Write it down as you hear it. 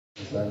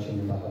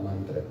značenju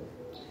Mahamantre.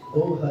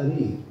 O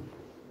Hari,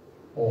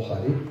 O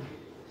Hari,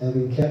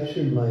 having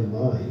captured my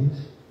mind,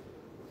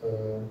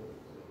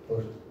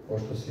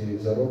 pošto si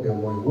zarobio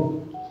moj um,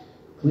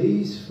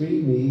 please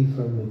free me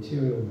from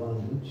material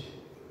bondage.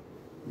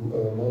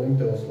 Molim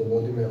te,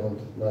 oslobodi me od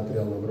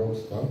materijalnog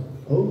ropstva.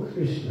 O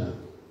Krishna,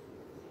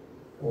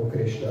 O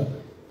Krishna,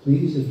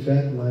 please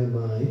attract my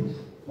mind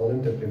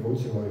molim te,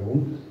 privuci moj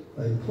um,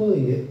 by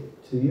pulling it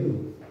to you.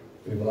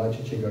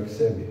 privlačići ga k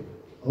sebi.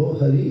 O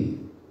Hari,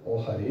 O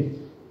Hari,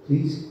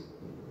 please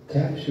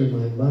capture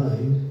my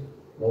mind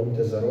molim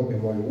te, zarobi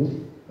moj um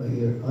by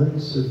your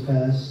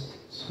unsurpassed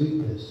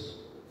sweetness.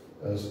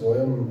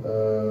 Svojom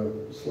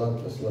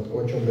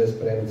slatkoćom bez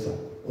premca.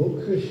 O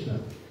Krishna,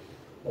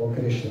 O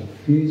Krishna,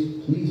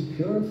 please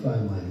purify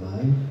my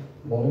mind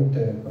molim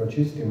te,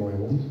 pročisti moj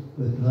um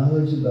with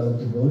knowledge about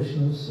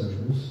devotional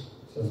service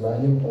sa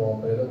znanjem o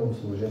predanom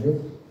služenju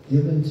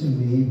given to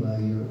me by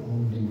your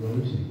own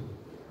devotee.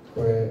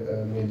 koje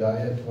mi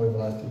daje tvoj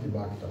vlastiti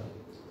bhakta.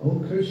 O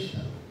Krishna,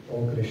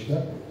 O Krishna,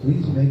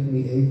 please make me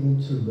able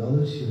to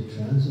relish your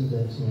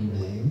transcendental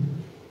name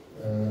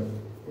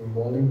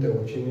molim te,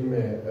 učini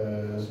me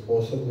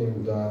sposobnim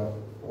da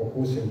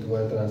okusim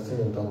tvoje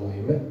transcendentalno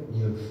ime,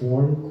 your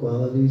form,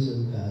 qualities,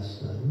 and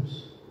pastimes.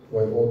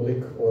 tvoj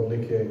oblik,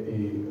 odlike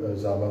i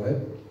zabave.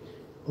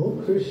 O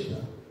Krishna,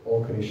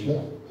 O Krishna,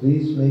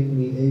 please make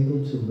me able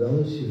to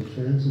relish your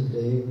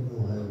transcendental.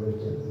 Oh, I wrote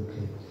that.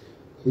 Okay.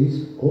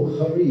 Please, O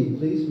Hari,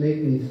 please make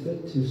me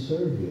fit to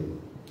serve you.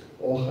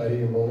 O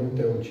Hari, molim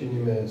te,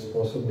 učini me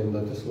sposobnim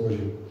da te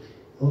služim.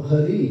 O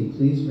Hari,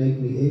 please make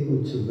me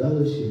able to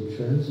relish your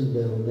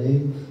transcendental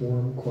name,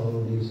 form,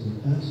 qualities,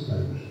 and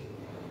pastimes.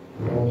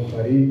 O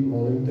Hari,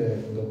 molim te,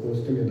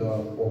 dopusti mi da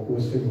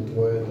okusim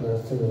tvoje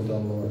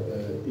transcendentalno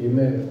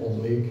ime,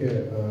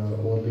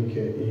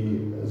 odlike i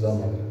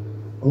zabave.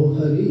 O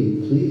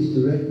Hari, please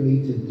direct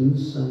me to do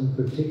some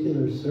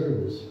particular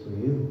service for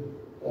you.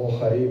 O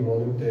Hari,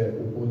 molim te,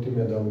 uputi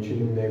me da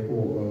učinim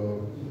neku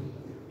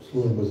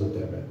službu za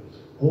tebe.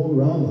 O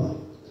Rama,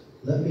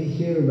 let me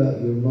hear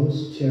about your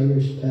most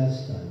cherished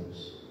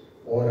pastimes.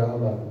 O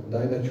Rama,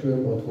 daj da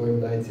čujem o tvojim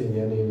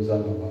najcijenjenijim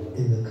zabavama.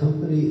 In the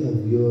company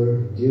of your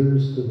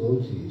dearest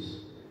devotees.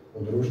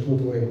 U društvu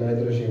tvojih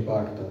najdražih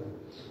bhakta.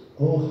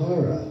 O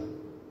Hara,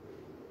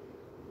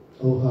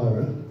 O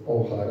Hara,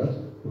 O Hara,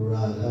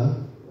 Radha,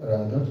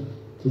 Radha,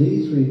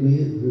 please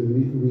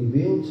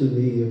reveal to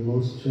me your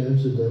most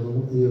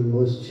transcendental, your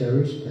most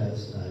cherished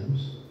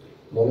pastimes.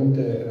 molim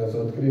te,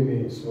 razotkri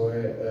mi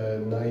svoje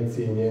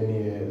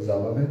najcijenjenije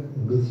zabave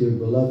With your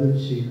beloved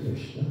Sri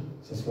Krishna.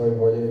 sa svojim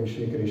voljenim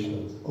Šri Krishna.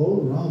 O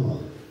Rama,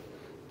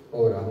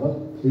 O Rama,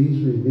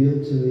 please reveal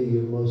to me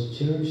your most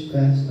cherished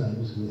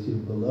pastimes with your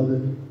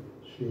beloved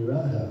Sri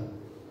Radha.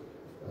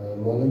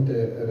 molim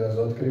te,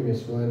 razotkri mi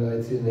svoje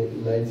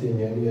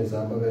najcijenjenije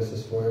zabave sa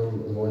svojom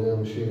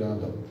voljenom Šri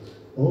Radom.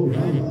 O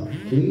Rama,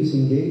 please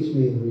engage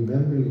me in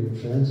remembering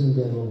your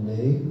transcendental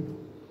name.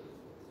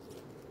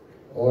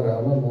 O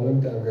Rama,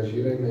 molim te,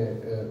 angažiraj me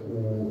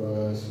u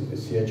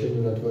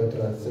sjećanju na tvoje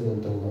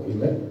transcendentalno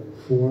ime,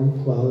 Form,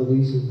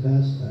 qualities, and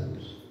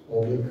pastimes.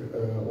 oblik,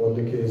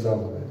 odlike i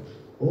zabave.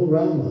 O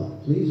Rama,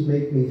 please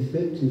make me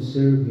fit to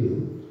serve you.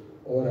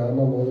 O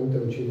Rama, molim te,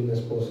 učini me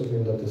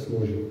sposobnim da te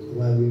služim.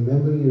 While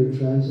remembering your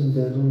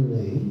transcendental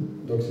name,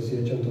 Dok se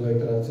sjećam tvojeg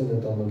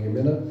transcendentalnog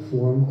imena,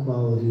 form,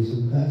 qualities,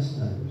 and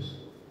pastimes.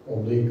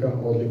 oblika,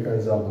 odlika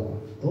i zabava.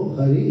 O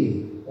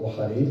Hari, O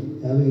Hari,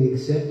 having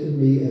accepted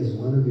me as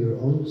one of your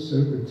own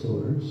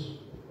servitors,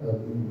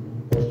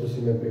 pošto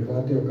si me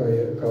prihvatio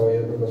kao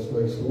jednog od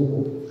svojih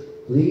slugu,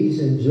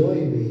 please enjoy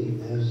me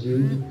as you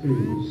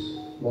please.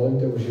 molim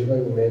te,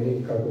 uživaj u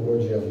meni kako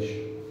god želiš.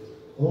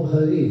 O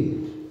Hari,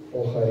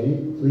 O Hari,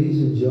 please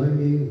enjoy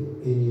me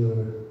in your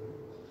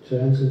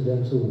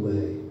transcendental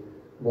way.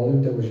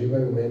 molim te,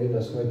 uživaj u meni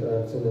na svoj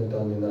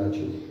transcendentalni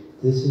način.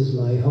 This is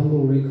my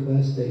humble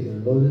request at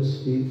your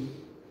lotus feet,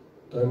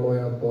 To je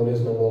moja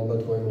ponizna molba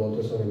tvojim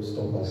lotosovim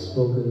stopalima,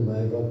 spoken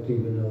by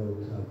Bhaktivinoda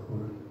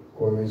Thakura.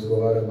 koju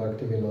izgovara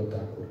Bhaktivinoda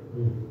Thakura.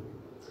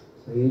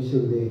 So each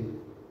of the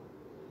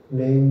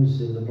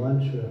names in the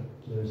mantra,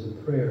 there's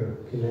a prayer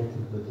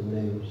connected with the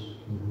names.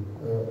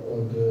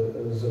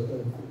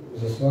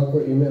 Za svako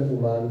ime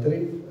u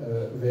mantri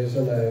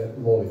vezana je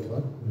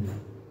molitva.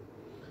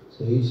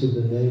 So each of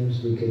the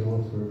names we can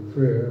offer a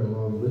prayer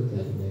along with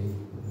that name.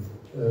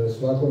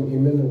 Svakom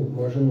imenu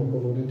možemo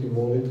ponuditi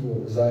molitvu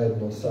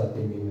zajedno sa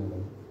tim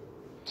imenom.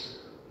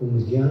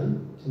 Umgyan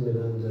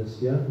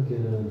Timirandasya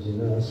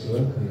Gyananjana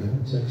Svakaya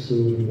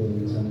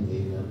Chaksurvilitam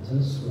Yena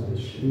Tasmai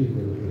Shri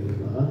Guru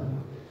Namaha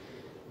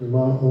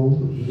Nama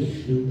Om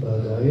Vishnu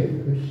Padaya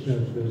Krishna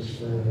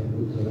Prasthaya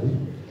Bhutale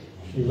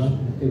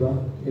Srimati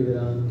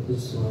Bhaktivedanta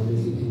Swami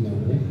Iti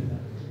Name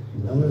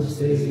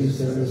Namaste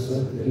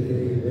Saraswati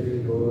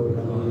Devi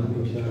Gaurani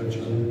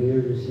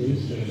Vicharacharya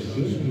Visesha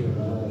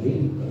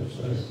Hari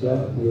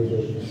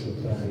Asyatya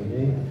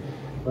Sutayane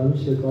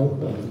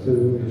Panchakalpa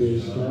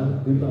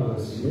Turvishna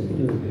Vivasya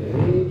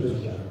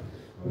Nuveda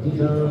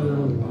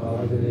Dikhanam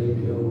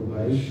Bhaganebhyo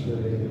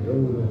Vaishnavebhyo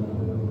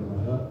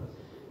Namaha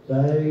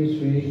Jai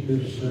Shri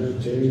Krishna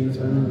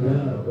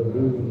Chaitanya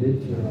Prabhu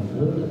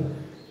Nityananda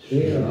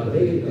Shri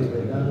Advaita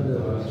Vedanta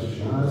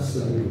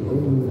Vasudevasadi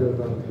Gaura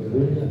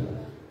Bhaktivinoda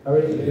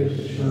Hare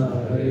Krishna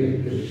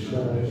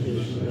Krishna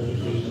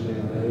Krishna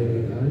Hare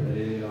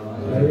Hare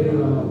Hare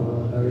Rama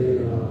Rama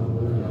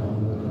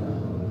Rama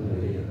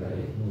Hare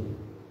Hare.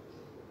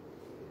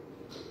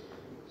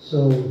 So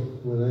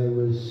when I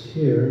was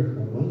here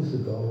a month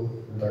ago,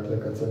 dakle,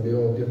 kad sam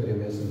bio ovdje prije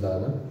mjesec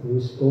dana,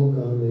 we spoke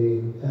on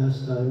the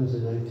pastimes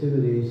and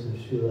activities of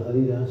Srila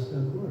Haridasa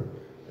Thakura.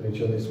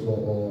 Pričali smo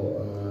o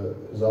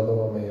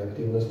zabavama i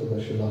aktivnostima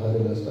Srila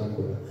Haridasa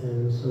Thakura.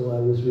 And so I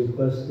was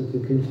requested to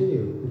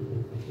continue.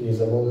 I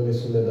zamolili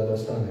su me da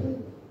nastavim.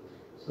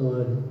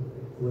 So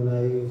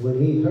when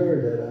he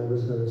heard that I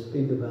was going to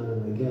speak about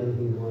him again,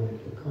 he wanted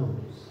to come.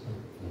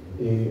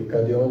 I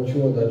kad je on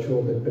čuo da ću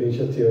opet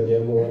pričati o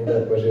njemu, onda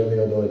je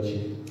poželio doći.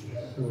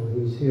 So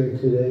he's here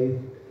today.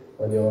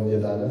 On je ovdje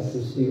danas. To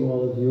see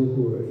all of you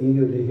who are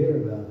eager to hear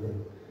about him.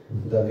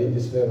 Da vidi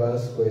sve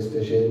vas koji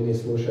ste željni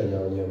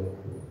slušanja o njemu.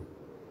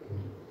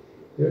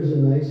 Here's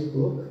a nice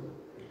book.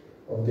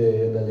 Ovdje je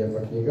jedna lijepa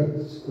knjiga.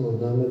 It's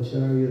called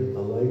Namacharya,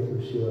 The Life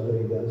of Srila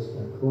Haridasa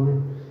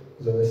Thakura.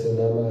 Zove se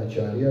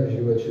Namacharya,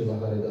 život Srila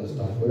Haridasa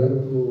Thakura.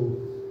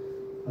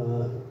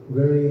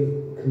 Very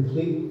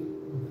complete,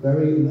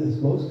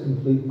 most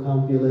complete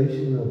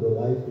compilation of the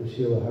life of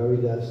Srila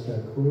Haridasa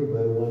Thakura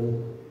by one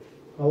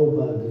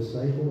Prabhupada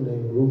disciple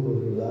named Rupa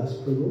Vilas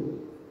Prabhu.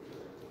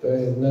 To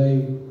je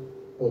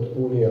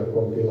najpotpunija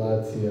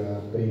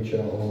kompilacija priča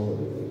o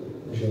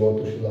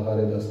životu Srila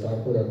Haridasa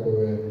Thakura koju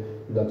je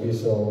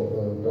napisao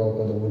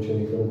Prabhupadov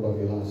učenik Rupa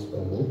Vilas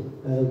Prabhu.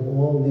 And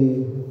all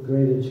the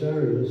great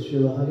acharyas,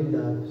 Srila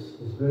Haridasa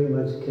is very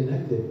much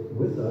connected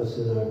with us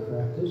in our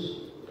practice.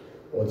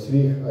 Od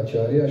svih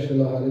acharya,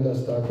 Srila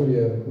Haridasa Thakur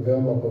je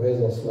veoma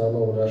povezan s nama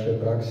u našoj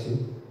praksi.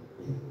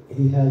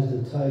 He has the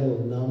title of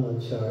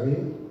Namacharya.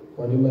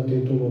 On ima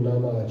titulu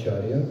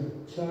Namacharya.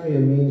 Acharya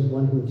means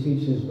one who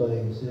teaches by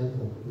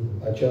example.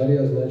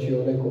 Acharya znači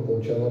onaj ko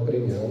poučava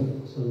primjerom.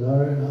 So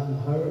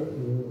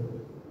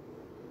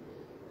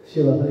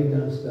Srila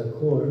Haridasa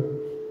Thakur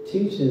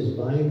teaches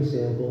by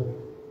example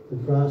the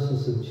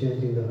process of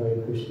chanting the Hare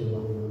Krishna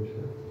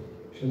Mahamantra.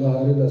 Srila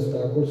Haridasa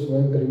Thakur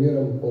svojim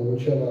primjerom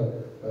poučava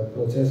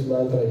proces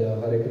mantranja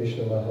Hare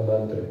Krishna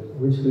Mahamantre.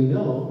 Which we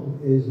know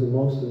is the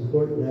most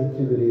important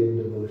activity in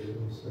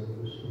devotional service.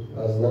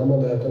 A znamo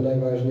da je to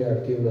najvažnija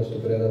aktivnost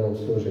u predanom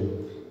služenju.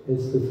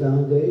 It's the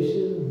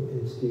foundation,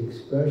 it's the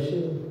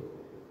expression,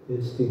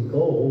 it's the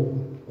goal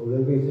of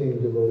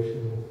everything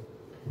devotional.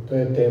 To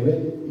je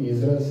temelj,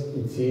 izraz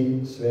i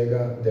cilj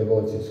svega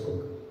devocijskog.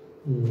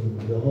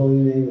 The holy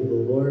name of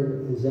the Lord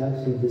is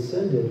actually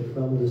descended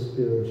from the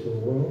spiritual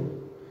world.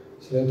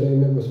 Sveto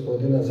ime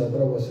Gospodina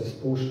zapravo se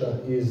spušta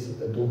iz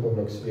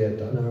duhovnog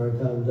svijeta.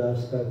 Narottam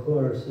Das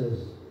Thakur says,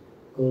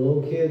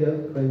 Golokeda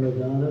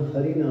Premadana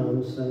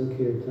Harinam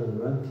Sankirtan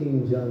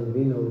Ratim Jan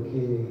Vino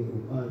Keni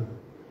Upani.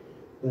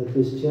 That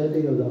this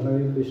chanting of the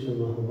Hare Krishna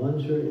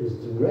Mahamantra is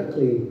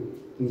directly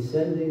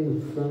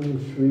descending from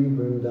Sri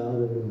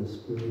Vrindavan in the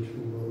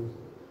spiritual world.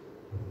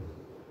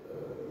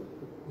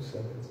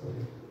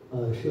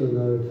 Srila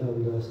Narottam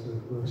Das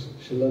Thakur.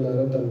 Srila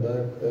Narottam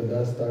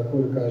Das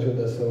Thakur kaže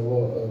da se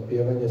ovo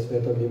pjevanje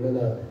svetog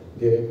imena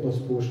direktno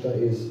spušta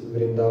iz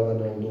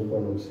Vrindavana u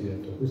duhovnom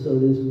svijetu. So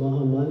this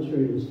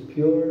Mahamantra is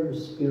pure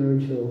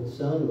spiritual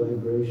sound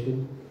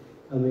vibration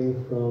coming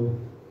from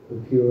the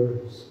pure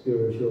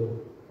spiritual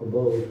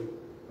abode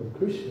of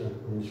Krishna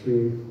in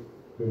Sri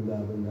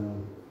Vrindavan.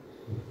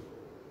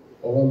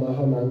 Ova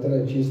Mahamantra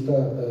je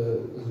čista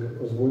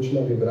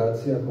zvučna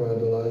vibracija koja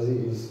dolazi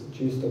iz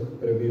čistog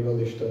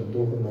prebivališta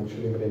duhovnog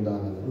Šri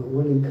Vrindavana.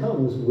 When it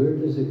comes, where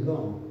does it go?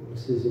 It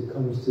says it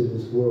comes to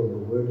this world,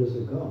 but where does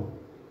it go?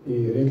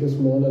 I rekli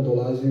smo ona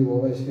dolazi u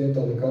ovaj svijet,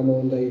 ali kamo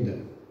onda ide?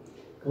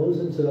 Goes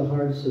into the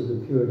hearts of the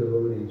pure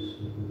devotees.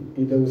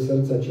 Ide u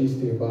srca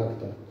čistih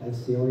bhakta.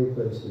 That's the only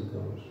place it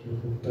goes.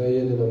 To je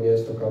jedino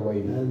mjesto kamo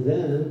ide. And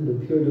then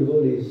the pure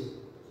devotees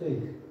think,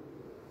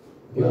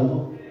 well,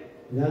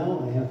 now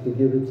I have to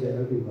give it to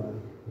everybody.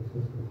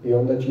 I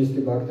onda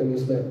čisti bhakte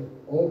misle,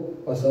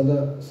 pa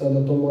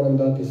sada to moram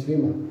dati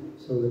svima.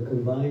 So the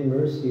combined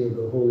mercy of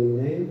the holy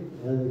name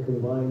and the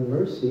combined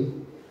mercy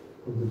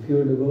of the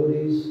pure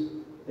devotees,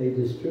 they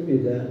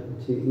distribute that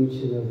to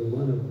each and every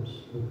one of us.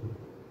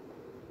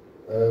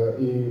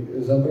 I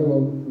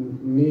zapravo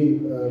mi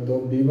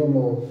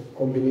dobivamo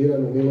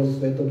kombiniranu milost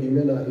svetog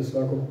imena i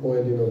svakog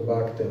pojedinog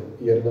bhakte,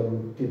 jer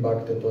nam ti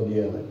bhakte to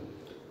dijele.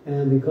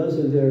 And because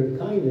of their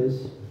kindness,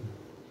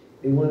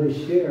 they want to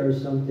share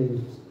something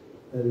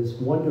that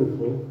is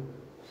wonderful,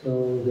 so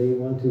they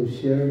want to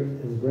share it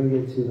and bring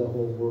it to the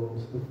whole world.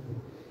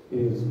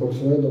 I zbog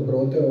svoje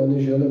dobrote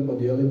oni žele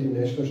podijeliti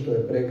nešto što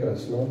je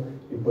prekrasno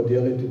i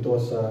podijeliti to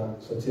sa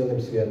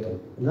cijelim svijetom.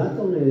 Not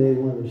only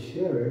they want to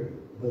share it,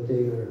 but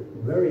they are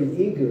very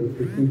eager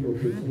for people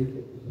to take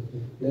it.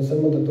 Ne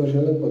samo da to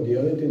žele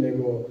podijeliti,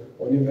 nego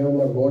oni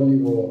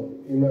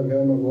imaju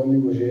veoma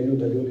gorljivu želju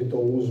da ljudi to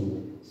uzmu.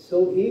 So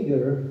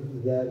eager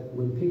that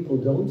when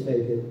people don't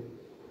take it,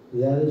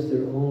 that is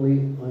their only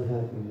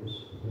unhappiness.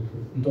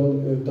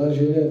 Ta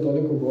želja je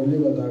toliko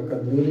gorljiva da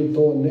kad ljudi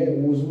to ne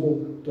uzmu,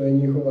 to je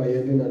njihova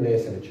jedina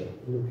nesreća.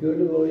 And the pure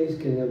devotees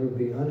can never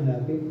be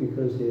unhappy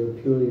because they are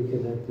purely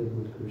connected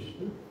with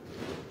Krishna.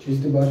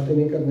 Čisti bhakti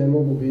nikad ne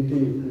mogu biti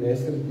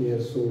nesretni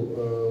jer su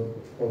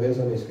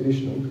povezani s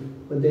Krišnom.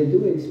 But they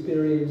do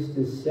experience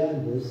this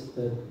sadness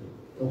that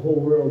the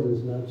whole world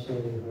is not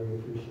chanting Hare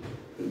Krishna.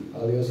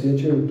 Ali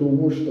osjećaju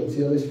tugu što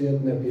cijeli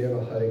svijet ne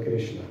pjeva Hare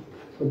Krishna.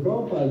 So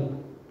Prabhupada,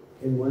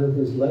 in one of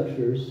his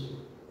lectures,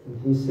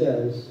 he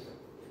says,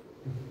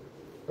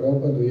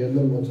 Prabhupada u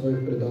jednom od svojih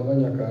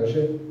predavanja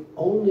kaže,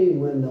 only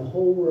when the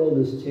whole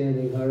world is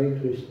chanting Hare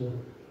Krishna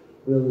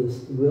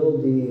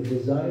will the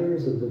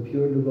desires of the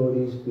pure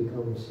devotees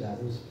become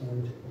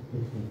satisfied.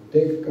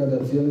 Tek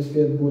kada cijeli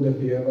svijet bude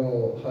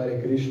pjevao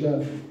Hare Krishna,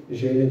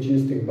 želje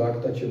čistih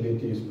bhakta će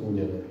biti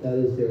ispunjene. That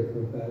is their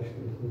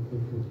compassion.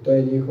 To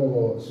je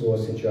njihovo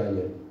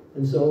suosjećanje.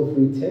 And so if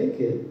we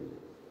take it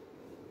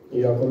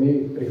I ako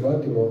mi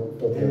prihvatimo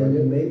to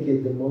pjevanje and make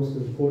it the most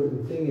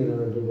important thing in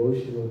our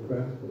devotional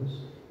practice,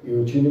 i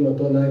učinimo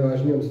to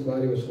najvažnijom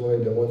stvari u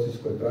svojoj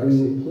devocijskoj we praksi,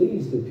 will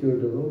please the pure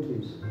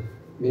devotees.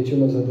 mi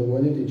ćemo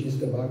zadovoljiti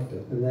čiste bhakte.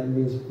 And that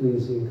means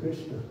pleasing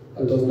Krishna. A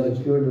to Because when znači,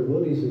 the pure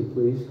devotees are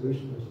pleased,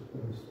 Krishna is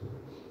pleased.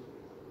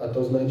 a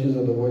to znači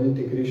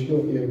zadovoljiti Krišnu,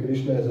 jer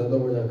Krišna je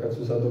zadovoljan kad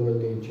su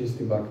zadovoljni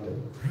čisti bhakte.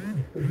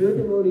 The pure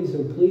devotees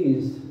are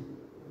pleased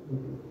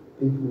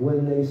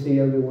when they see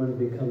everyone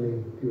becoming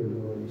pure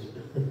devotees.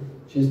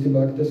 Čisti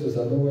bhakte su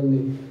zadovoljni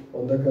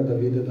onda kada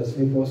vide da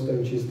svi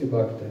postaju čisti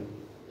bhakte.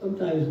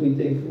 Sometimes we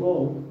think,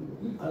 well,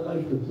 I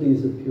like to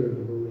please a pure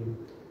devotee.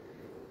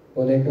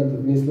 Ponekad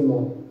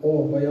mislimo,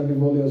 pa ja bih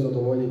volio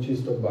zadovoljiti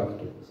čistog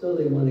bhaktu. So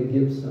they want to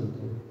give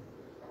something.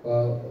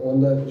 Pa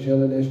onda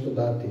žele nešto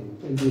dati.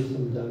 They give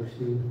some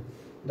dakshina.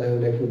 Daju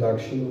neku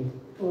dakšinu.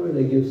 Or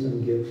they give some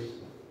gifts.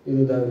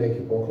 Ili daju neki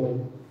poklon.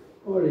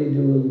 Or they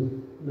do a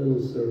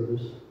little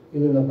service.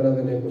 Ili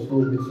naprave neku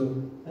službicu.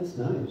 That's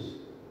nice.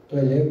 To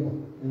je lijepo.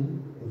 Yeah?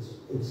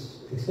 It's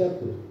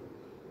accepted.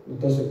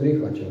 To se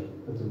prihvaća.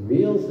 But the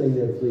real thing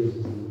that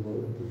pleases the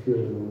pure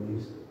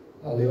devotees,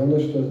 Ali ono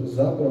što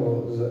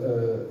zapravo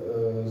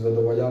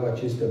zadovoljava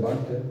čiste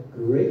bhakte,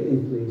 greatly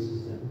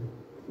pleases them,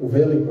 u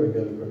velikoj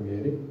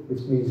mjeri,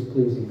 which means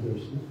pleasing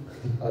Krishna,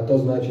 a to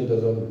znači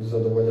da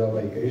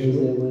zadovoljava i is Krišnu,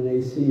 that when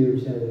they see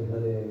you chanting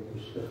Hare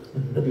Krishna,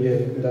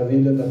 je da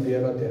vide da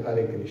pjevate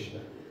Hare Krishna.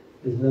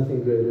 there's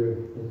nothing greater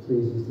that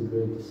pleases the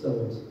great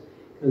souls,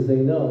 because they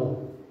know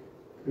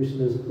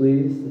Krishna is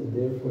pleased, and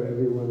therefore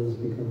everyone is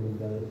becoming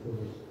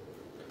benefited.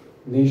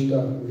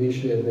 Ništa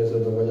više ne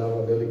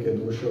zadovoljava velike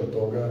duše od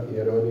toga,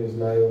 jer oni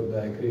znaju da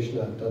je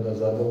Krišna tada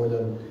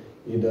zadovoljan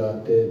i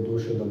da te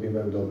duše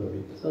dobivaju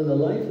dobrobit. So in the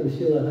life of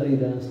Srila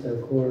Haridasa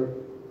Thakura,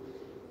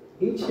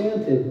 he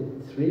chanted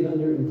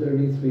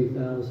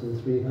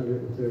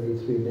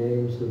 333,333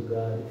 names of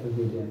God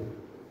every day.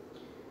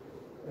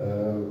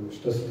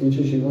 Što se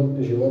tiče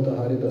života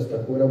Haridasa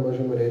Thakura,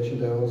 možemo reći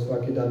da je on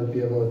svaki dan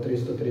pjevao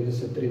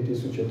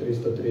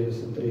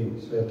 333,333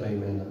 sveta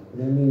imena.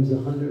 That means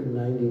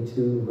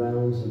 192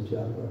 rounds of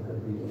japa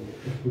every day.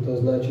 To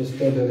znači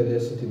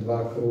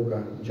 192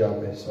 kruga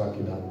džabe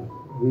svaki dan.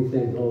 We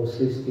think,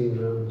 16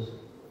 rounds.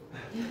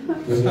 Mi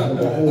mislimo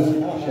da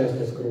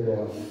 16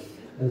 krugova.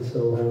 That's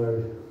so hard.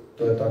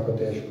 To je tako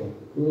teško.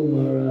 Guru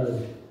Maharaj,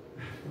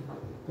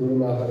 Guru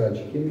Maharaja,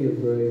 give me a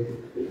break.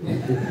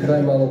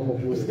 daj malo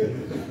popusti.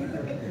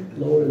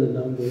 Lower the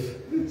number.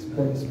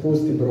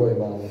 Spusti broj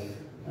malo.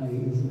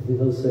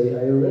 He'll say,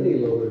 I already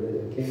lowered it.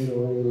 I can't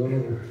go any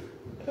lower.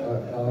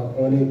 A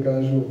oni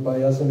kažu, pa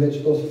ja sam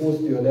već to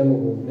spustio,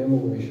 ne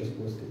mogu više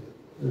spustiti.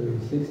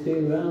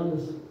 16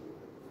 rounds.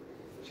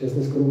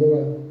 16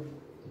 krugova.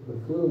 But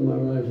Guru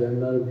Maharaj, I'm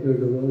not a pure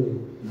devotee.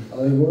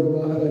 Ali Guru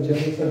Maharaja, ja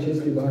nisam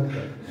čisti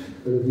bhakta.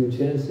 But if you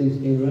chant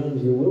 16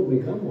 rounds, you will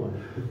become one.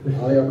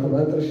 Ali ako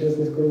mantraš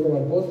 16 krugova,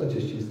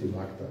 postaćeš čisti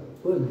bhakta.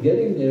 But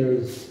getting there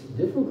is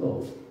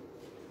difficult.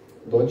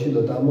 Doći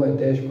do tamo je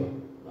teško.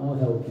 I'll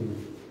help you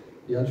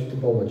Ja ću ti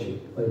pomoći.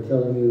 by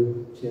telling you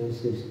chant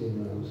 16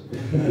 rounds.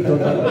 To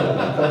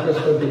tako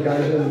što ti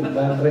kažem,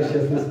 mantraš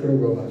 16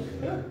 krugova.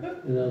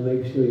 And I'll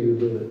make sure you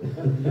do it.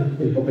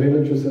 I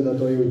pobrinut ću se da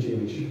to i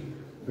učiniš.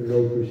 For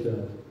no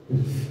prasad.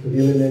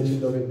 Ili nećeš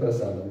dobiti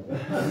prasadom.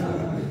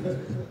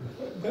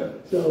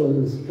 So it's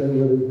what is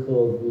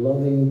called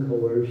loving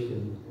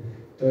coercion.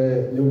 To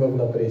je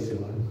ljubavna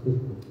prisila.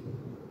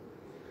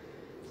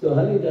 So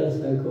Haridasa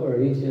Thakura,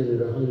 he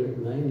chanted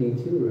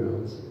 192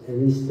 rounds,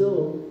 and he still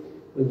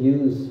would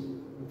use a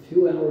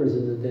few hours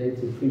in the day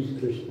to preach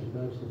Krishna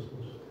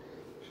consciousness.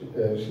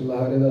 Srila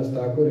Haridasa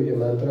Thakura je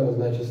mantrao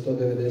znači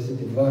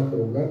 192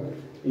 kruga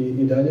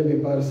i dalje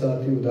bi par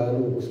sati u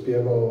danu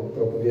uspjevao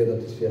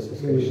propovijedati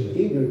svjesnost He was Krišne.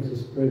 eager to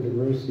spread the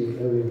mercy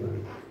everywhere.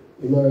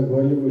 Imao je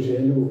gorljivu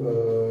želju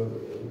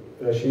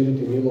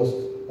raširiti milost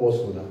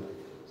posvuda.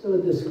 So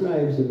it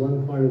describes in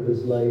one part of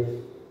his life,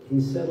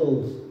 he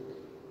settled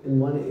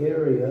in one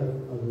area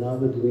of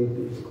Navadvip,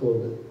 it's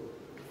called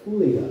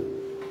Fulia.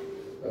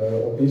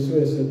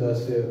 Opisuje se da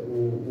se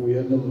u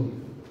jednom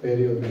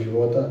period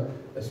života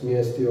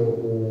smjestio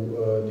u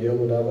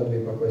dijelu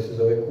namadvipa koje se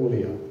zove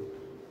Kulija.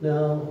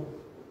 Now,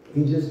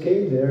 he just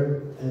came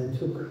there and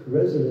took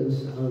residence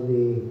on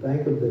the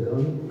bank of the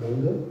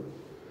Ganga.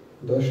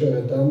 Došao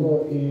je tamo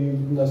i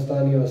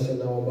nastanio se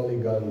na obali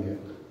Gange.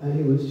 And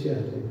he was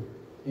chanting.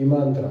 I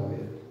mantrao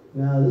je.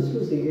 Now, this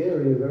was the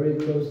area very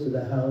close to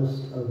the house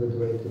of the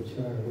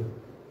Advaitacharya.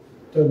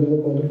 To je bilo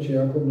područje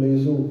jako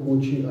blizu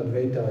kući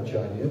Advaita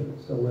Acharya.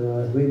 So when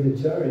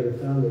Advaitacharya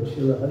found that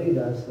Srila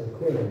Haridasa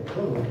Thakura had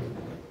come,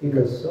 he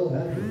was so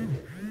happy.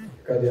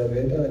 Kad je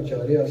Advaita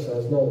Acharya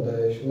saznao da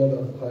je Srila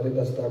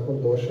Haridasa Thakur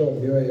došao,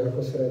 bio je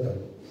jako sretan.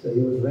 So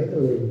he would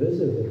regularly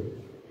visit him.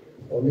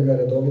 On bi ga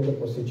redovito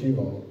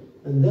posjećivao.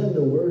 And then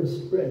the word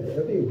spread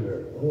everywhere.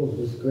 Oh,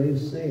 this great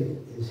saint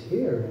is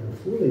here in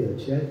Fulia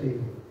chanting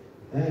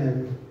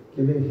and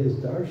giving his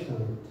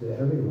darshan to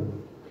everyone.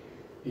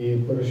 I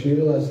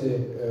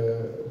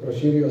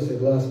proširio se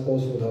glas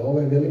posvuda.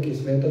 Ovaj veliki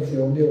svetac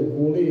je ovdje u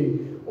Kuliji,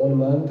 on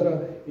mantra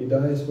i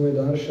daje svoj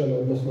daršan,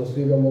 odnosno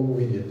svi ga mogu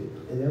vidjeti.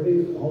 And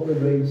all the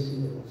great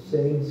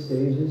saints,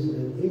 sages,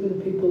 and even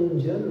people in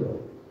general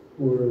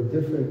who were of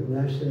different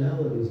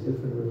nationalities,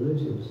 different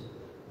religions,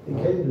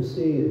 they came to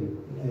see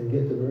and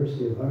get the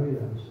mercy of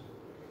Haridasa.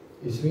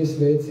 I svi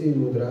sveci i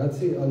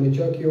mudraci, ali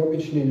čak i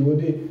obični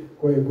ljudi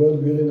koji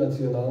god bili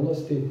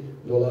nacionalnosti,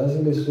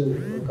 dolazili su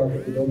kako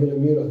bi dobili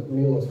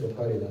milost od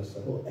Haridasa.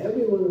 Well,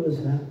 everyone was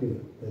happy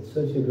that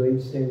such a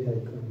great saint had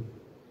come.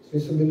 Svi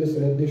su bili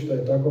sretni što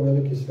je tako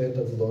veliki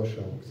svetac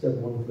došao.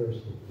 Except one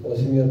person.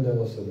 Osim jedne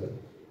osobe.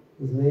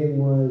 His name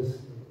was,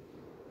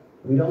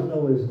 we don't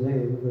know his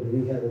name, but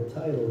he had a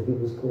title. He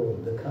was called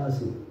the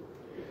Kazi.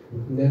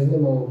 Ne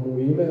znamo mu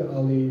ime,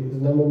 ali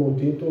znamo mu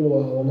titulu,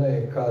 a ona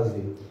je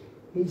Kazi.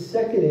 He's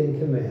second in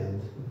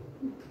command.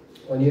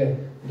 On je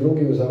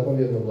drugi u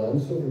zapovjednom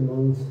lancu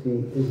amongst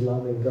the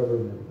Islamic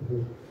government.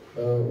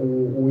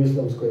 u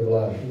islamskoj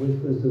vladi.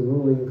 Which was the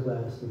ruling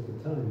class at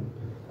the time.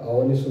 A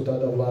oni su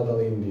tada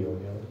vladali Indijom.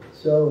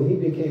 So he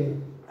became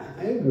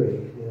angry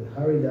that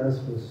Haridas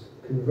was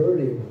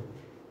converting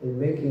and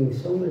making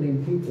so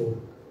many people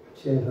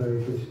chant Hare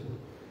Krishna.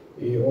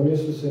 I oni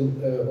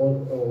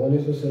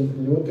su se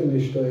ljutili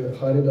što je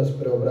Haridas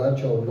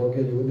preobraćao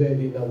mnoge ljude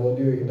i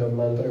navodio ih da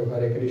mantraju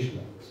Hare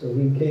Krishna. So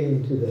he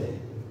came to the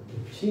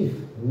chief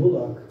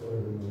mulak, or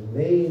the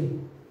main,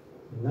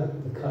 not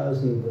the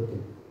Qazi, but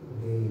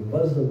the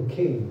Muslim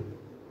king.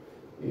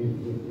 I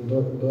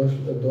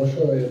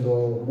došao je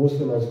do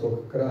muslimanskog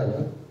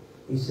kralja.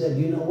 He said,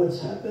 "You know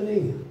what's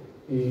happening?"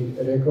 I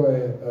rekao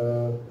je,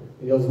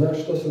 jel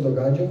znaš što se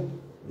događa?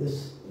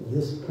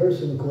 This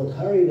person called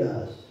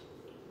Haridas.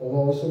 Ova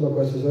osoba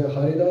koja se zove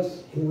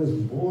Haridas. He was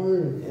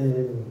born in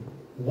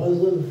a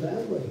Muslim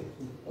family.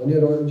 On je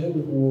rođen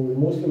u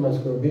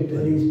muslimanskoj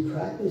obitelji. But he's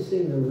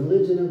practicing the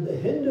religion of the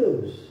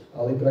Hindus.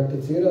 Ali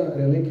prakticira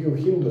religiju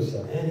Hindusa.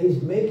 And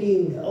he's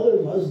making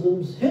other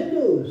Muslims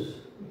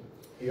Hindus.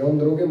 I on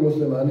druge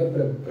muslimane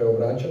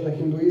preobraća na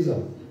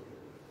hinduizam.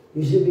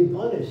 He should be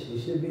punished. He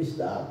should be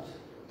stopped.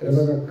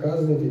 Treba ga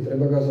kazniti,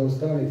 treba ga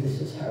zaustaviti.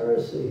 This is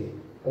heresy.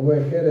 Ovo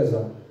je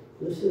hereza.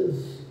 This is,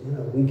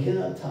 we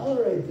cannot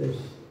tolerate this.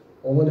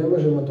 Ovo ne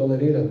možemo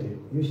tolerirati.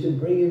 You should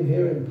bring him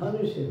here and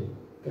punish him.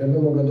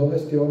 Trebamo ga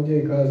dovesti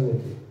ovdje i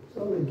kazniti. So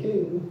the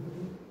king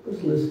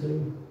was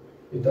listening.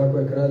 I tako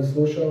je kralj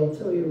slušao.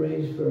 So he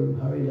arranged for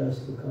Haridas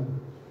to come.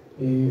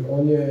 I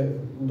on je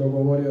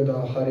dogovorio da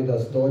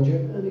Haridas dođe.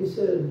 And he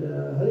said,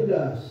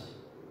 Haridas.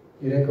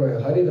 I rekao je,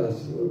 Haridas,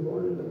 You were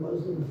born in a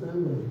Muslim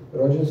family.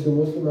 Rođen si u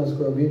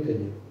muslimanskoj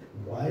obitelji.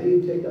 Why do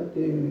you take up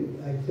the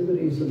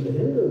activities of the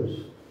Hindus?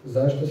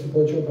 Zašto si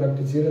počeo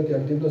prakticirati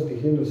aktivnosti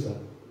Hindusa?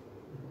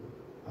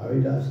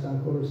 Haridasa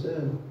Thakura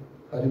said.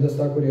 Haridas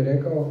Thakur je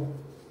rekao,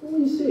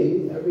 We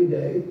see every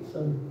day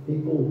some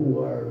people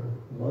who are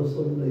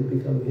Muslim, they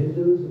become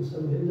Hindus, and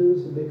some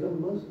Hindus, they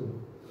become Muslim.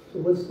 So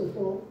what's the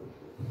fault?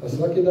 A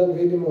svaki dan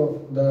vidimo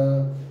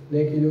da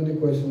neki ljudi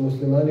koji su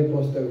muslimani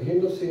postaju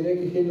Hindusi i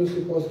neki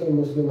Hindusi postaju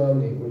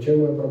muslimani. U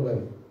čemu je problem?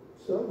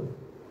 So,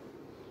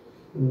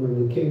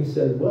 when the king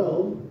said,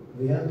 well,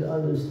 we have to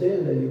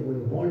understand that you were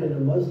born in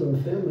a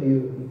Muslim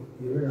family,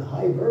 you're in a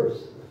high birth.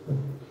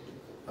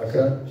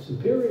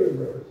 Superior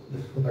birth.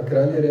 A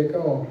kralj je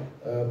rekao,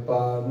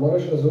 pa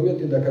moraš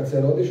razumjeti da kad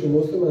se rodiš u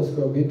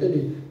muslimanskoj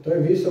obitelji, to je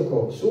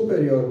visoko,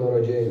 superiorno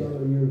rođenje.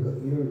 So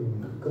you're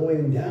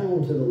going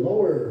down to the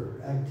lower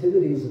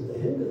activities of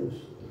the Hindus.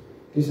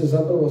 Ti se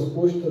zapravo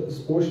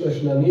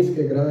spuštaš na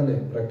niske grane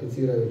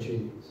prakticirajući.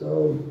 So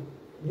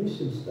you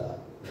should stop.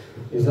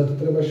 I zato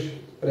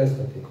trebaš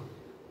prestati.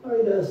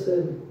 Haridas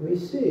said, we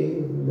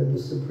see that the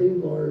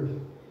Supreme Lord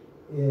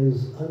is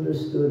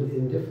understood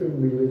in different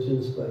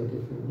religions by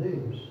different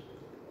names.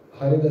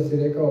 Haridas je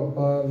rekao,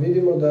 pa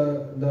vidimo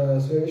da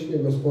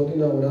svevišnjeg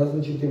gospodina u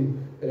različitim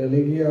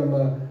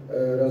religijama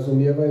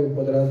razumijevaju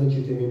pod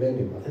različitim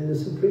imenima. And the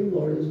Supreme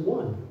Lord is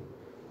one.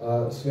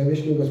 A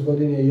svevišnji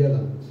gospodin je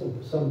jedan.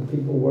 Some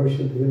people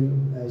worship him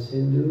as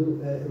Hindu,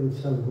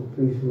 some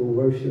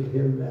people worship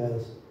him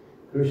as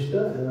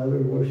Krishna, and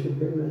others worship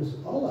him as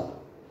Allah.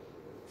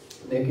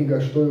 Neki ga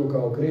štuju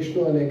kao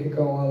Krišnu, a neki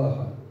kao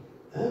Allaha.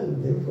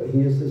 And therefore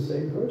he is the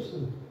same person.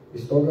 I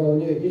stoga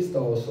on je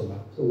ista osoba.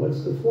 So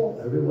what's the fault?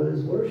 Everyone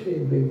is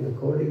worshiping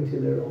according to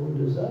their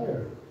own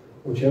desire.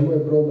 U čemu je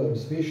problem?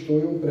 Svi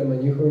štuju prema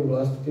njihovim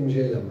vlastitim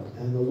željama.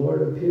 And the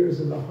Lord appears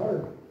in the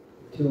heart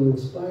to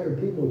inspire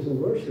people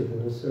to worship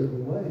in a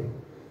certain way.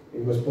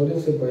 I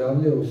Gospodin se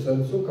pojavljuje u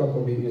srcu kako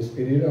bi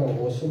inspirirao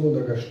osobu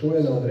da ga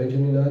štuje na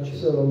određeni način.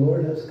 So the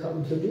Lord has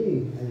come to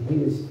me and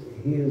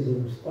he has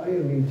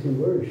inspired me to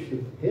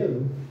worship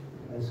him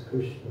as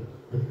Krishna.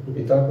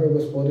 I tako je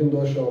Gospodin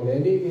došao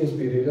meni i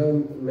inspirirao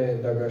me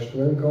da ga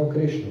štujem kao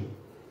Krišnu.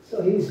 So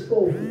he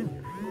spoke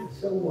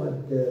somewhat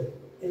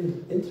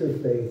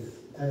interfaith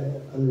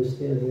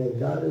understanding that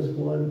God is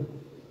one,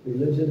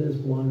 religion is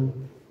one,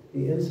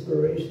 the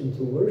inspiration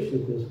to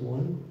worship is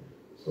one.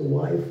 So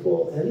why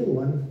fault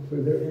anyone for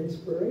their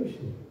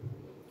inspiration?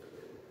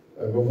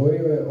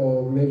 Govorio je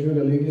o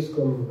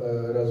međureligijskom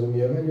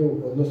razumijevanju,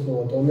 odnosno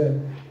o tome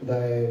da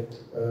je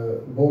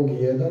Bog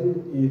jedan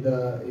i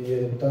da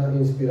je ta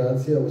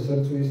inspiracija u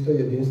srcu isto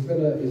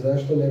jedinstvena i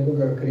zašto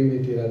nekoga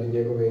kriviti radi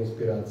njegove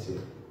inspiracije.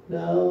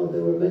 Now,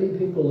 there were many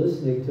people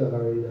listening to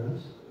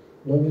Haridas.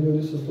 Mnogi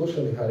ljudi su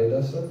slušali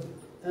Haridasa.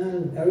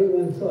 And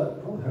everyone thought,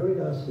 oh,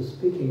 Haridas is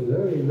speaking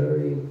very,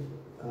 very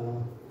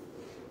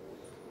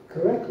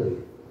correctly.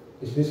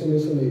 I svi su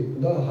mislili,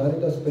 da,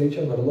 Haridas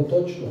priča vrlo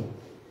točno.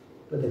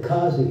 But the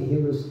Qazi, he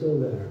was still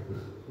there.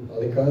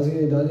 Ali Kazi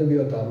je i dalje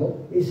bio tamo.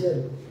 He said,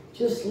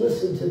 just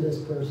listen to this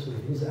person,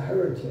 he's a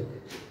heretic.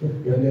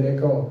 I on je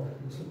rekao,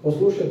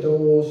 poslušajte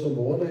ovu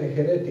osobu, ona je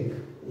heretik.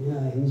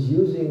 Yeah,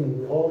 he's using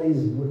all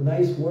these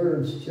nice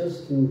words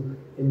just to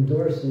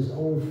endorse his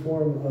own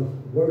form of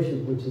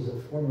worship, which is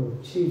a form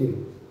of cheating.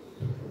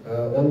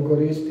 On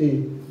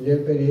koristi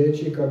lijepe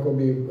riječi kako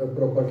bi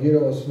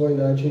propagirao svoj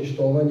način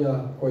štovanja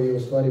koji je u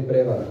stvari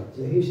prevara.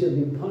 So he should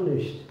be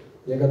punished.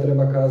 Njega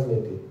treba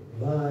kazniti.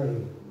 By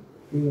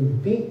being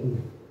beaten.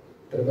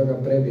 Treba ga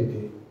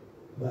prebiti.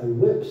 By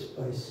whips,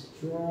 by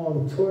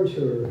strong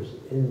torturers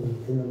in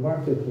the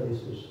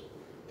marketplaces.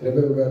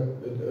 Trebaju ga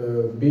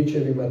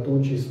bičevima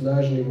tući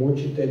snažni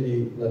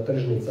mučitelji na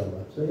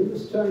tržnicama. So he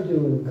was trying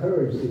to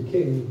encourage the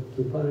king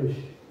to punish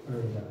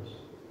Haridas.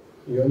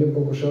 I on je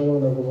pokušavao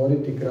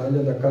nagovoriti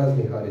kralja da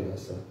kazni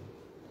Haridasa.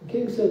 The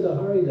king said to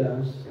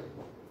Haridas,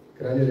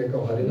 kralj je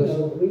rekao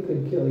Haridasu, we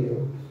could kill you.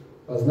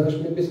 Pa znaš,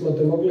 mi bismo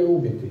te mogli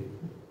ubiti.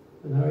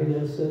 And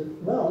Haridas said,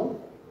 well,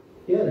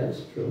 yeah, that's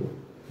true.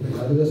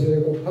 Haridas je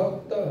rekao, pa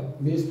da,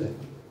 vi ste.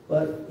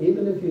 But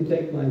even if you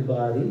take my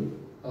body,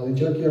 ali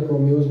čak i ako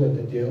mi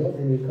uzmete tijelo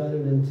and you cut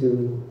it into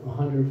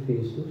 100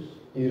 pieces,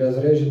 i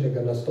razrežite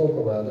ga na 100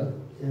 komada,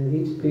 and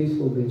each piece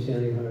will be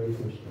chanting Hare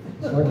Krishna.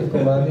 Svaki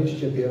komadić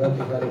će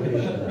pjevati Hare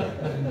Krishna.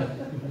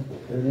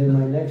 And in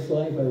my next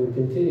life I will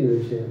continue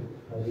to chant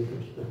Hare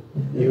Krishna.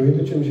 I u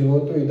idućem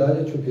životu i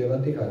dalje ću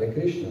pjevati Hare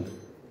Krishna.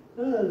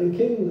 The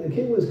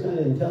king was kind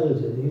of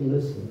intelligent. He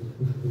listened.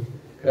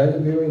 Kralj je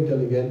bio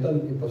inteligentan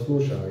i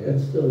poslušao je.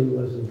 And still he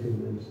wasn't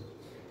convinced.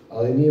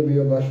 Ali nije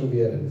bio baš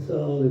uvjeren.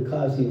 So the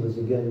Qazi was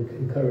again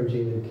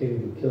encouraging the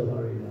king to kill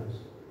Haridas.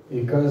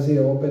 I Kazi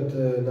je opet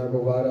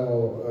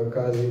nagovarao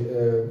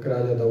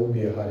kralja da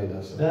ubije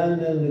Haridasa.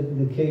 And then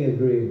the king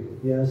agreed.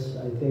 Yes,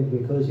 I think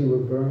because you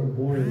were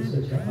born in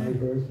such a high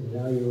birth, and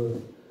now you are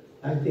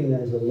acting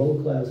as a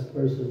low-class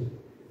person,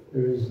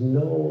 there is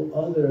no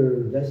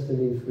other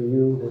destiny for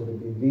you than to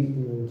be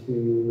beaten until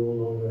you no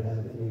longer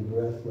have any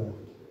breath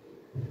left.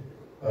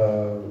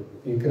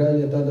 I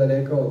kralj je tada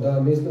rekao,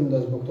 da, mislim da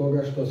zbog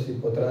toga što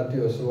si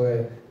potratio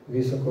svoje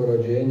visoko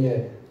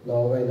rođenje na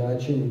ovaj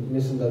način,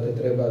 mislim da te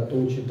treba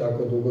tući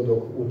tako dugo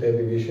dok u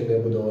tebi više ne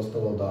bude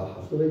ostalo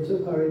daha. So they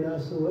took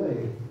Haridas away.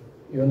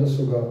 I onda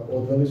su ga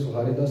odveli su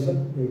Haridasa,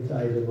 They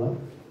tied him up.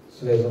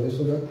 Svezali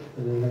su ga.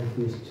 And they had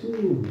these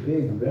two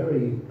big,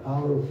 very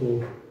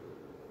powerful,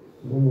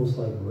 almost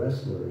like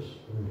wrestlers.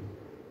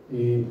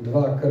 I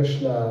dva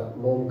kršna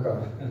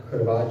momka,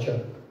 Hrvaća.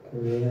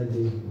 And they had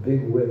these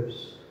big whips.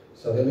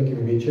 Sa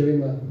velikim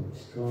bičevima.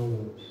 Strong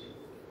whips.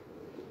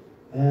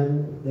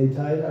 And they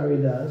tied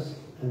Haridas,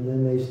 and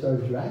then they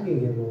started dragging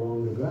him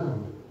along the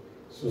ground.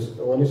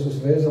 Oni su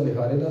svezali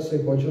Haridasa i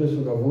počeli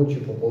su ga vući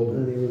po podu.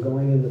 And they were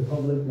going into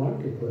public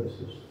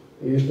marketplaces.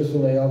 I išli su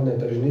na javne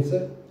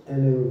tržnice.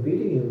 And they were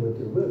beating him with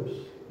their whips.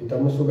 I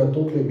tamo su ga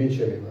tukli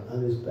bičevima.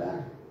 On his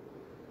back.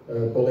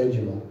 Po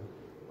leđima.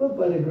 But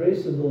by the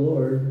grace of the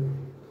Lord,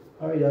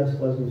 Haridas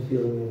wasn't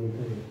feeling any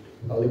pain.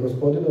 Ali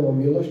Gospodinovom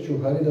milošću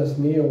Haridas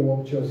nije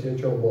uopće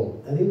osjećao bol.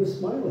 And he was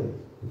smiling.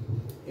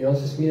 I on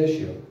se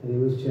smiješio. And he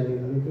was chanting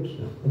Hare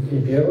Krishna.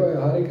 I pjevao je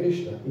Hare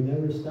Krishna. He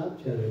never stopped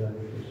chanting Hare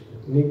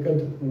Krishna.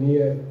 Nikad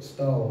nije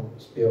stao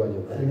s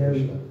pjevanjem Hare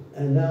Krishna.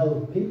 And now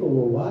people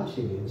were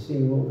watching and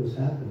seeing what was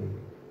happening.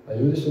 A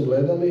ljudi su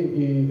gledali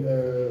i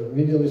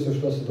vidjeli su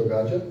što se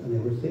događa. And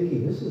they were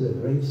thinking, this is a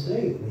great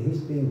saint, and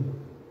he's being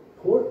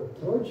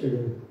tortured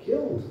and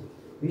killed.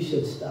 We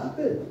should stop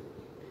it.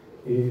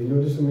 I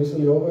ljudi su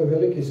mislili, ovo je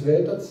veliki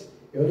svetac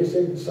I oni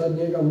se sad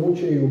njega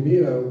muče i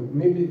ubijaju.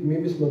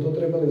 Mi bismo to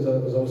trebali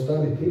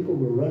zaustaviti. People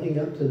were running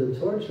up to the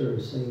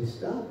torturers saying,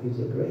 stop, he's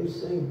a great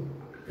saint.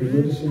 I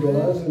ljudi su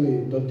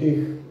dolazili do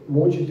tih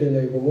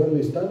mučitelja i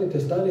govorili,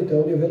 stanite,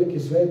 on je veliki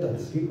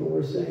svetac. People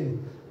were saying,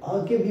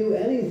 I'll give you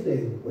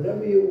anything,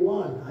 whatever you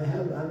want. I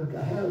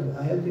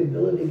have the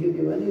ability to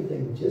give you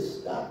anything.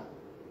 Just stop.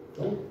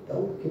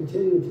 Don't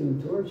continue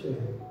to torture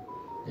him.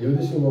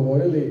 Ljudi su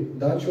govorili,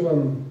 daću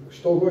vam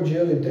što god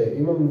želite,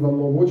 imam vam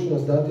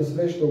mogućnost dati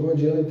sve što god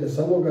želite,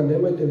 samo ga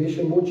nemojte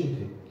više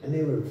mučiti. And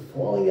they were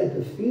falling at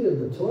the feet of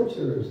the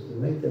torturers to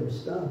make them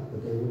stop,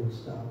 but they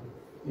wouldn't stop.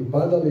 I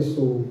padali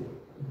su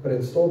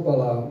pred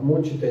stopala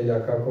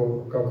mučitelja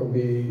kako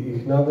bi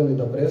ih naveli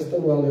da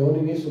prestanu, ali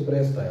oni nisu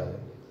prestajali.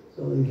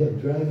 So they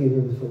kept dragging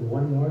him from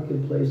one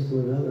marketplace to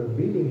another,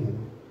 beating him.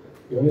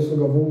 I oni su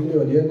ga vukli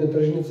od jedne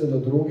tržnice do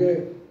druge,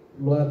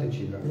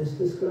 mlateći ga. It's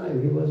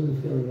described, he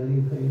wasn't feeling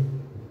any pain.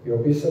 I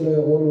opisano je,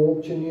 on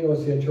uopće nije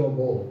osjećao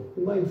bol.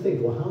 You might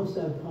think, well, how's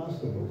that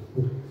possible?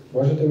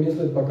 Možete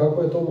misliti, pa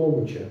kako je to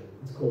moguće?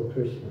 It's called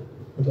Krishna.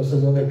 To se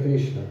zove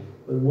Krishna.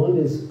 When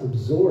one is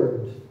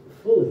absorbed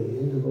fully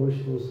in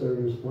devotional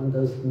service, one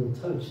doesn't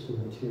touch the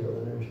material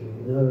energy.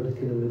 Neither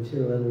can the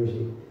material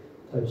energy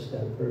touch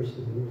that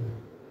person either.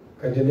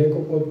 Kad je neko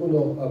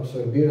potpuno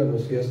apsorbiran u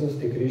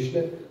svjesnosti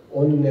Krišne,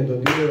 on ne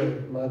dodiruje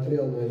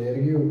materijalnu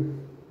energiju,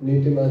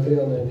 niti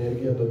materijalna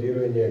energija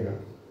dodiruje njega.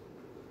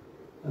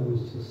 I was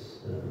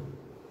just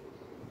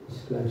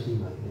scratching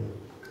my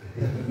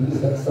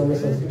head. Samo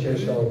sam se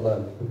češao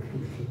dlan.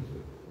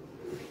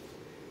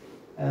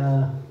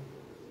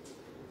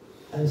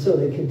 And so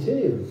they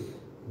continued,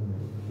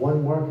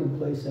 one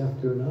marketplace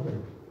after another.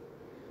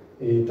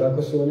 I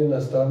tako su oni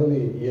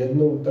nastavili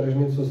jednu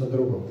tržnicu za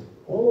drugom.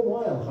 All the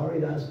while,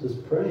 Haridas was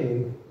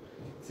praying.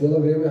 Cijelo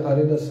vrijeme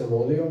Haridas se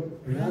molio.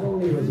 Not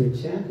only was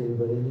he chanting,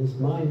 but in his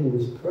mind he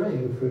was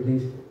praying for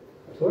these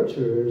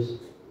torturers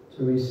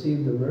to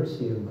receive the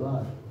mercy of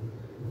God.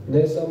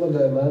 Ne samo da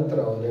je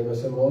mantrao, nego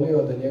se molio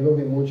da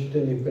njegovi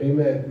mučitelji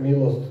prime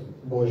milost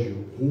Božju.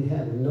 He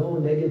had no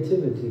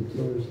negativity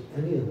towards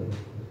any of them.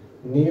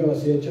 Nije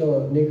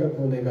osjećao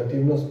nikakvu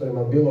negativnost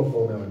prema bilo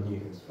kome od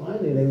njih.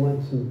 Finally, they went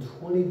to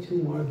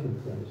 22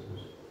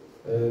 marketplaces.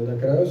 Na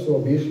kraju su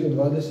obišli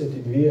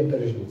 22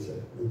 tržnice.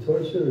 The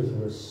torturers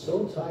were so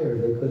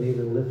tired they couldn't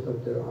even lift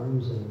up their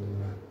arms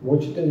anymore.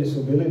 Mučitelji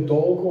su bili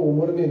toliko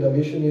umorni da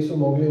više nisu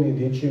mogli ni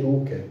dići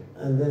ruke.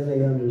 And then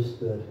they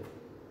understood.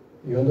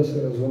 I onda su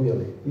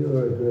razumjeli. You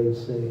are a great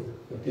saint.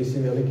 Ti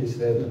si veliki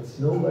svetac.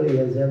 Nobody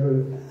has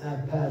ever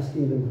passed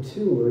even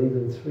 2 or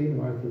even 3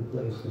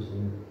 marketplaces.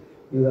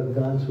 You have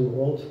gone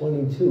through all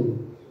 22.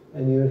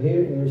 And you're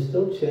here and you're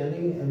still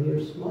chanting and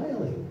you're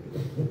smiling.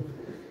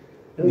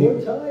 And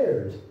we're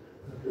tired.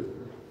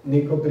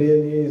 Niko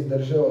prije nije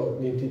izdržao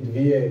niti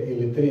 2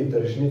 ili 3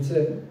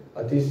 tržnice,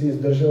 a ti si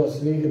izdržao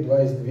svih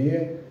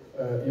 22,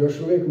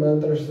 još uvijek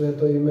mantraš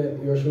sveto ime,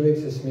 još uvijek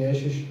se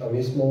smiješiš, a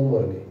mi smo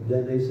umorni.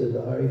 Then they said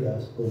to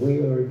Haridas, but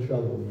we are in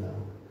trouble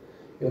now.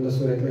 I onda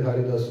su rekli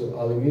Haridasu,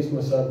 ali mi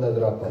smo sad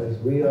nadrapali.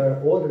 Because we are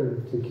ordered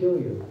to kill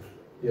you.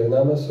 Jer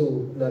nama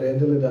su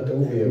naredili da te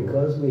ubijemo. And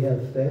because we have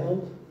failed,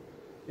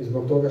 i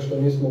zbog toga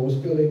što nismo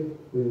uspjeli,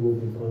 we will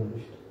be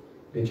punished.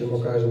 bit ćemo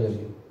kažnjeni.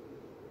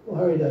 Well,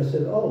 Haridasa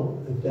said, oh,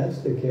 if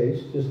that's the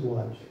case, just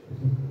watch.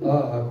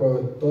 Ako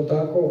je to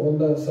tako,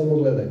 onda samo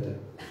gledajte.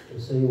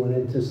 So he went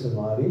into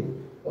samadhi.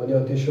 On je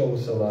otišao u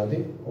samadhi.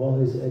 All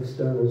his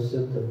external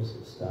symptoms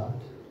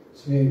stopped.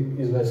 Svi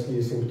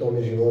izvanjski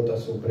simptomi života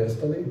su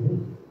prestali.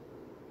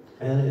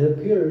 And it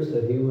appears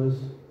that he was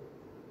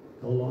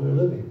no longer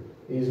living.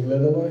 I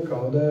izgledalo je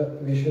kao da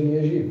više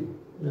nije živ.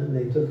 And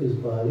they took his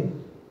body.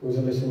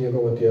 Uzeli su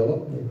njegovo tijelo.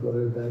 They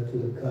brought it back to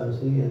the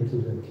Kazi and to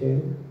the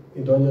king.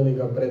 I donijeli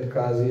ga pred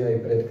Kazija i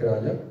pred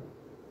kralja.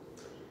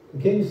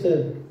 The king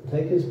said,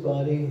 take his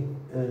body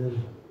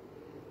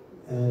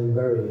and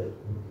bury it.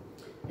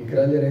 I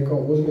kralj je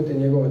rekao, uzmite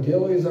njegovo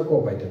tijelo i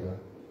zakopajte ga.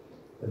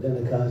 But then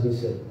the Kazi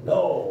said,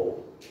 no.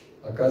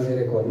 A Kazij je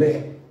rekao,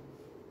 ne.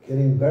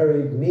 Getting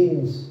buried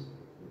means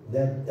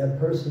that that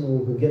person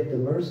will get the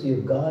mercy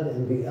of God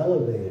and be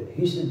elevated.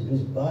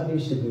 His body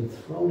should be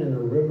thrown in a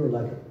river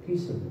like a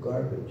piece of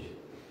garbage.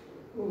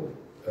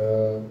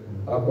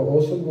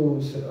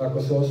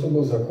 Ako se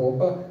osobu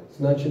zakopa,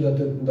 znači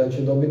da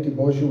će dobiti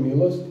Božju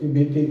milost i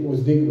biti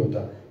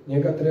uzdignuta.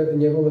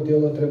 Njegovo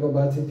tijelo treba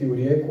baciti u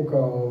rijeku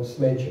kao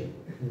smeće.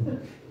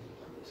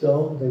 So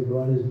they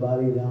brought his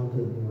body down to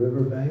the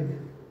river bank.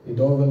 I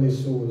doveli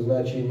su,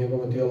 znači,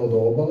 njegovo tijelo do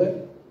obale.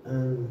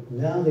 And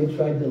now they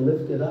tried to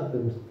lift it up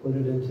and put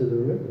it into the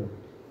river.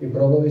 I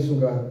probali su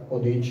ga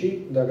podići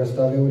da ga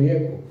stave u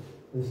rijeku.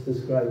 This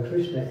described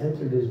Krishna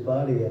entered his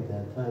body at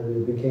that time and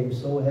it became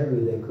so heavy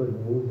they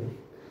couldn't move it.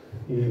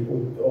 I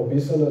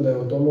opisano da je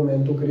u tom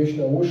momentu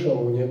Krišna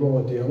ušao u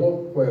njegovo tijelo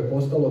koje je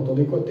postalo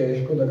toliko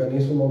teško da ga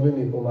nisu mogli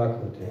ni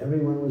pomaknuti.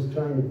 Everyone was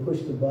trying to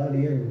push the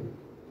body in,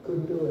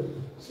 couldn't do it.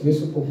 Svi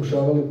su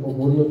pokušavali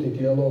pogurnuti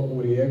tijelo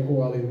u rijeku,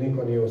 ali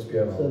niko nije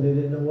uspjevao. So they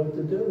didn't know what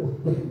to do.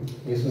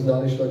 Nisu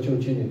znali što će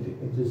učiniti.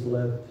 They just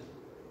left.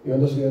 I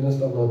onda su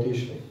jednostavno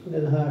otišli. And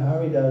then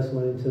Haridas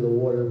went into the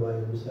water by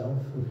himself.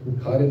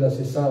 Haridas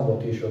je sam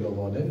otišao do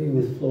vode. He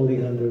was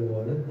floating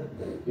underwater.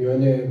 I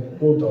on je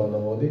plutao na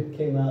vodi.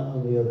 Came out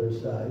on the other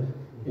side.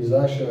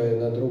 Izašao je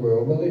na drugoj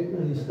obali.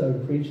 And he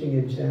started preaching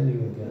and chanting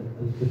again.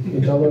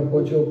 I tamo je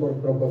počeo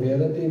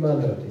propovijedati i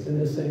mantrati. It's in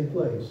the same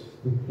place.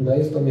 Na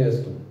istom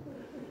mjestu.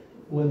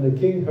 When the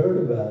king heard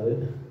about it,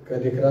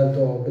 kad je kralj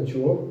to opet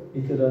čuo,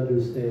 he could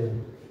understand.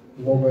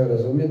 Mogao je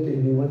razumjeti.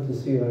 And he went to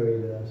see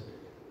Haridas.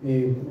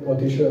 I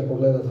otišao je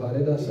pogledat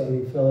Haridasa. And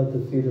he fell at the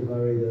feet of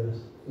Haridas.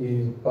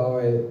 I pao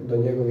je do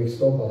njegovih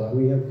stopala.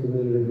 We have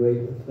committed a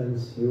great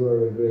offense. You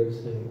are a great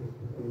saint.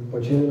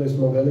 Počinili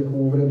smo veliku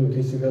uvredu,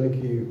 ti si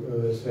veliki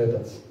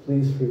svetac.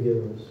 Please forgive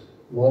us.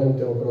 Molim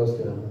te,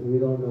 oprosti nam. We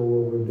don't know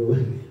what we're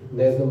doing.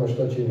 Ne znamo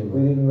što činimo.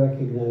 We didn't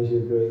recognize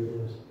your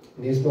greatness.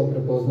 Nismo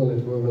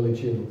prepoznali tvoju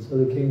veličinu. So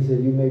the king said,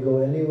 you may go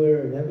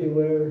anywhere and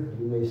everywhere,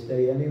 you may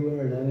stay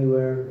anywhere and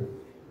anywhere,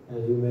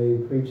 and you may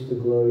preach the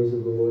glories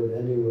of the Lord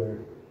anywhere,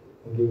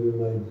 and give you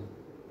my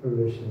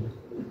permission.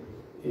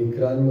 I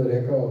kralj mu je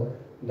rekao,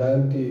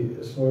 dajem ti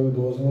svoju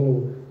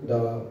dozvolu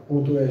da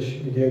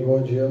putuješ gdje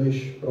god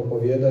želiš,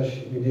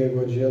 propovjedaš gdje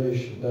god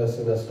želiš, da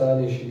se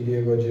nastaniš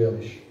gdje god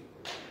želiš.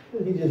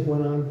 And he just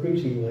went on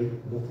preaching like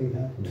nothing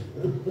happened.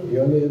 I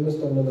on je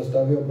jednostavno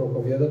nastavio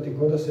propovijedati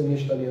kao da se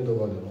ništa nije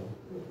dogodilo.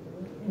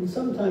 And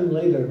sometime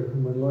later,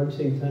 when Lord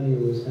Chaitanya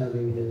was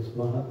having his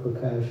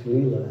Mahaprakash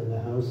Leela in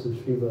the house of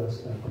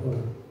Haridasa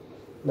Thakura,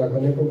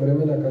 nakon nekog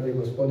vremena kad je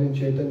gospodin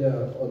Chaitanya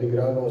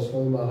odigravao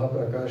svoju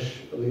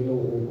Mahaprakash Lilu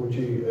u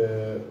kući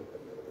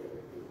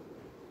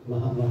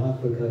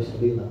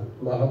Mahaprakash Leela.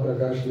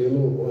 Mahaprakash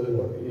Lilu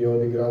je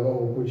odigravao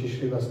u kući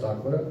Haridasa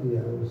Thakura. Yeah,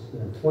 it was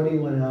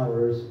 21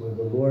 hours where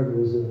the Lord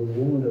was in the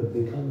mood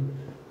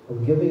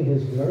of giving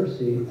his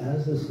mercy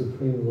as the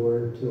Supreme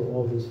Lord to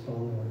all his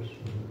followers.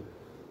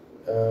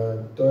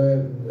 To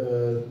je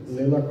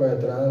lila koja je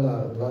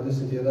trajala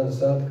 21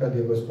 sat kad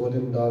je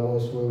gospodin davao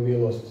svoju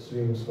milost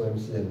svim svojim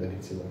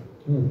sljedbenicima.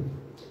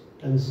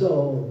 And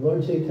so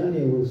Lord Chaitanya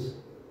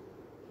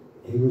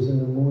he was in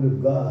the mood of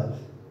God,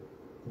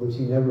 which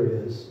he never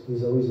is.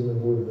 He's always in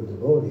the mood of a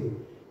devotee.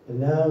 And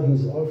now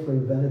he's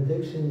offering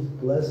benedictions,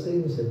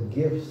 blessings, and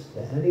gifts to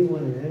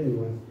anyone and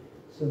anyone,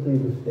 simply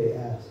if they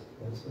ask.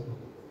 That's all.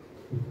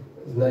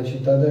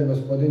 Znači, tada je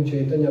gospodin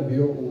Chaitanya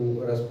bio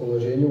u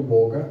raspoloženju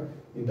Boga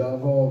i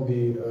davao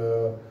bi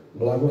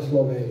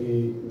blagoslove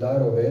i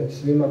darove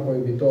svima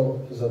koji bi to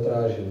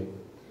zatražili.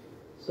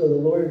 So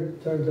the Lord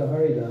turned to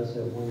Haridas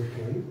at one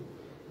point.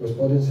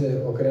 Gospodin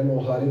se okrenuo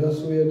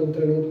Haridasu u jednom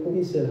trenutku.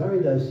 He said,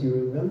 Haridas, you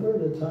remember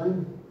the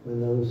time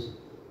when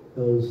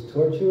those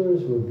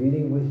torturers were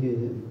beating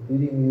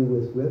you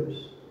with whips?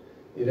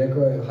 I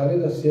rekao je,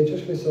 Haridas,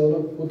 sjećaš li se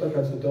onog puta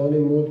kad su te oni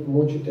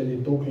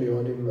mučitelji tukli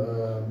onim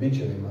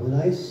bičevima?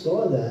 When I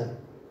saw that,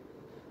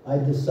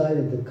 I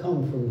decided to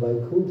come from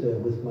Vaikuntha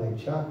with my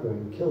chakra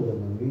and kill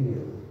them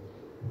immediately.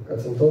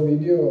 Kad sam to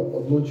vidio,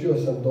 odlučio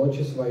sam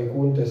doći s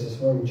Vaikunte sa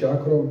svojim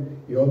čakrom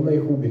i odmah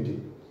ih ubiti.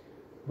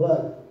 But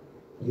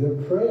your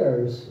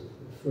prayers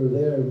for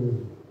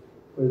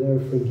their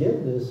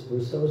forgiveness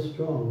were so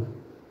strong,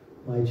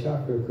 my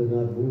chakra could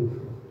not move.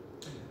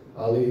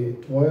 Ali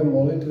tvoje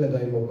molitve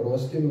da im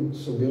oprostim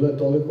su bile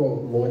toliko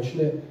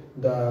moćne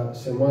da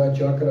se moja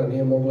čakra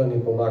nije mogla ni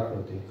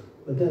pomaknuti.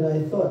 But then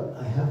I thought,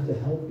 I have to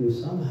help you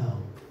somehow.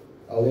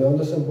 Ali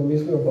onda sam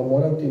pomislio, pa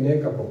moram ti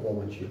nekako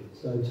pomoći.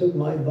 So I took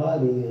my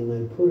body and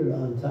I put it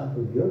on top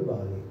of your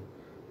body.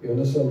 I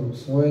onda sam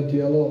svoje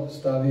tijelo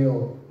stavio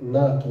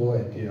na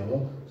tvoje tijelo.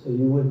 So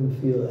you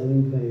wouldn't feel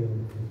any pain.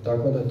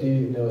 Tako da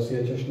ti ne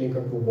osjećaš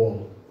nikakvu bol.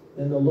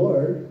 And the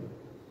Lord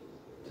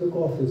took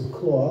off his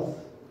cloth,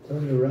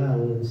 turned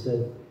around and said,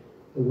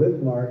 the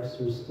whip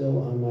marks are still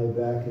on my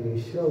back, and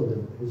he showed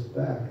them his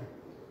back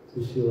to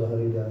Srila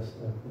Haridasa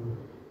Thakura.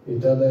 I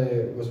tada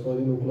je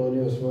gospodin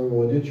uklonio svoju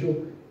odjeću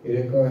i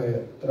rekao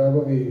je,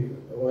 tragovi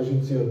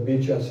ožici od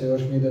bića se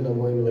još vide na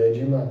mojim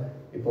leđima,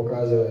 i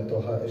pokazao je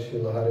to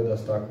Srila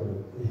Haridasa Thakuru.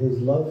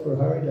 His love for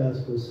Haridas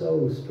was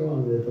so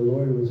strong that the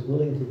Lord was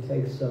willing to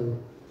take some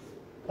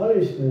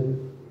punishment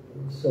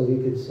so he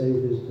could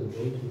save his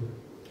devotee.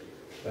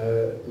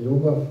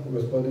 Ljubav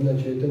gospodina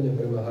Chaitanya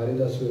prema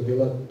Haridasu je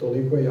bila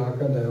toliko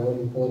jaka da je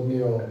on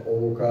podnio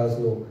ovu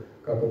kaznu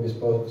kako bi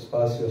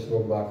spasio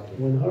svog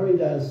bhaktu. When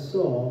Haridas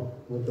saw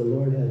what the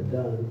Lord had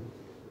done,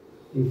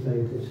 he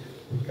fainted.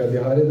 Kad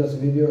je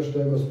Haridas vidio što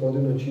je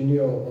gospodin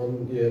učinio,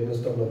 on je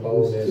jednostavno pao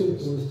u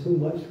nesvijest. It was too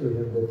much for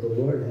him that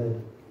the Lord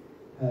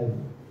had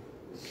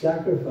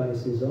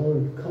sacrificed his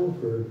own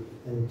comfort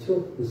and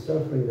took the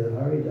suffering that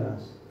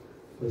Haridas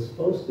was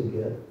supposed to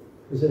get,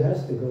 because it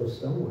has to go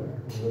somewhere,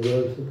 and the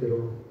Lord took it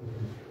all.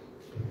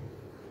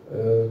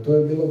 To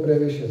je bilo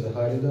previše za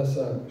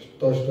Haridasa,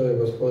 to što je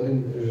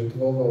gospodin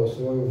žrtvovao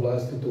svoju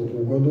vlastitu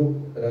ugodu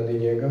radi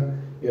njega,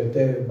 jer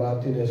te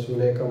batine su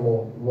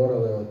nekamo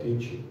morale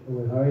otići.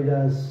 When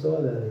Haridas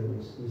saw that,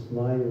 his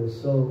mind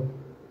was so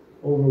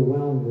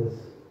overwhelmed with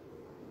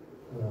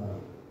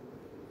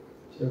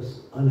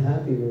just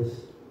unhappiness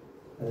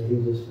that he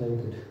just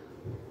fainted.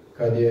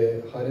 Kad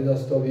je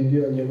Haridas to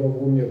vidio,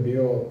 njegov je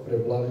bio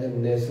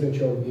preplavljen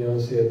nesrećom i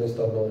on se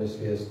jednostavno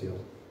onesvijestio.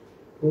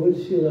 Who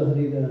is Srila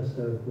Haridasa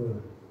Thakura?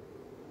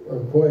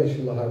 Ko je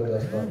Srila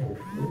Haridasa Thakura?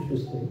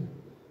 Interesting.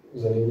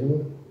 Zanimljivo.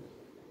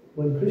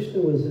 When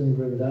Krishna was in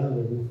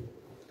Vrindavan,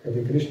 kad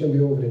je Krishna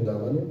bio u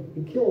Vrindavanu,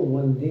 he killed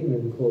one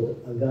demon called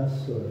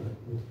Agasura.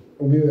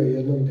 Ubio je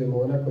jednog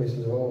demona koji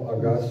se zvao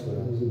Agasura.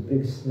 It was a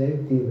big snake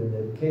demon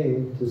that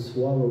came to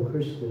swallow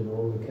Krishna and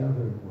all the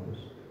cowherd boys.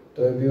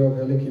 To je bio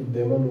veliki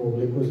demon u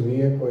obliku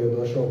zmije koji je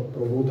došao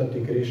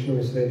progutati Krišnu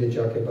i sve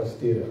dječake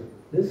pastira.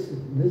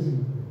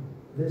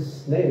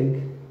 This snake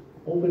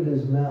opened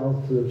his mouth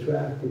to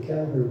attract the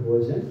cowherd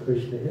boys and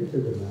Krishna into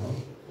the mouth,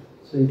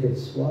 so he could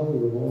swallow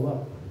them all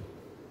up.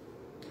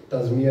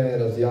 Ta zmija je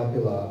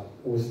razjapila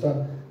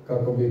usta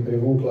kako bi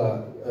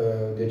privukla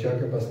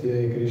dječake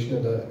pastire i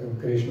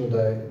Krišnu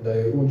da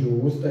je uđu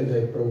u usta i da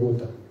ih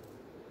proguta.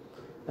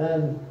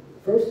 And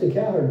first the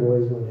cowherd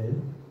boys went in.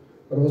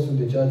 Prvo su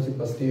dječaci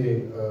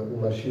pastiri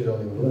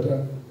umarširali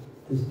unutra.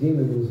 This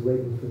demon was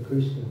waiting for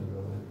Krishna to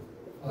go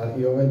in. A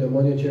i ovaj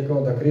demon je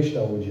čekao da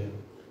Krišna uđe.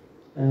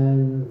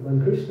 And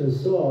when Krishna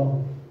saw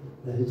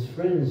that his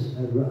friends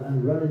had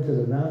run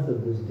into the mouth of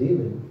this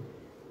demon,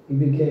 he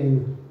became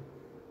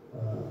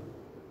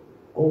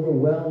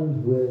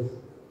overwhelmed with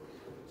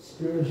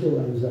spiritual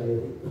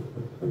anxiety.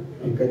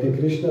 I kad je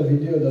Krišna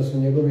vidio da su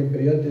njegovi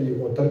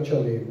prijatelji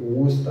otrčali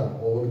u usta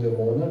ovog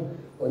demona,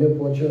 on je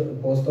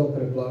postao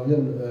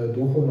preplavljen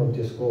duhovnom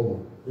tjeskobom.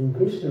 And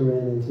Krishna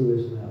ran into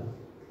his mouth.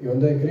 I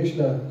onda je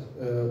Krišna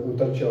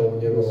utrčao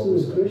u njegovo usta. As soon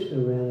as Krishna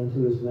ran into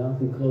his mouth,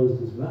 he closed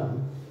his mouth.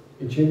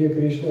 I čim je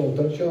Krišna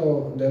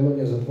utrčao, demon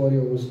je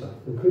zatvorio usta.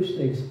 And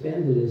Krishna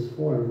expanded his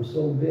form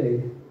so big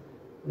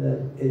that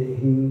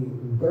he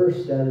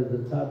burst out of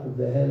the top of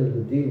the head of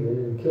the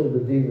demon and killed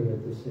the demon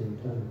at the same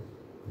time.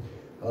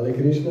 Ali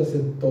Krišna se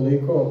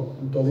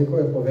toliko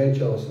je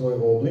povećao svoj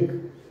oblik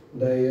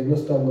da je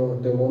jednostavno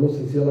demonu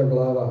se cijela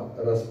glava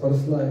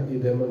rasprsla i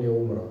demon je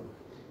umro.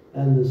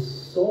 And the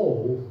soul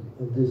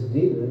of this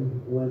demon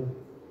went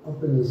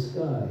up in the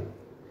sky.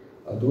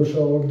 A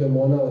duša ovog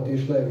demona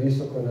otišla je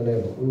visoko na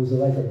nebo. It was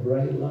like a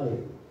bright light.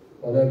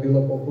 Ona je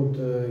bila poput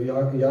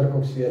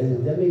jarkog svjetla. And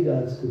the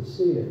demigods could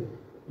see it.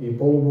 I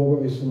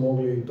polubogovi su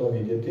mogli to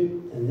vidjeti.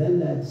 And then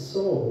that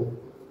soul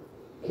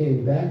came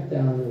back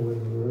down and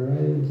went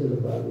right into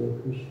the body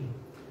of Krishna.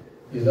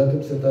 I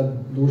zatim se ta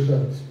duša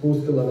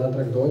spustila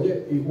natrag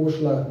dolje i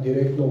ušla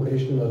direktno u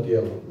Krišnino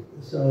tijelo.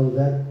 So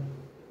that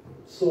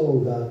soul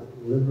got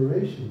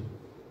liberation.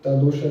 Ta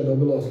duša je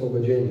dobila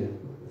oslobođenje.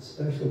 A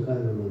special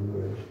kind of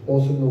liberation.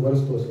 Posebnu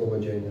vrstu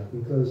oslobođenja.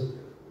 Because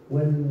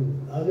when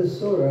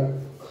Agasura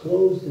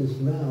closed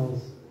his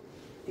mouth,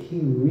 he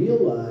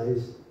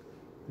realized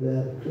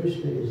that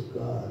Krishna is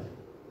God.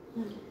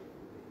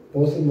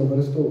 Posebnu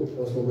vrstu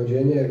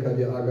oslobođenja jer kad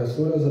je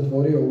Agasura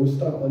zatvorio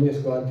usta, on je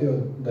shvatio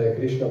da je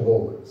Krišna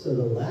Bog. So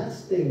the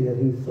last thing that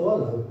he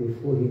thought of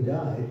before he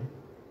died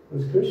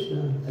was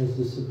Krishna as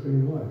the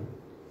Supreme Lord.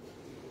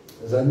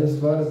 Zadnja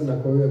stvar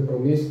na koju je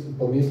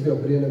pomislio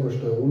prije nego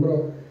što je umro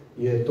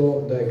je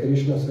to da je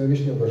Krišna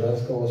svevišnja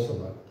božanska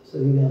osoba. So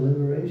he got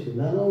liberation.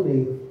 Not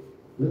only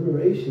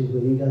liberation,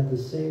 but he got the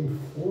same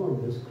form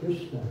as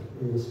Krishna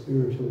in the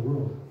spiritual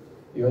world.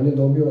 I on je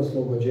dobio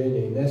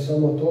oslobođenje. I ne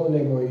samo to,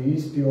 nego i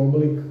isti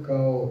oblik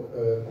kao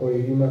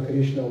koji ima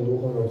Krišna u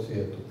duhovnom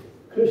svijetu.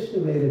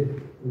 Krishna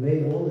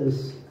made all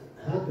this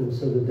happen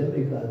so the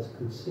demigods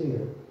could see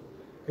it.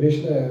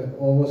 Krišna je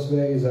ovo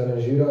sve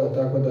izaranžirao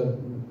tako da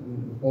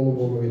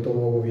polubogovi to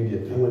mogu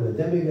vidjeti. And when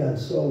the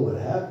demigods saw what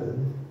happened,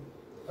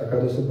 a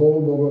kada su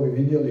polubogovi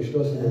vidjeli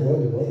što se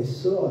dogodilo, they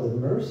saw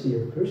the mercy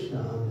of Krishna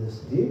on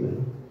this demon,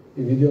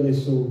 i vidjeli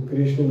su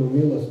Krišninu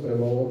milost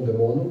prema ovom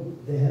demonu,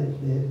 they had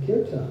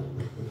kirtan.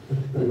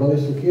 imali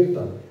su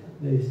kirtan.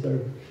 They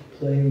started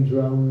playing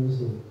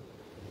drums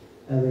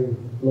and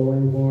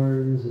blowing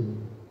horns, and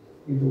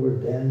people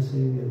were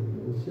dancing, and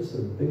it was just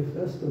a big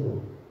festival.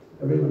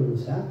 Everyone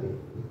was happy.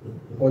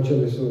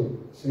 Počeli su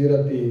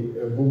svirati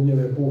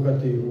bubnjeve,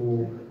 puhati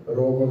u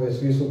rogove,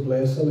 svi su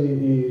plesali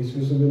i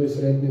svi su bili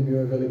sretni, bio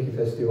je veliki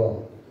festival.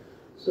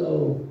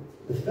 So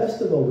the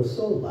festival was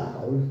so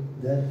loud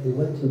that it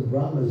went to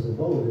Brahma's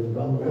abode in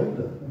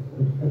Brahmaloka.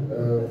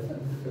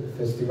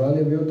 Festival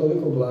je bio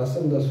toliko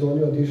glasan da su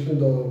oni otišli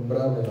do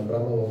Brahme na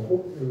Brahmaloku.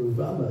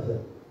 Brahma said,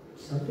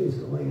 something's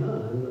going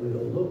on, I'm going to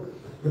go look.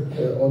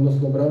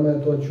 Odnosno Brahma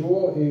je to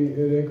čuo i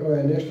rekao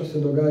je nešto se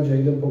događa,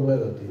 idem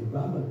pogledati.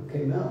 Brahma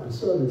came out and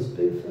saw this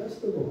big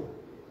festival.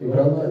 I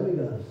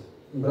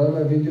Brahma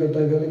je vidio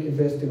taj veliki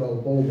festival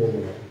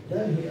polubogova.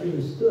 Then he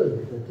understood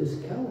that this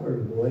cowherd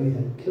boy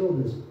had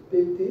killed this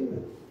big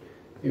demon.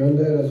 I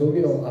onda je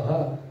razumio,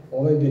 aha,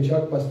 ovaj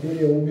dječak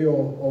pastir je ubio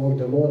ovog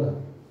demona.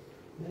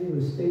 Then he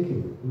was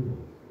thinking,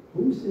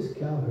 who's this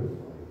cowherd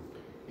boy?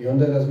 I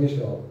onda je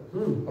razmišljao,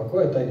 pa ko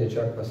je taj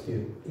dječak pastir?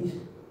 He's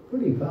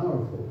pretty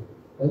powerful.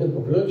 On je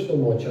poprilično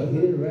moćan.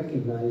 He didn't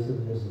recognize him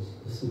as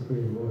the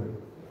Supreme Lord.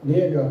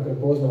 Nije ga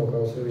prepoznao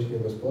kao svevišnji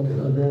gospodin.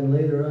 And then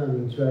later on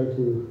he tried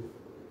to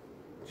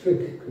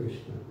trick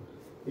Krishna.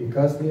 I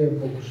kasnije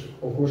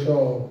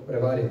pokušao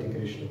prevariti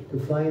Krišnu. To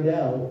find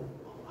out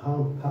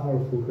how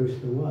powerful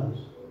Krishna was.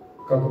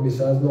 Kako bi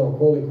saznao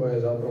koliko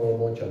je zapravo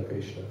moćan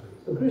Krišna.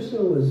 So Krishna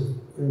was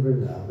in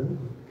Vrindavan.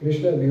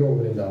 Krišna je bio u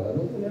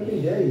Vrindavanu. And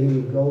every day he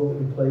would go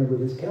and play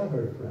with his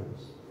cowherd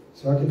friends.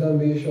 Svaki dan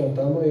bi išao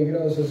tamo i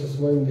igrao se sa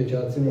svojim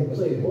dječacima They played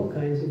pastirima. all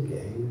kinds of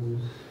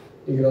games.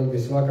 Igrali bi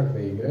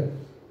svakakve igre.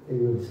 They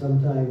would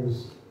sometimes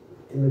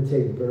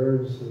imitate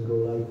birds and go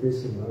like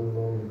this and run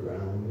along the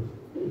ground.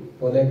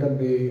 Ponekad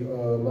bi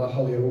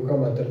mahali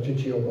rukama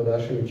trčeći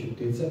oponašajući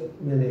ptice.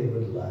 And then they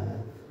would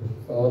laugh.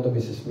 Pa onda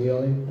bi se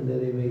smijali. And then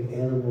they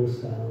make animal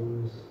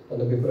sounds.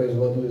 Onda bi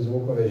proizvodili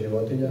zvukove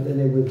životinja. And then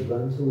they would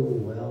run to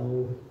a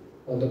well.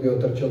 Onda bi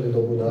otrčali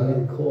do bunara.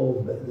 And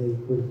they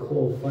would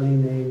call funny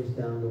names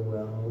down the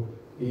well.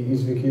 I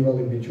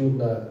izvikivali bi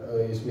čudna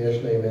i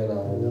smiješna imena.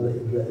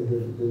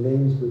 The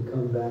names would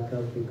come back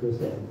up because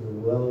the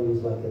well was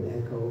like an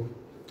echo.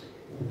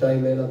 I ta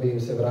imena bi im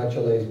se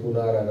vraćala iz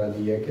bunara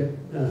radi jeke.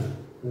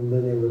 And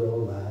then they would all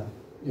laugh.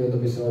 I onda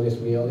bi se oni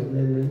smijali. And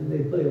then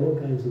they play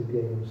all kinds of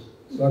games.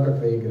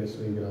 Svakakve igre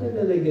su igrali. And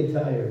then they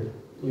get tired.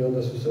 I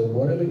onda su se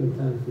umorili.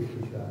 Time for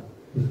shishar.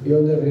 I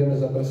onda je vrijeme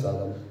za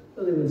prasadam.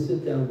 So they would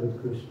sit down with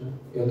Krishna.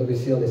 I onda bi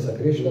sjeli sa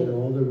Krišnom. And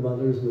all their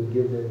mothers would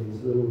give them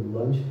these little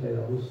lunch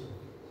pails.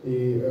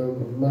 I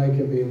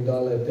majke bi im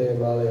dale te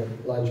male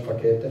lunch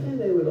pakete. And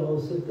they would all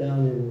sit down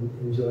and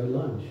enjoy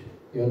lunch.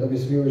 I onda bi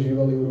svi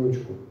uživali u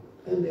ručku.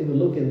 And they would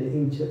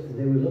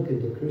look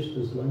into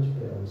Krishna's lunch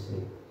pail and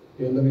see.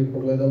 I onda bi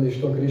pogledali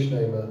što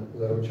Krišna ima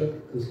za ručak.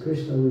 Because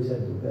Krishna always had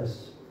the best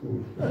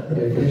food.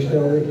 Jer Krišna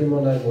je uvijek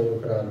imao najbolju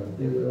hranu.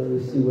 They would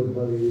always see what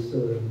Mother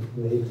Yasoda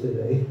made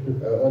today.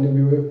 Oni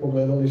bi uvijek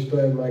pogledali što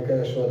je majka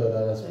Jašoda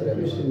danas And spremila.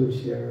 Krishna would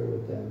share it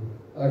with them.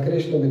 A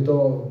Krišna bi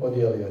to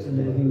podijelio s And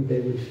njima. then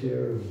they would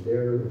share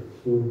their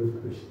food with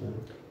Krishna.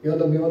 I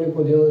onda bi oni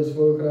podijelili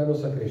svoju hranu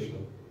sa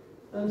Krišnom.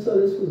 And so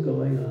this was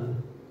going on.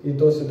 I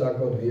to se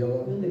tako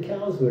odvijalo. And the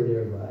cows were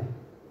nearby.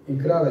 I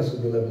krave su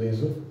bile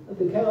blizu. But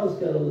the cows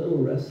got a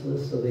little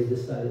restless, so they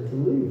decided to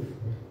leave.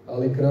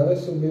 Ali krave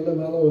su bile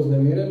malo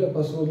uznemirene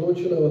pa su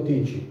odlučile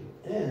otići.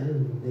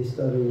 And they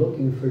started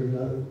looking for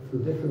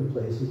different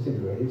places to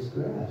graze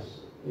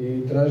grass.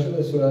 I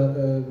tražile su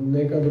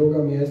neka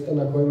druga mjesta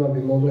na kojima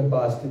bi mogle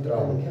pasti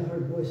travu. And the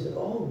cowherd boy said,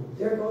 "Oh,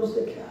 there goes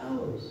the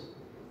cows.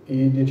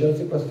 I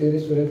dječaci pastiri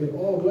su rekli,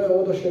 o, gle,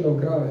 odoše nam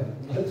krave.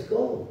 Let's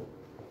go."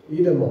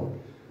 Idemo.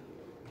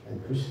 And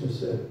Krishna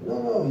said, "No,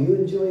 you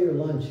enjoy your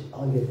lunch.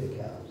 I'll get the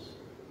cows."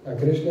 A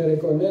Krišna je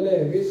rekao,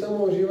 ne, vi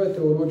samo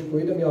uživajte u ručku,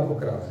 idem ja po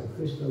krave. So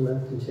Krishna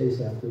left to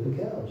chase after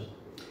the cows.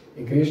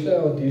 I Krišna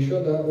je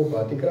otišao da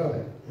uhvati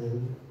krave.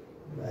 And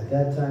at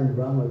that time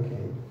Brahma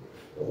came.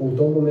 U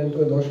tom momentu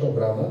je došao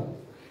Brahma.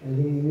 And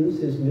he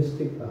used his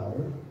mystic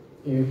power.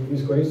 I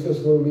iskoristio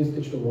svoju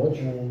mističnu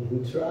moć. And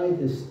he tried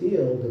to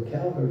steal the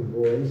cowherd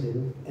boys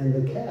and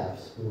the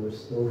calves who were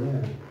still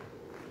there.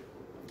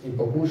 I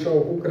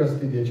pokušao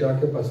ukrasti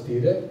dječake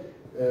pastire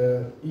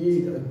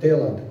i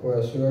telad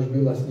koja su još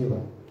bila s njima.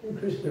 And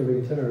Krishna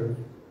returned.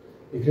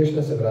 I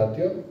Krišna se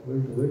vratio.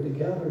 Where'd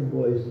the cowherd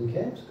boys and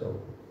calves go?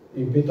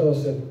 I pitao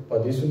se, pa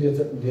di su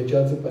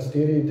dječaci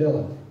pastiri i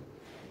telad?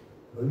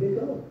 Where'd they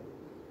go?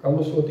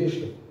 Kamo su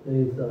otišli? And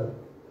he thought,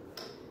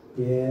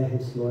 yeah,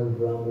 it's Lord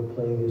Brahma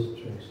playing his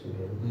tricks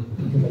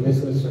again.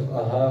 Mislili su,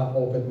 aha,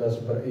 opet nas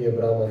je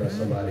Brahma na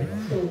Samariju.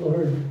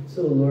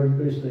 So Lord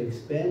Krishna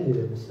expanded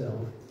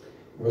himself.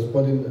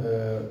 Gospodin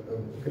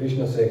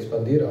Krišna se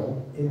ekspandirao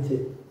into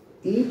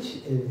each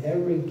and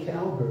every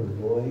cowherd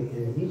boy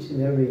and each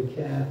and every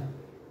calf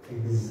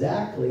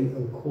exactly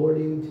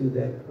according to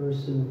that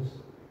person's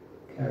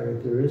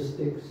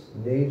characteristics,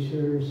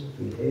 natures,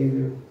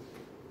 behavior.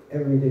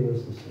 Everything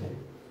was the same.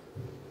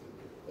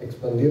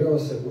 Ekspandirao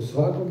se u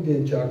svakog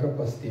dječaka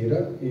pastira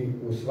i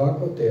u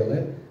svako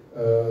tele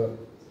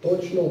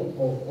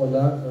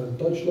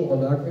točno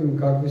onakvim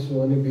kakvi su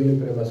oni bili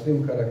prema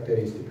svim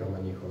karakteristikama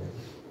njihovim.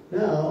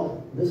 Now,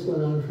 this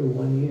went on for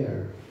 1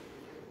 year.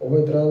 Ovo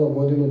je trajalo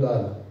godinu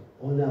dana.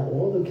 Now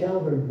all the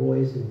cowherd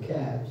boys and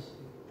calves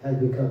had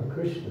become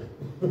Krishna.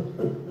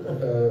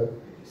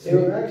 They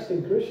were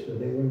actually Krishna.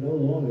 They were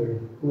no longer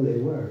who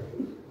they were.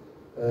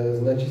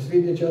 Znači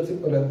svi dječaci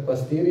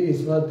pastiri i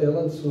sva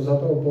telad su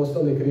zapravo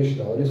postali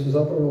Krišna. Oni su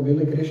zapravo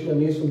bili Krišna,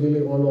 nisu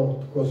bili ono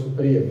ko su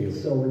prije bili.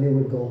 So when they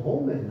would go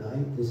home at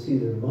night to see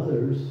their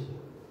mothers,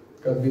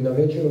 kad bi na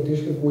večer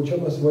otišli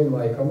kućama svojim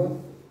majkama,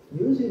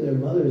 usually their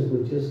mothers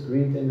would just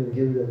greet them and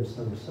give them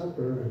some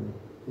supper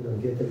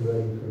and get them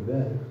ready for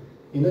bed.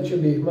 Inače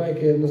bi ih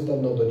majke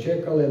jednostavno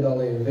dočekale,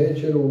 dale im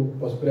večeru,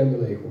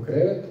 pospremile ih u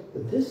krevet.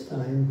 But this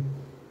time,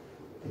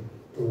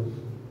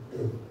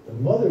 the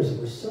mothers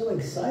were so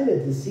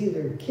excited to see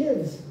their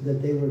kids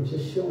that they were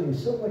just showing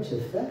so much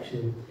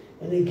affection,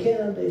 and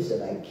they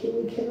said,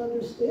 we can't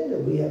understand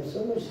it. We have so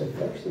much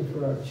affection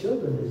for our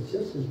children. It's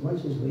just as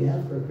much as we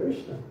have for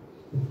Krishna.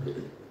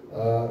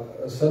 A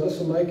sada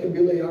su majke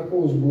bile jako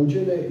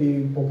uzbuđene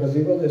i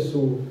pokazivale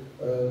su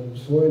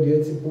svojoj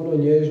djeci puno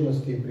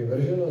nježnosti i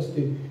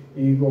privrženosti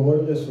i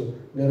govorili su,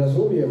 ne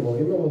razumijemo,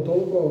 imamo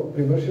toliko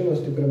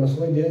privršenosti prema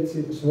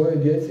svojoj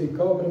djeci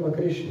kao prema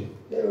Krišni.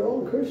 They were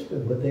all Krishna,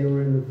 but they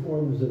were in the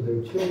forms of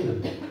their children.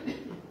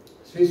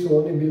 Svi su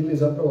oni bili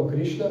zapravo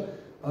Krišna,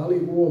 ali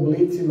u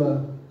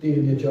oblicima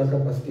tih dječaka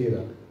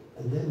pastira.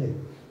 And then the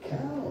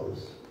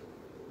cows,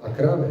 A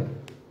krave,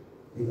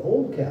 the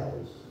old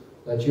cows,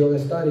 znači ove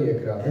starije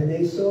krave, and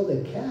they saw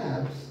the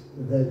calves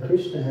that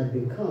Krishna had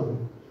become,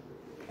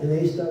 and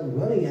they started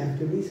running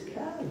after these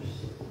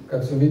calves.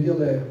 kad su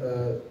vidjele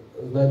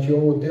znači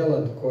ovu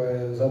telad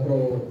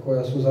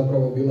koja su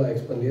zapravo bila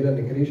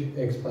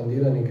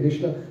ekspandirani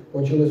Krišna,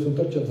 počele su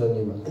trčati za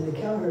njima. And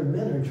the cowherd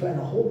men are trying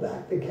to hold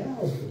back the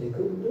cows, but they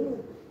couldn't do it.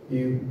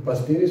 I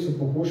pastiri su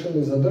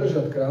pokušali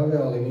zadržati krave,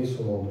 ali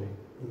nisu mogli.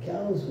 The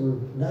cows were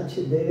not,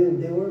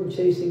 they weren't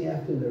chasing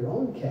after their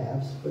own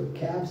calves, but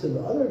calves of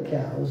other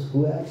cows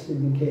who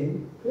actually became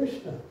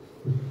Krishna.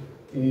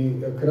 I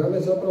krave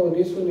zapravo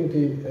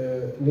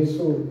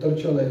nisu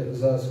trčale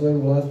za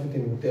svojim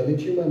vlastitim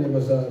telićima, nego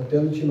za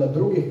telićima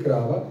drugih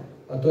krava,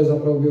 a to je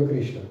zapravo bio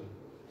Krišna.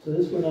 So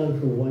this went on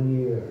for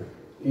 1 year.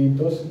 I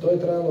to je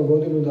trajalo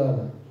godinu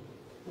dana.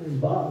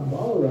 And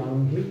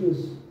Balaram,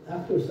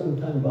 after some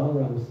time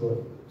Balaram thought,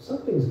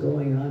 something's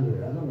going on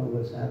here. I don't know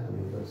what's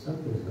happening, but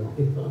something's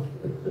going on.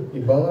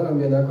 I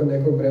Balaram je nakon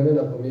nekog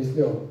vremena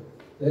pomislio,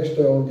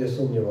 nešto je ovdje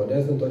sumnjivo,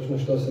 ne znam točno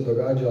što se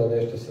događa, ali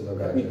nešto se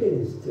događa.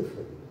 Everything is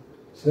different.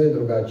 Sve je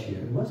drugačije.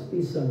 There must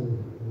be some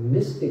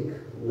mystic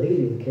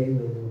lady came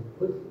and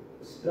put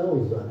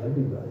spells on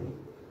everybody.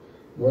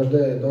 Možda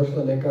je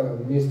došla neka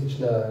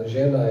mistična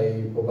žena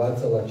i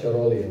pobacala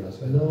čarolije na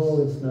sve nas. No,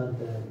 it's not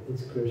that.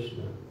 It's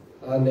Krishna.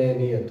 A ne,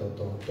 nije to.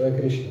 To je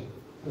Krišna.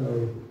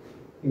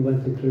 He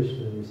went to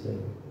Krishna and he said,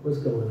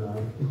 what's going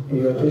on?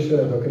 I otišao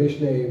je do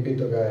Krišne i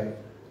pitao ga je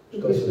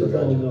što se Krishna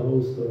told him događa. the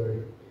whole story.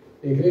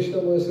 I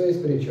Krišna mu je sve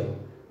ispričao.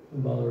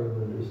 And Balaram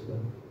understood.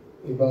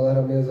 I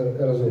Balaram je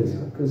razumio.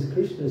 Because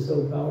Krishna is so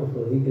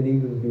powerful, he can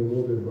even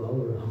bewilder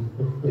Balaram.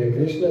 Jer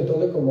Krišna je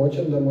toliko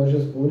moćan da može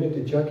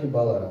zbuniti čak i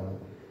Balarama.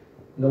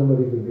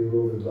 Nobody can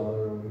bewilder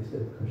Balaram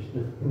except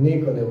Krishna.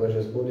 Niko ne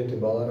može zbuniti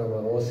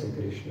Balarama osim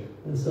Krišne.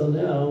 And so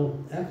now,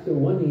 after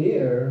 1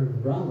 year,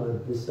 Brahma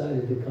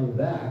decided to come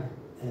back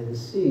and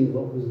see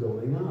what was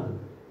going on.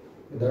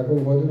 I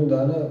nakon godinu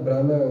dana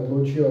Brahma je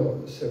odlučio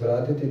se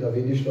vratiti da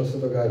vidi što se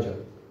događa.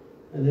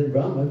 And then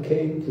Brahma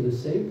came to the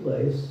same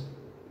place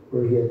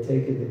where he had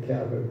taken the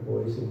cowherd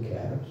boys and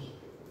calves.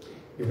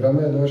 I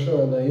Brahma je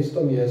došao na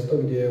isto mjesto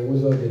gdje je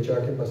uzeo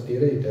dječake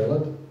pastire i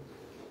telad.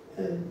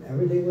 And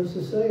everything was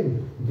the same.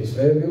 I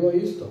sve je bilo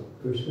isto.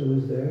 Krishna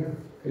was there.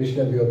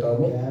 Krishna je bio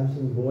tamo. Calves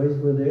and boys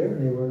were there and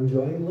they were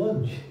enjoying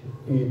lunch.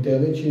 I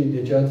telići i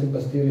dječaci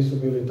pastiri su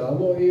bili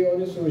tamo i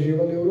oni su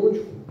uživali u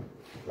ručku.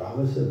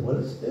 Brahma said,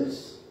 what is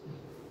this?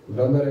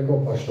 Brahma je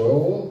rekao, pa što je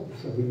ovo?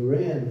 So he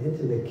ran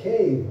into the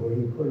cave where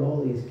he put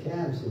all these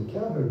calves and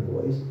cowherd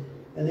boys,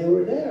 and they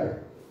were there.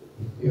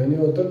 I on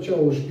je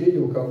otrčao u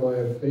špilju kamo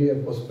je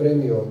prije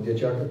pospremio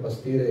dječake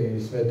pastire i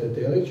sve te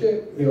teliće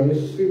i oni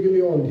su svi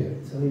bili ondje.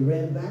 So he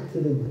ran back to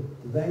the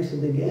banks of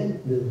the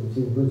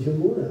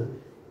Jamuna,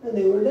 and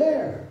they were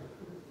there.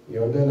 I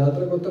onda je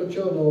natrag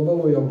otrčao na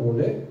obalu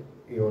Jamune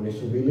i oni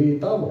su bili i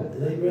tamo.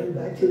 And they ran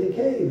back to the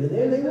cave, and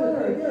there they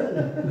were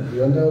again.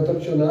 I onda je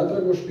otrčao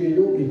natrag u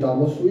špilju i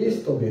tamo su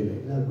isto bili.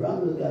 Now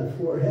Brahma's got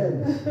 4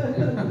 heads.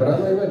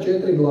 Brahma ima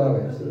 4 glave.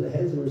 So the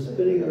heads were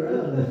spinning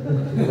around.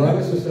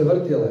 Glave su se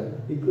vrtjele.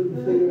 He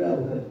couldn't figure out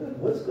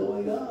what's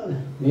going on.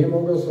 Nije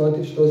mogao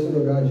shvatiti što se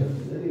događa.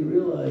 Then he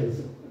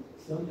realized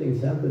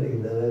something's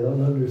happening that I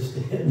don't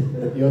understand.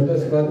 I onda je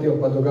shvatio,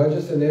 pa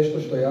događa se nešto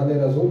što ja ne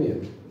razumijem.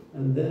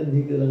 And then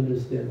he could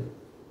understand.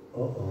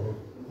 Uh-oh.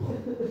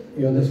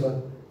 I onda je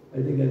shvatio.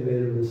 I think I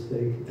made a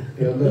mistake.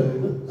 I onda je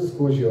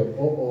skužio,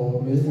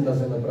 mislim da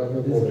sam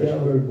napravio This pogrešku.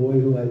 cowherd boy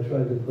who I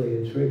tried to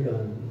play a trick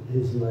on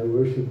is my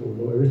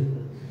worshipful Lord.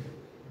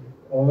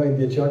 Ovaj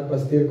dječak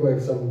pastir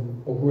kojeg sam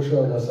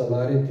pokušao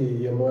nasamariti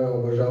je moje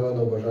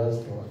obožavano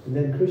božanstvo. And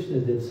then Krishna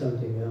did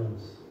something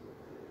else.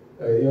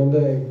 I onda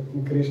je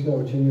Krishna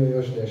učinio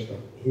još nešto.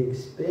 He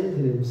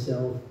expanded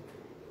himself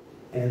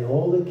and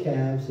all the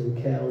calves and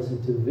cows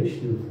into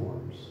Vishnu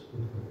forms.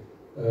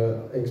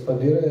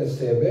 Ekspandirao je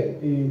sebe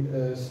i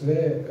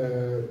sve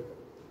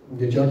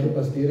dječake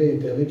pastire i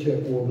teliće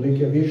u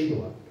oblike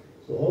Višnua.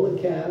 So all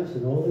the calves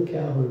and all the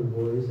cowherd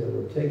boys that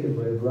were taken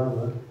by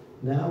Brahma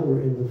now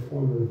were in the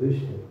form of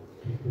Vishnu.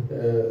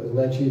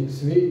 Znači,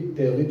 svi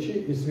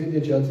telići i svi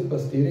dječaci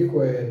pastiri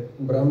koje je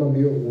Brahma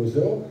bio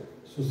uzeo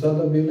su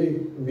sada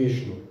bili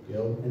Višnu.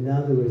 Jel? And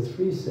now there were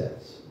 3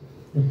 sets.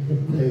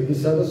 I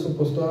sada su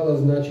postojala,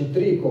 znači,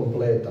 3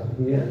 kompleta.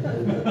 Yeah.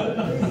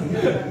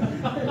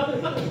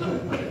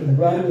 And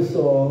Brahma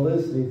saw all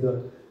this and he thought,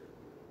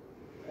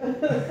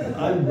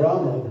 I'm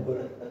Brahma, but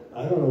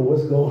I don't know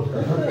what's going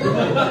on.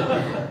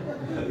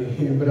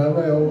 I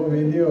Brahma je ovo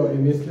vidio i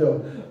mislio,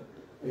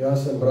 ja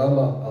sam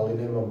Brahma, ali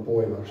nemam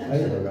pojma što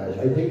se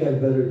događa. I think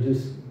I better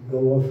just go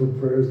offer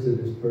prayers to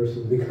this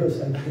person because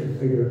I can't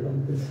figure out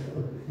this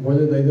one.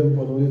 Bolje da idem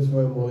ponuditi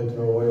svoje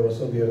molitve ovoj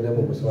osobi jer ne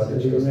mogu So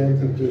shvatiti he što se ran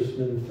to događa.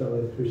 Krishna and fell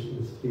at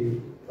Krishna's feet.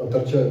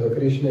 Otrčao je do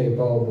Krišne i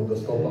pao mu do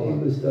stopala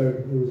And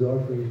he was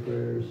offering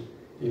prayers.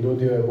 i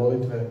nudio je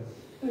molitve.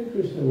 And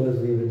Krishna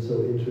wasn't even so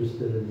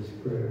interested in his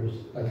prayers.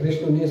 A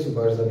Krišnu nisu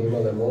baš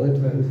zanimale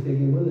molitve. I was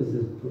thinking, what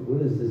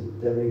is this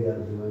demigod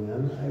doing?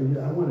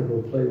 I want to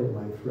go play with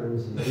my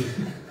friends. And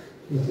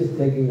he's just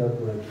taking up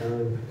my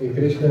time. I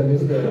Krišna je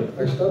mislio,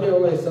 a što mi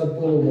ovaj sad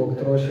polubog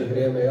troši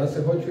vrijeme? Ja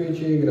se hoću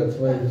ići igrat sa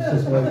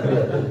svojim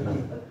prijateljima.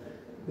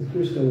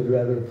 Krishna would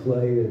rather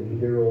play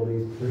and hear all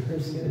these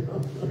prayers, you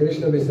know.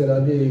 Krišna bi se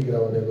radije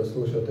igrao nego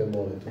slušao te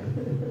molitve.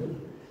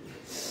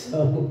 So,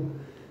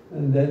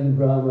 and then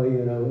Brahma,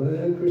 you know,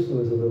 and Krishna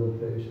was a little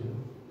patient.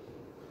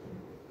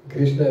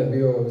 Krišna je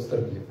bio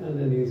strpljiv. And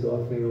then he's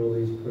offering all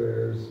these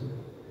prayers.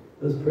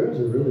 Those prayers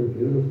are really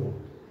beautiful.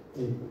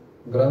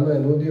 Brahma je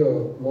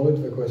nudio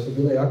molitve koje su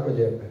bile jako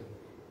lijepe.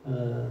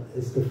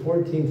 It's the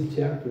 14th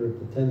chapter of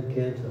the 10th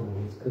canto.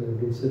 It's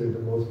considered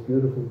the most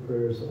beautiful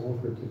prayers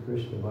offered to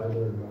Krishna by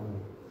Lord Brahma.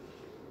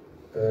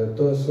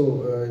 To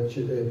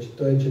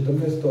je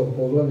 14.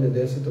 poglavlje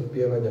 10.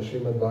 pjevanja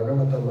Šrimad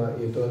Bhagavatama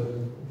i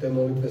te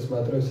molitve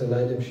smatraju se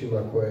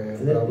najljepšima koje je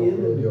Brahma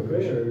nudio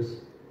Krishna.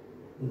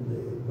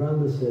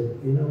 Brahma said,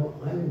 you know,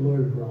 I'm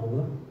Lord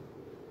Brahma.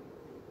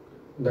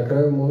 Na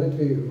kraju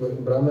molitvi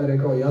Brahma je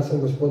rekao, ja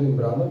sam gospodin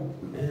Brahma.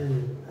 And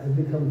I've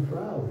become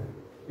proud.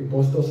 I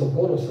postao sam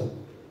ponosan.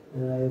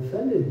 And I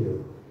offended you.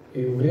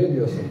 I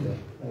uvrijedio sam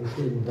te.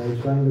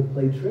 By trying to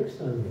play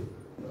tricks on you.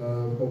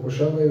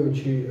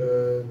 Pokušavajući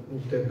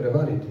te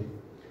prevariti.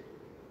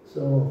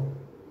 So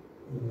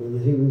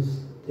he was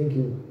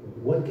thinking,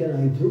 what can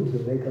I do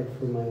to make up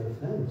for my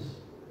offense?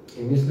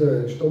 I mislio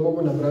je, što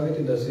mogu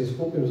napraviti da se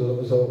iskupim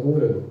za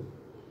uvredu.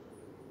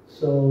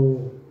 So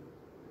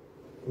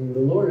the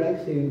Lord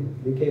actually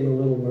became a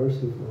little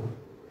merciful.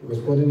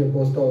 Gospodin je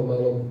postao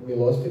malo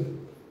milostiv.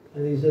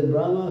 And he said,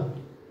 Brahma,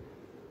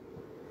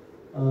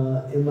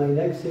 in my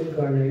next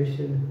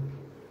incarnation,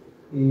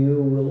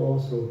 you will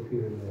also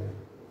appear there.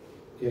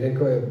 I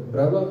rekao je,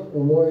 Brahma,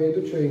 u mojoj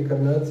idućoj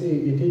inkarnaciji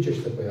i ti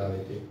ćeš se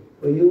pojaviti.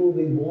 But you will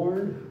be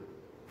born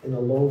in a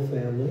low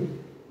family.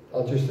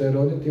 Ali ćeš se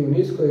roditi u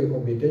niskoj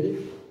obitelji.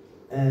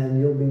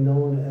 And you'll be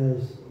known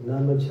as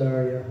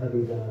Namacharya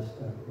Haridasa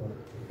Thakura.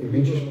 I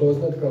bit ćeš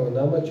poznat kao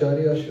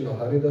Namacharya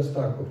Haridasa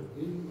Thakura.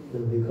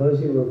 And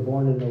because you were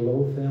born in a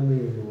low family,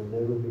 you will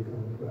never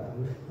become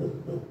proud.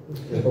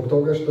 Zbog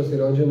toga što si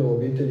rođen u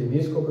obitelji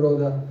niskog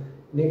roda,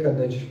 nikad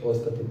nećeš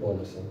postati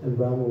ponosan. And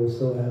Brahma was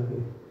so happy.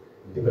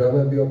 I Brahma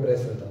je bio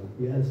presretan.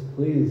 Yes,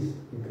 please,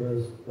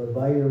 because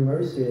by your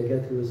mercy I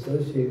get to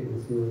associate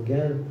with you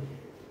again,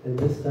 and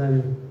this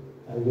time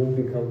I won't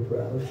become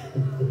proud.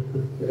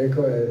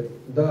 Rekao je,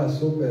 da,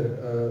 super,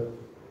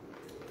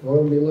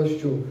 tvojom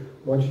milošću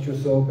moći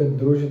ću se opet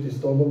družiti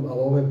s tobom, ali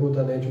ovaj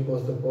puta neću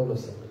postati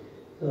ponosan.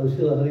 So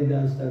Srila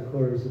Haridasa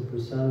Thakura is a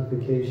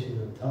personification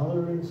of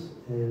tolerance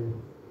and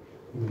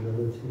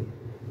humility.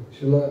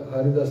 Srila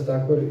Haridasa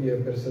Thakura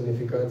je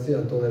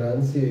personifikacija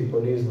tolerancije i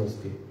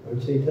poniznosti. Our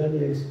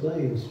Chaitanya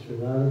explains,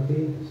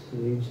 Trinadapi,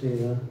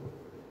 Sunichena,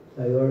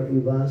 Tayor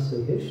Ivasa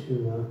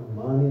Hishnuna,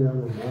 Amanina,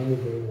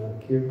 Amanidena,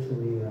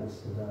 Kirtaniya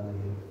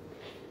Sadaya.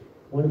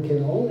 One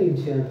can only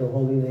chant the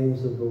holy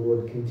names of the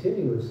Lord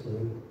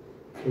continuously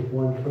if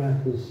one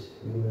practices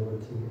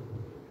humility.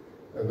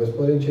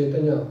 Gospodin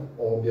Chaitanya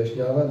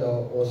objašnjava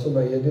da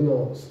osoba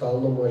jedino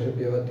stalno može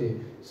pjevati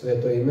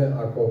sveto ime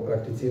ako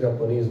prakticira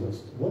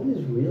poniznost. What is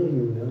real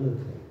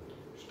humility?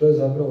 Što je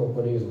zapravo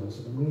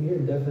poniznost? We hear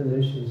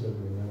definitions of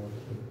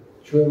humility.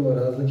 Čujemo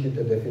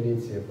različite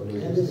definicije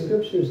poniznosti. And the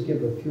scriptures give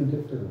a few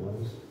different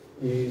ones.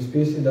 I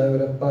spisi daju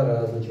par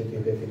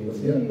različitih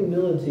definicija. Real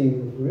humility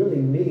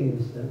really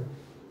means that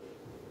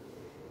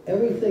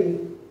everything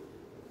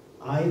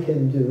I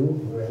can do,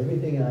 or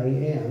everything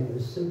I am,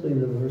 is simply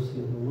the mercy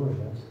of the Lord.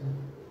 That's it.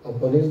 A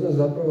poniznost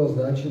zapravo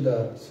znači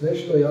da sve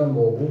što ja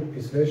mogu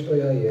i sve što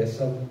ja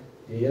jesam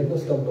je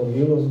jednostavno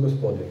milost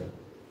Gospodina.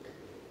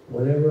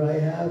 Whatever I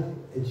have,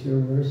 it's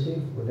your mercy.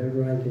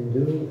 Whatever I can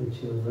do,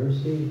 it's your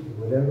mercy.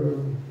 Whatever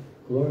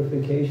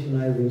glorification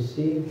I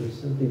receive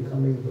is simply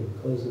coming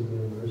because of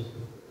your mercy.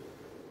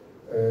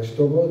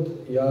 Što god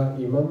ja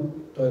imam,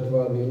 to je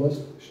tvoja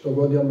milost. Što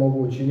god ja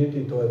mogu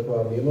učiniti, to je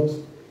tvoja milost.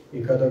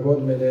 I kada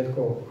god me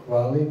netko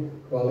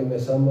hvali me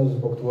samo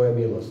zbog tvoje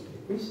milosti.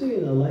 We see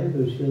in the life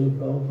of Srila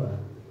Prabhupada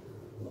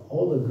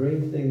all the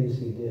great things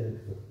he did.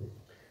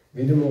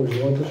 Vidimo u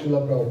životu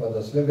Srila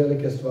Prabhupada sve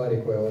velike stvari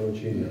koje on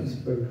učinio.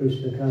 For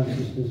Krishna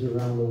consciousness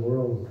around the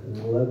world in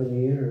 11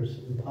 years,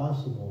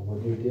 impossible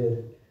what he did.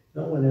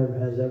 No one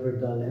has ever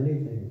done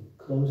anything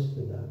close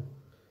to that.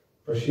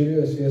 Proširio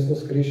je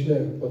svjesnost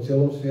Krišne po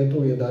cijelom svijetu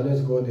u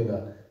 11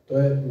 godina. To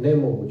je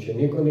nemoguće.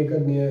 Niko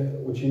nikad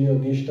nije učinio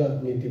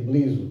ništa niti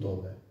blizu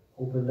tome.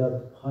 Opened up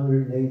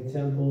 108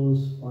 temples,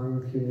 farm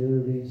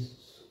communities,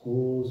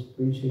 schools,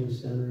 preaching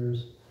centers,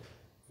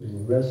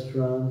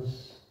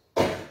 restaurants.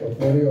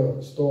 Otvorio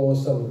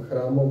 108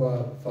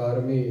 hramova,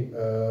 farmi,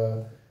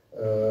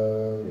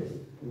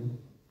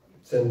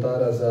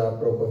 centara za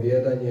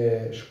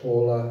propovijedanje,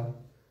 škola.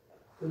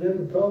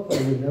 Prabhupada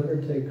would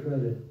never take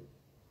credit.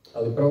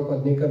 Ali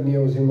Prabhupada nikad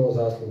nije uzimao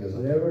zasluge za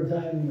to. Every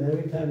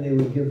time they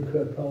would give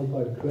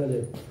Prabhupada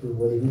credit for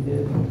what he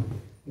did,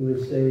 he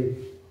would say,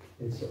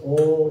 it's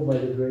all by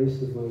the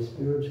grace of my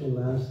spiritual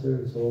master,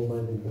 it's all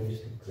by the grace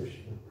of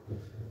Krishna.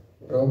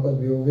 Prabhupada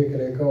bi uvijek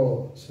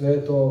rekao,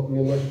 sve to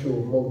milošću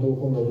mog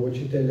duhovnog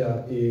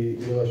učitelja i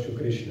milošću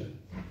Krišne.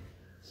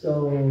 So,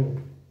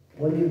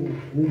 when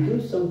we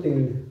do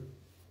something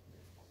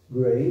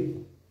great,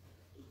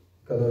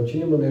 kada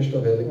učinimo nešto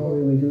veliko, or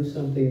we do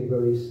something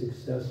very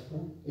successful,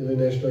 ili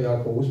nešto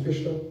jako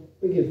uspješno,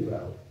 we get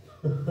proud.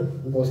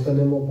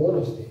 postanemo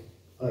ponosni.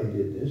 I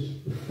did this.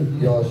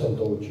 Ja sam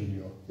to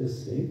učinio.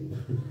 Just see.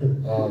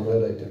 A,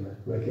 gledajte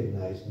me.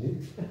 Recognize me.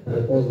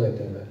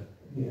 Prepoznajte me.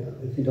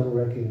 Yeah, if you don't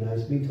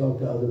recognize me, talk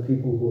to other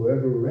people who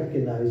ever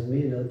recognize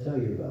me and they'll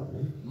tell you about me.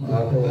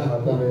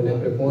 Ako me ne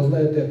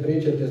prepoznajete,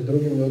 pričajte s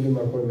drugim ljudima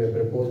koji me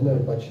prepoznaju,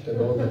 pa ćete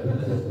me onda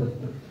prepoznati.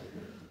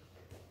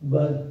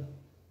 But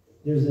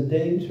there's a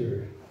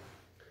danger.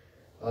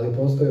 Ali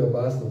postoji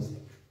opasnost.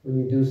 When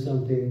you do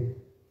something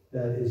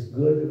that is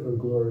good or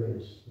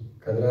glorious.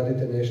 Kad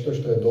radite nešto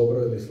što je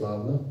dobro ili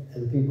slavno,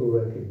 and people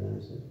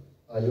recognize it.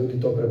 A ljudi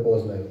to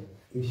prepoznaju.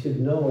 You should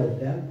know at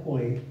that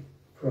point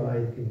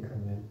pride can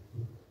come in.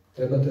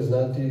 Trebate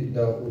znati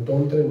da u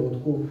tom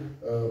trenutku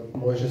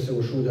može se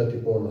ušuljati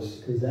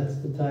ponos. Because that's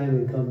the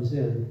time it comes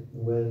in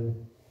when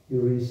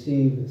you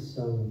receive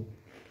some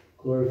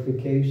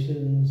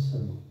glorification,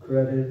 some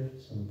credit,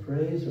 some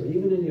praise, or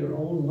even in your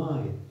own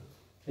mind,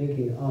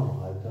 thinking, oh,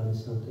 I've done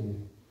something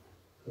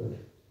good.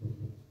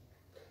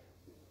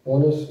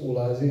 Ponos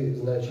ulazi,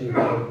 znači,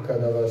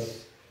 kada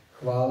vas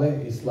hvale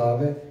i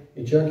slave,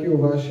 i čak i u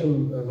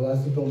vašem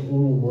vlastitom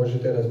umu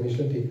možete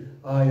razmišljati,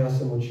 a ja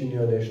sam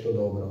učinio nešto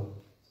dobro.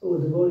 So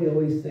the devotee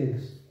always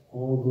thinks,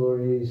 all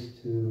glories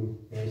to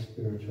my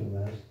spiritual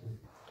master.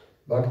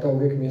 Bhakta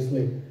uvijek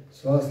misli,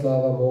 sva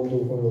slava mom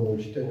duhovnom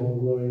učitelju. All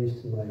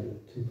glories to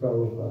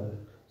Prabhupada.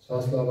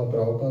 Sva slava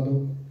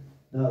Prabhupadu.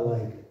 Not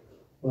like,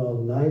 well,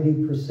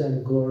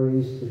 90%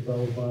 glories to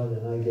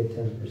Prabhupada and I get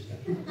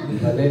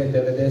 10%. A ne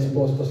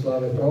 90%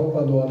 slave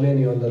Prabhupadu, a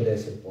meni onda 10%.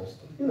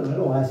 You know, I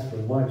don't ask for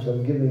much,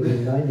 I'm giving you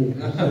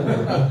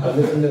 90%.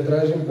 Mislim, ne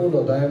tražim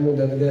puno, dajem mu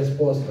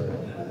 90%.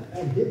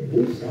 I did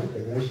do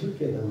something, I should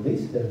get at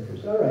least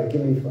 10%. All right,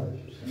 give me 5%.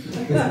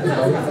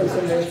 Ali kad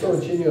sam nešto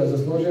učinio,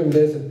 zaslužujem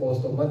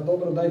 10%, ma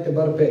dobro, dajte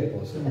bar 5%.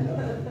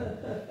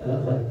 Not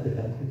like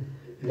that.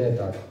 Ne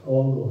tako.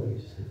 All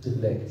glories.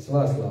 Ne,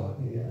 sva slava.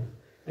 Yeah.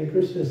 And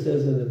Krishna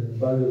says in the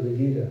Bhagavad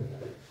Gita,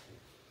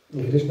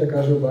 I Krishna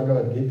kaže u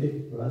Bhagavad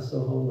Giti,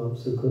 Rasoham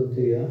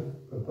apsukuntiya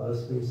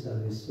prapasmi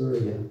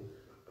samisurya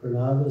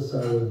pranava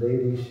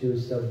sarvavedishu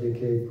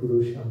sabdike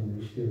purusham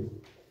vishu.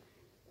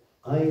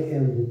 I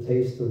am the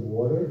taste of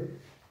water.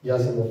 ja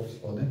sam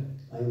okus vode,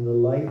 I am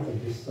the light of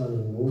the sun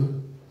and moon.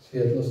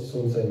 svjetlost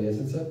sunca i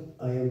mjeseca,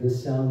 I am the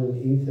sound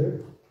in ether.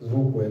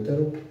 zvuk u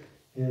eteru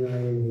And I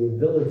am the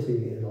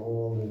ability in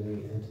all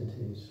living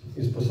entities.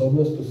 i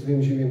sposobnost u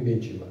svim živim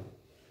bićima.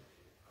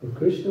 If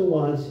Krishna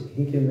wants,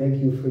 he can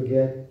make you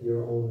forget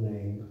your own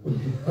name.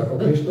 Ako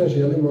Krishna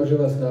želi, može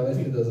vas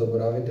navesti da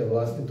zaboravite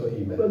vlastito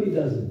ime. But he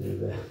doesn't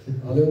do that.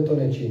 Ali on to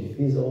ne čini.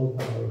 He's all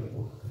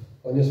powerful.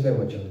 On je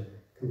svemoćan.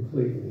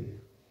 Completely.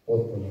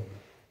 Potpuno.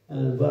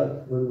 But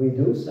when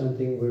we do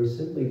something, we're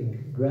simply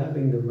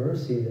grabbing the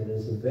mercy that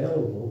is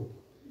available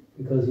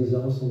because he's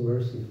also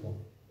merciful.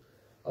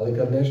 Ali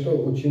kad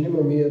nešto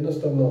učinimo, mi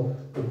jednostavno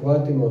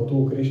uhvatimo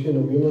tu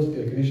Krišninu milost,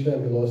 jer Krišna je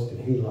milostiv.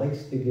 He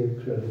likes to give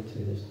credit to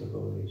his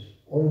devotees.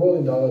 On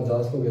voli davati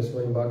zasluge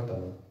svojim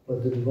baktama.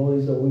 But the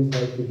devotees always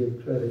like to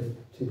give credit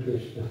to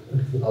Krishna.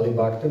 Ali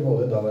bakte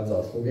vole davati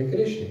zasluge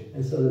Krišni.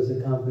 And so there's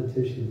a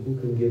competition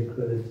who can give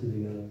credit to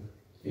the other.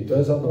 I to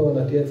je zapravo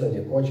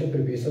natjecanje. Ko će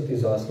pripisati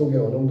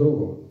zasluge onom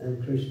drugom?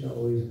 And Krishna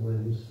always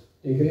wins.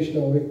 I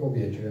Krišna uvijek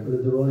pobjeđuje. But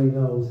the devotee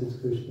knows it's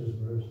Krishna's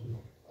mercy.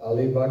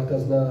 Ali bakta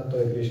zna, to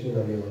je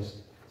Krišnina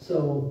milost.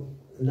 So,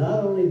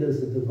 not only does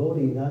the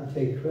devotee not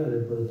take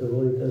credit, but the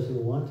devotee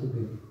doesn't want to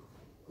be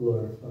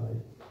glorified.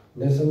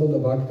 Ne samo da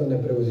bakta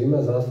ne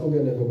preuzima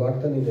zasluge, nego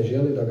bakta ni ne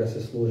želi da ga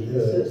se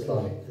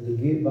slavi.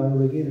 The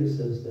Bhagavad Gita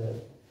says that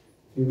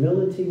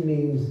humility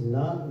means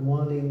not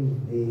wanting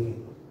the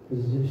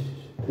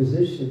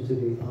position to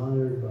be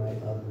honored by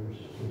others.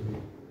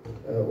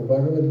 U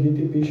Bhagavad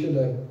Giti piše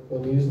da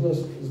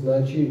poniznost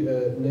znači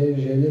ne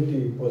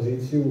željeti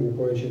poziciju u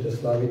kojoj ćete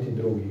slaviti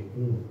drugi.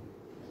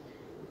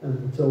 And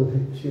so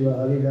Srila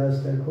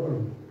Haridasa Thakura,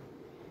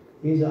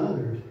 he's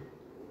honored.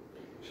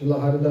 Srila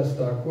Haridasa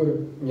Thakura,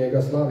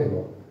 njega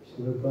slavimo.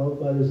 Srila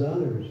Prabhupada is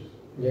honored.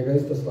 Njega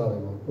isto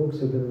slavimo.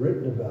 Books have been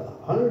written about,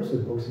 hundreds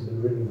of books have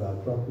been written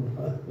about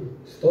Prabhupada.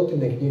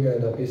 Stotine knjiga je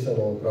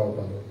napisano o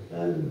Prabhupadu.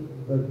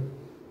 But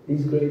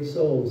these great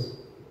souls,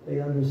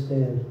 they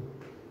understand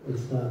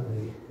it's not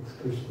me, it's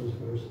Krishna's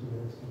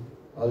mercy.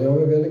 Ali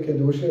ove velike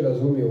duše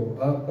razumiju,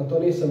 pa to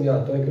nisam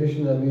ja, to je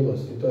Krišnina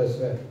milost i to je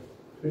sve.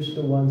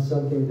 Krishna wants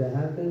something to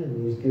happen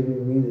and he's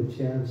giving me the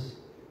chance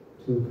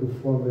to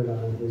perform it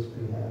on his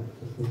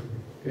behalf.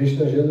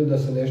 Krishna želi da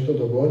se nešto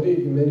dogodi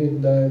i meni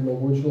daje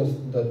mogućnost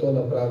da to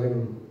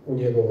napravim u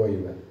njegovo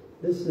ime.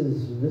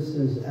 This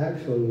is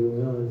actual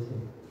humility.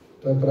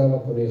 To je prava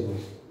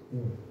poniznost.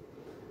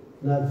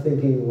 Not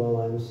thinking, well,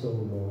 I'm so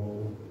low.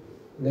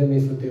 Ne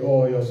misliti,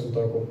 ja sam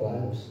tako pao.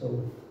 I'm so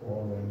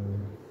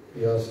fallen.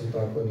 Ja sam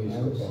tako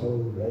nisko I'm so pao.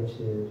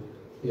 wretched.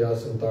 Ja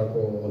sam tako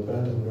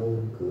odvratan. I'm no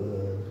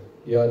good.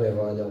 Ja ne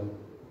valjam.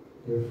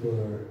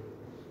 Therefore,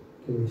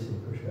 give me some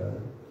prasad.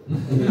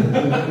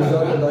 I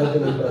zato dajte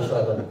mi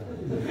prasadam.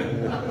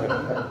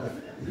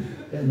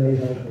 That may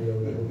help me a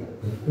little.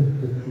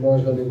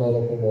 Možda mi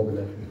malo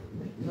pomogne.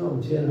 No,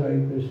 chant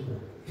Hare Krishna.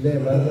 Ne,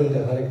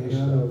 mantrajte Hare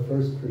Krishna. No,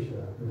 first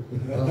prasad.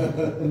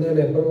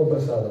 Ne, prvo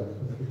prasadam.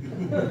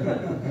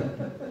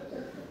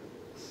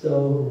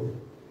 So,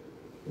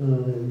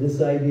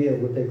 this idea,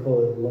 what they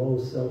call it, low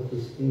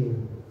self-esteem,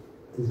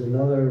 is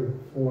another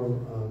form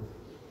of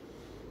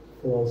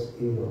false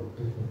ego.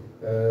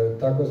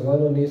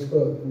 Takozvano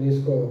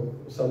nisko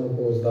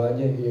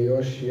samopouzdanje je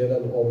još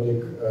jedan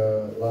oblik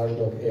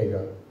lažnog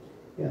ega.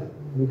 Yeah,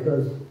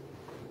 because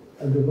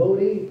a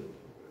devotee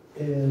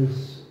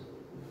is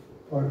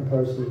part and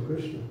parcel of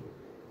Krishna.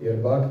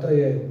 Jer bhakta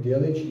je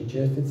djelić i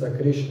čestica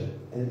Krišne.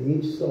 And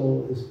each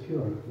soul is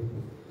pure.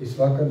 I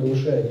svaka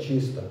duša je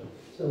čista.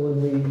 So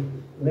when we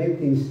make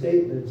these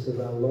statements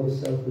about low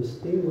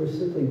self-esteem, we're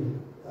simply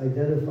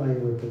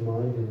identifying with the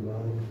mind and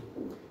body.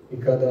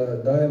 I kada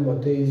dajemo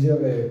te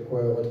izjave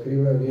koje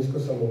otkrivaju nisko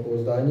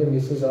samopouzdanje,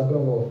 mi se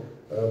zapravo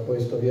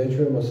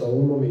poistovjećujemo sa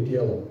umom i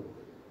tijelom.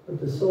 But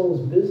the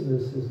soul's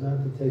business is not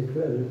to take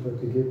credit,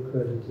 but to give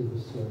credit to the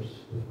source.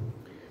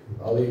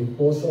 Ali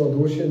posao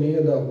duše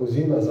nije da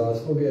uzima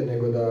zasluge,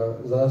 nego da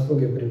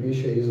zasluge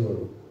pripiše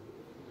izvoru.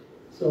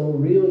 So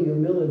real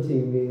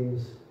humility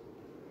means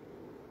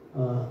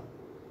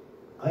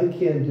I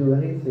can't do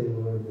anything,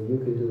 Lord, but you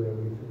can do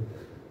everything.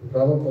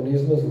 Prava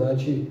poniznost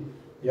znači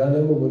ja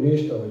ne mogu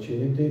ništa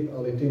učiniti,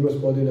 ali ti,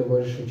 Gospodine,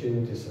 možeš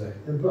učiniti sve.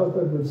 And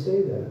Prabhupada would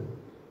say that.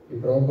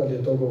 I Prabhupada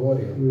je to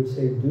govorio. He would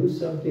say, do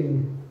something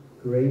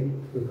great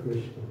for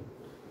Krishna.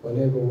 On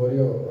je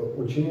govorio,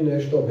 učini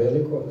nešto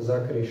veliko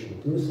za Krišnu.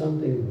 Do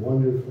something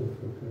wonderful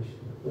for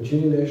Krishna.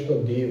 Učini nešto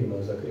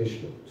divno za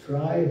Krišnu.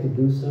 Try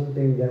to do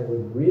something that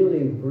would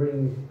really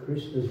bring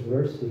Krishna's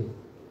mercy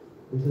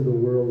into the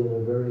world in a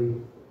very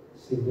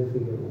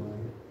significant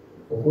way.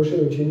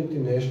 Pokušaj učiniti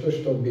nešto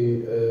što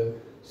bi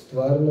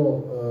stvarno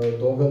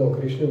dovelo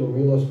Krišninu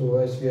milost u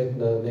ovaj svijet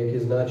na neki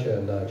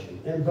značajan način.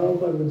 And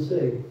Prabhupada would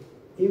say,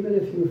 even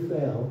if you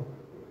fail,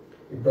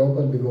 I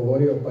Prabhupada bi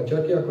govorio, pa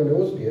čak i ako ne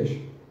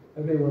uspiješ,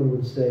 everyone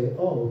would say,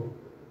 oh,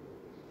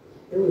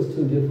 it was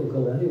too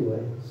difficult anyway,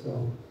 so.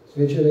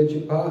 Svi će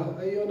reći, pa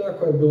i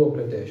onako je bilo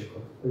preteško.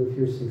 But if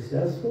you're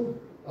successful,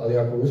 ali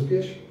ako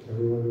uspiješ,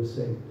 everyone would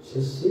say,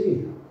 just see,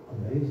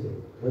 amazing,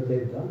 what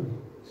they've done.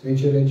 Svi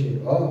će reći,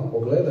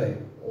 pogledaj,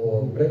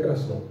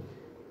 prekrasno.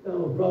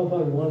 No,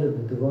 Prabhupada wanted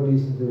the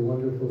devotees to do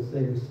wonderful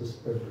things to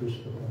spread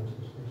Krishna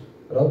consciousness.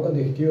 Prabhupada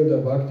je htio da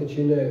bhakti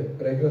čine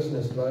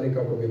prekrasne stvari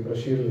kako bi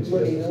proširili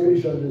svijest But he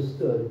always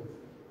understood,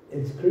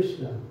 it's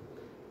Krishna.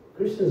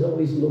 Krishna's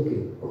always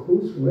looking,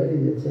 who's ready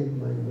to take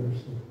my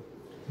mercy?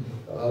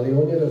 Ali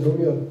on je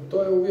razumio,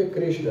 to je uvijek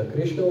Krišna.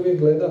 Krišna uvijek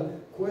gleda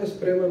ko je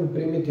spreman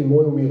primiti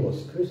moju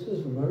milost.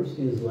 Krishna's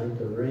mercy is like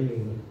the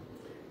rain.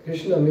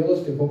 Krišnina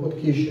milost je poput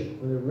kiše.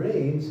 When it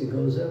rains, it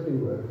goes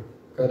everywhere.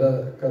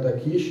 Kada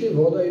kiši,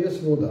 voda ide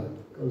svuda.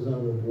 It goes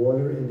on the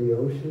water in the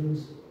oceans.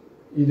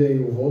 Ide i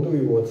u vodu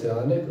i u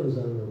oceane. It goes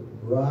on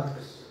the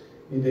rocks.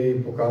 Ide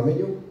i po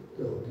kamenju.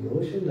 The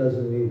ocean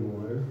doesn't need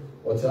water.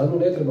 Oceanu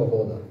ne treba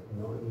voda.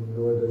 No,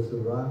 nor does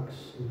the rocks.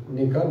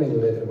 Ni kamenju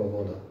ne treba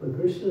voda.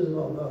 But Krishna's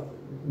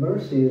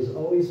mercy is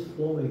always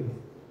flowing.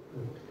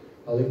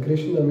 Ali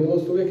Krišnina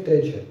milost uvijek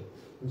teče.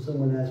 When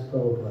someone asks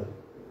Prabhupada,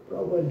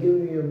 Prabhupada,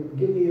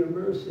 give me your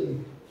mercy.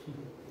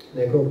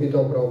 Neko je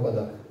pitao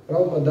Prabhupada,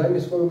 Prabhupada, daj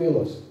mi svoju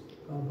milost.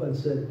 Prabhupada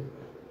said,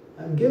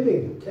 I'm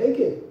giving,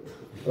 take it.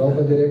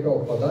 Prabhupada je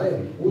rekao, pa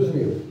dajem,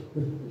 uzmi ju.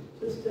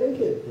 Just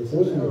take it,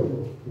 it's Uzmi ju.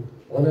 available.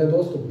 Ona je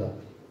dostupna.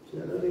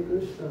 Hare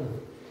Krishna.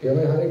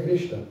 Pjevaj Hare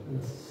Krishna.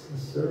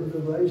 Serve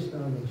the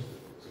Vaishnavas.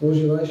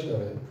 Služi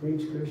Vajšnave.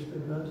 Preach Krishna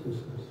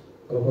consciousness.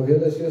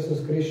 Propovijedaj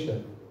svjesnost Krišne.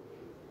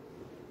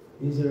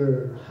 These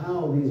are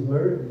how these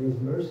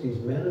mercies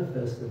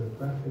manifest in a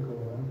practical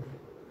life.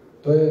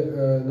 To je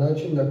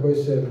način na koji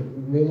se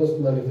milost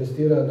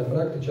manifestira na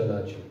praktičan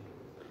način.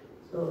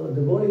 So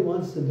the devotee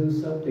wants to do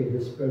something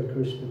to spread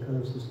Krishna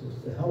consciousness,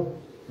 to help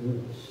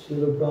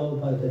Srila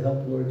Prabhupada, to help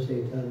Lord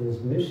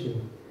Chaitanya's mission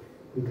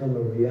become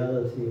a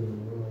reality in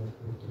the world.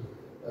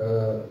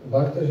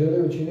 Bhakta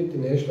želi učiniti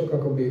nešto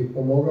kako bi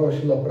pomogao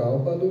Srila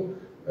Prabhupadu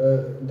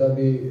da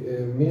bi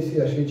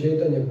misija Sri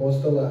Chaitanje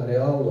postala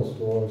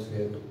realnost u ovom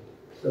svijetu.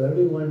 So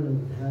everyone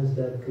has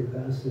that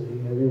capacity,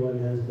 everyone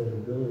has that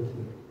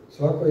ability.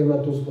 Svako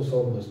ima tu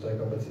sposobnost, taj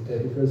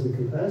kapacitet. Because the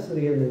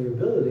capacity and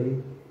the ability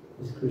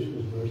is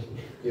Krishna's mercy.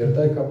 Jer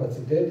taj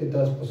kapacitet i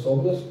ta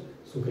sposobnost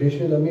su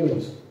Krišnina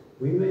milost.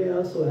 We may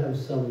also have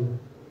some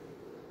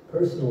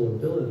personal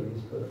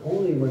abilities, but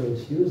only when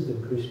it's used in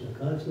Krishna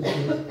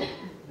consciousness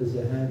does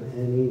it have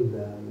any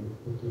value.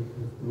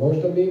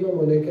 Možda mi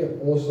imamo neke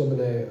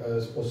osobne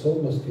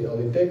sposobnosti,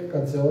 ali tek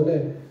kad se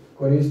one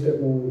koriste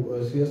u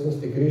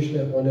svjesnosti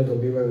Krišne, one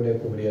dobivaju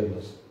neku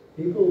vrijednost.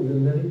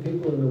 Many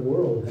people in the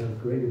world have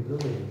great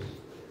abilities.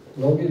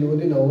 Mnogi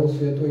ljudi na ovom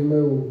svijetu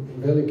imaju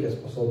velike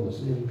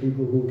sposobnosti. And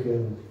people who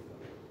can,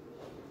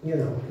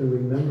 can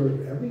remember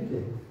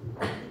everything.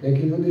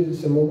 Neki ljudi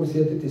se mogu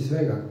sjetiti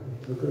svega.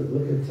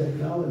 Look at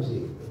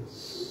technology.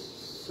 It's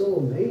so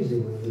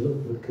amazing when you look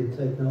what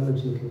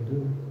technology can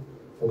do.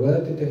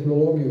 Pogledati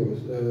tehnologiju,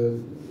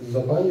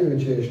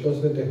 zapanjujuće je što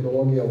sve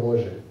tehnologija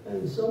može.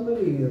 And so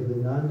many of the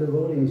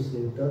non-devotees,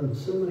 they've done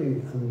so many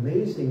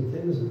amazing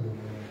things in the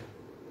world.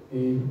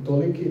 I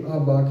toliki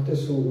abhakte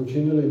su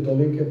učinili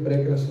tolike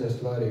prekrasne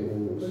stvari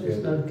u svijetu.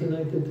 But it's not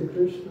connected to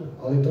Krishna.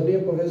 Ali to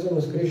nije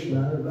povezano s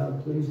Krišnom. It's not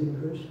about pleasing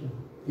Krishna.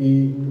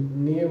 I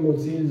nije mu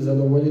cilj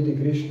zadovoljiti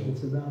Krišnu.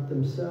 It's about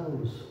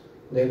themselves.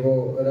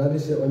 Nego radi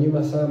se o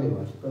njima samima.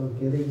 It's about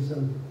getting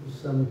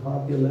some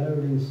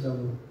popularity,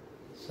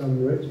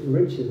 some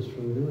riches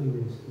from doing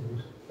these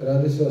things.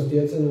 Radi se o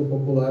stjecanju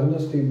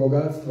popularnosti i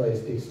bogatstva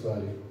iz tih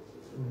stvari.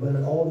 But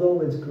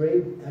although it's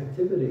great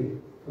activity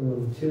from a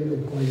material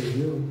point of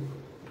view,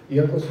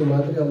 iako su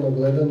materijalno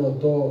gledano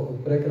to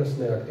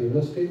prekrasne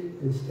aktivnosti,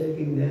 it's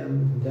taking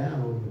them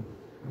down.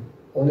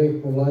 One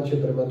ih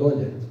povlače prema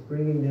dolje. It's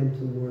bringing them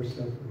to more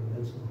suffering.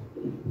 That's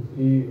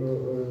all. I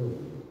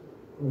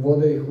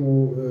vode ih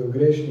u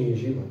grešniji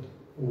život.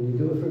 When you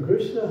do it for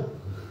Krishna,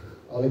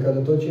 ali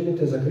kada to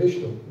činite za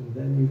Krišnu,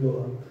 then you go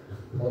up.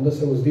 onda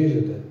se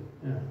uzdižete.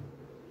 Yeah.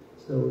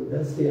 So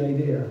that's the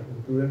idea.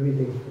 Do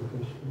everything for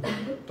Krishna.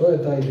 To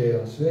je ta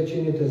ideja. Sve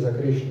činite za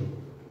Krišnu.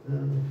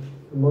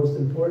 The most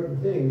important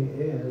thing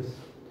is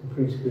to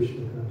preach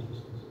Krishna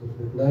consciousness.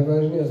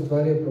 Najvažnija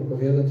stvar je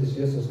propovijedati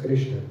svjesnost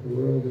Krišne. The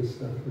world is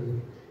suffering.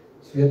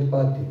 Svijet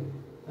pati.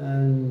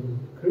 And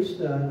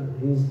Krishna,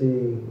 he's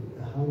the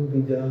Aham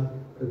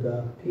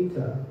Pada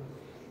Pita.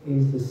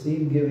 He's the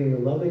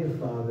seed-giving, loving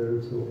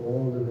father to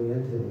all living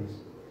entities.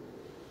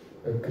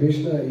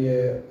 Krišna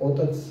je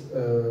otac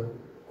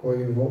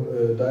koji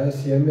daje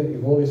sjeme i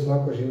voli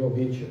svako živo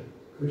biće.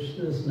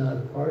 Krishna is not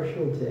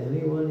partial to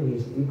anyone,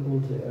 he's equal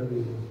to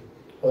everyone.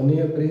 On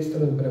nije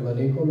pristran prema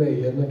nikome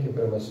i jednak je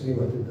prema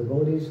svima. The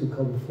devotees who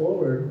come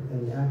forward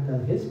and act on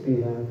his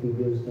behalf,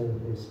 he gives them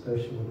his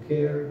special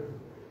care,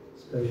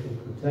 special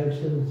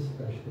protection,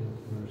 special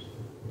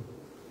mercy.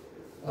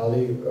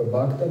 Ali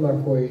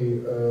baktama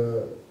koji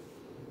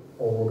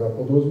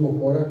poduzmu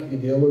korak i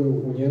djeluju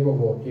u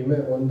njegovo ime,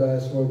 on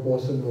daje svoju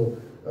posebnu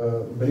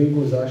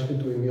brigu,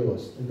 zaštitu i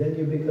milost. And then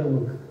you become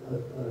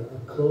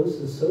a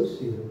close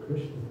associate of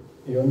Krishna.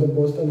 I onda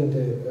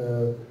postanete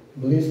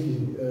bliski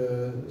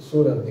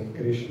suradnik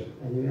Krišne.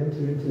 And you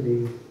enter into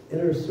the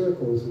inner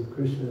circles of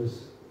Krishna's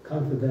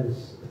confidence.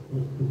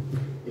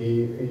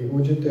 I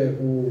uđete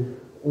u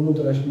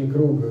unutrašnji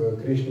krug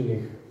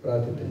Krišninih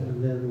pratitelja.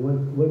 And then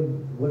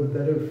what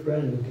better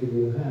friend could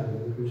you have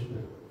than Krishna?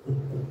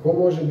 Ko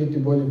može biti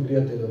bolji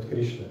prijatelj od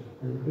Krišne?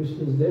 And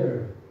Krishna is there.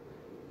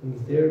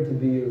 He's there to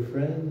be your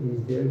friend.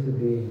 He's there to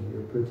be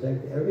your protect.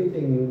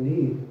 Everything you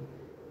need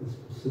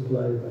is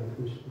supplied by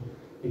Krishna.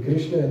 I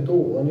Krišna je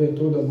tu. On je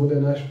tu da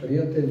bude naš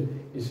prijatelj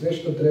i sve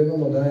što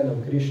trebamo daje nam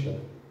Krišna.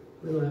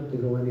 We don't have to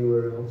go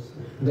anywhere else.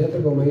 Ne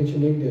trebamo ići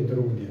nigdje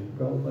drugdje.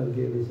 Prabhupada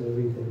gave us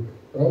everything.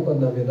 Prabhupada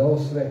nam je dao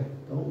sve.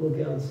 Don't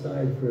look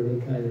outside for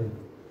any kind of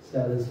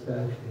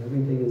satisfaction.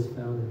 Everything is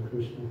found in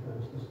Krishna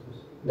consciousness.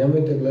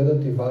 Nemojte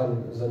gledati van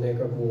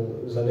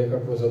za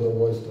nekakvo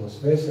zadovoljstvo.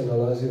 Sve se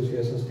nalazi u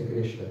svjesnosti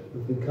Krišne.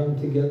 If we come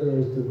together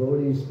as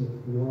devotees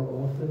more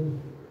often,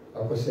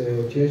 ako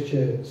se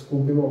češće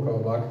skupimo kao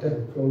bakte,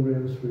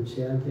 programs for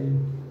chanting,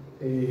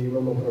 i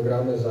imamo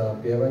programe za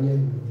pjevanje,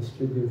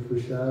 distribute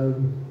prasad,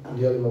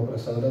 dijelimo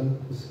prasadan,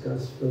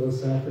 discuss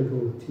philosophical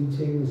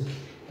teachings,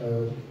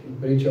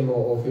 pričamo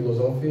o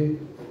filozofiji,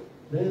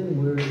 then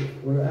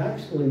we're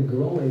actually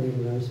growing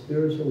in our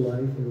spiritual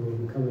life and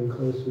we're becoming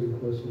closer and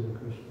closer to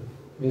Krishna.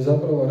 Mi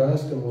zapravo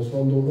rastemo u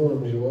svom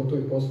duhovnom životu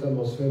i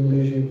postajemo sve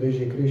bliži i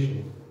bliži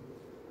Krišni.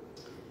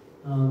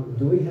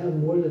 Do we have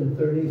more than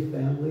 30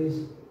 families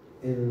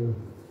in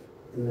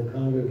the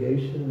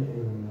congregation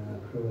in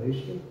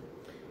Croatia?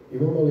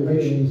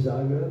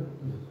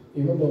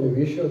 Imamo li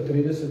više od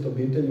 30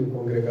 obitelji u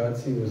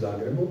kongregaciji u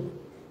Zagrebu?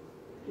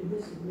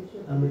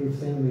 How many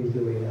families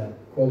do we have?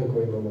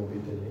 Koliko imamo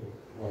obitelji?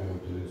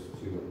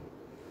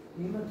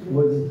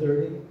 More than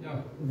 30?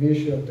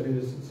 Više od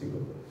 30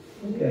 sigurno.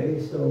 Okay,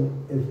 so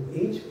if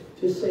each,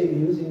 just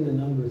say using the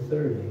number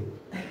 30.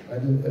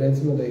 Ajde,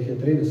 recimo da ih je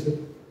 30.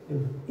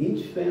 If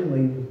each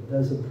family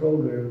does a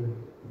program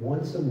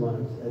once a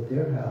month at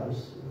their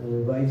house and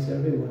invites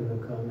everyone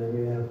to come, and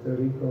you have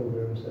 30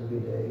 programs every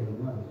day in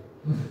a month.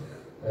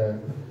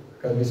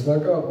 Kad bi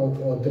svaka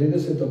od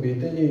 30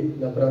 obitelji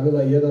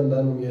napravila jedan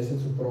dan u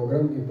mjesecu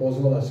program i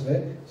pozvala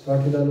sve,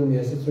 svaki dan u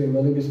mjesecu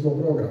imali bismo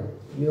program.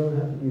 You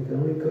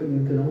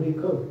can only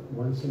cook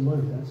once a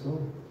month, that's all.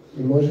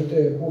 I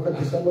možete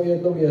kuhati samo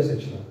jednom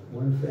mjesečno.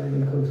 One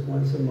family cooks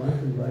once a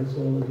month, invites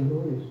all the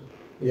devotees.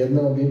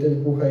 Jedna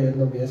obitelj kuha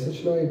jednom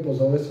mjesečno i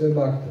pozove sve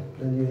bakte.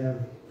 Then you have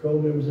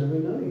programs every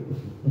night.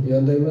 I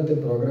onda imate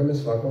programe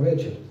svako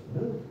večer.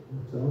 No,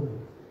 so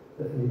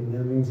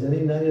that means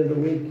any night of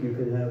the week you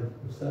can have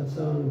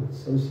satsang,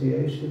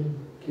 association,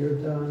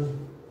 kirtan,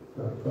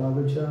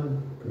 pravachan,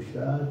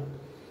 prasad,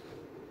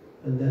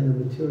 and then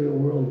the material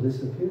world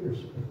disappears.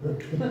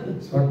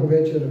 Svaku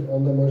večer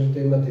onda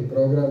možete imati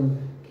program,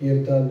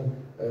 kirtan,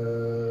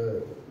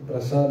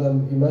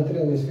 prasadam i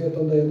materijalni svijet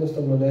onda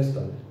jednostavno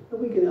nestane.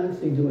 We can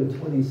actually do it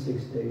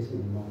 26 days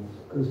a month,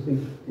 because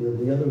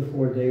the other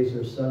 4 days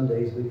are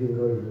Sundays, we can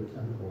go to the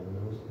temple and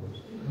those days.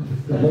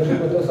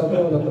 Možemo to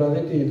zapravo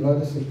napraviti i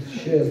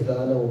 26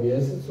 dana u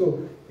mjesecu,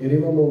 jer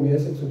imamo u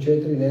mjesecu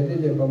 4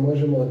 nedjelje, pa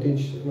možemo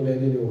otići u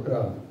nedjelju u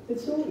hram.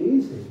 It's so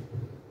easy.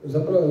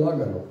 Zapravo je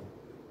lagano.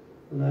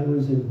 When I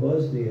was in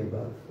Bosnia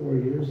about 4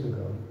 years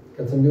ago,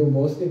 kad sam bio u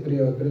Bosni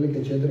prije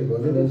otprilike 4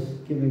 godine, I was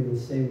giving the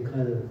same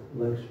kind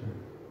of lecture.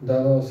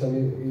 Davao sam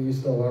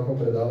isto ovako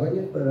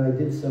predavanje, But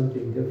I did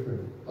something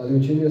different. ali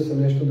učinio sam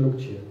nešto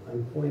drugčije. I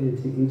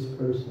pointed to each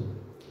person.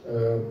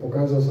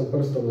 Pokazao sam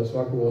prstom na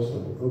svaku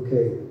osobu.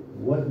 Okay,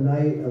 what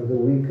night of the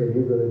week are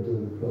you going to do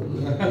the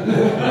program?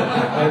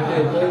 Ok,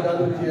 koji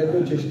dan u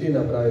tjednu ćeš ti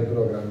napraviti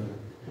program?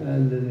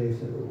 And then they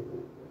said,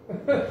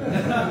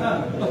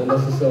 Onda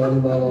su se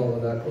oni malo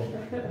onako.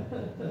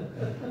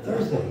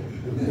 Thursday.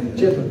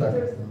 Četvrtak.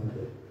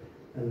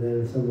 And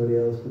then somebody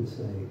else would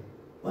say,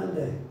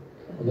 Monday.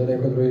 Onda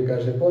neko drugi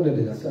kaže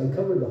ponedjeljak. So I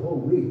covered the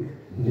whole week.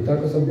 I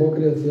tako sam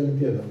pokrio cijeli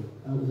tjedan.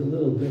 I was a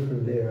little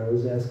different there. I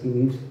was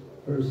asking each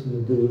person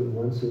to do it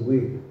once a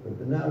week.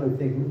 But now I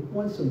think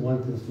once a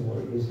month is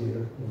more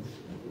easier.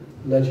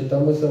 Znači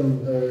tamo sam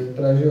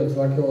tražio od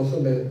svake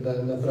osobe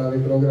da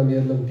napravi program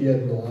jednom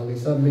tjedno, ali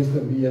sad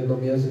mislim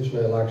jednom mjesečno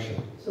je lakše.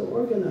 So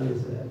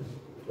organize that.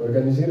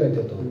 Organizirajte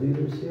to. The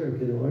leaders here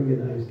can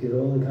organize, get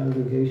all the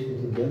congregation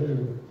together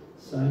and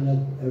sign up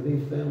every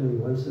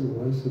family once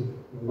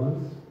a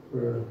month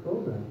for a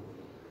program.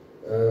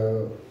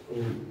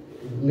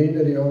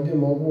 Lideri ovdje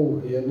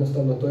mogu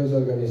jednostavno to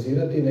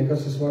izorganizirati i neka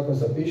se svako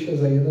zapiše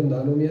za jedan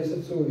dan u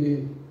mjesecu i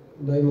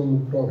da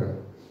imamo program.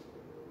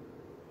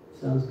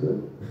 Sounds good.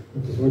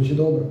 Zvuči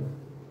dobro.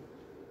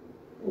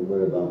 Well,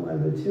 what about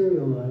my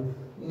material life?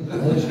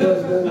 Ali što je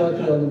s mojim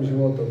materijalnim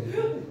životom?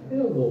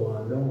 It'll go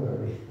on, don't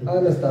worry.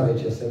 A nastavit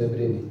će se, ne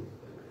brini.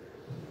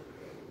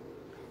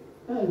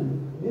 And,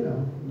 you know,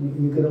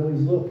 you can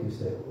always look, you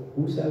say,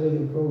 who's having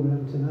a program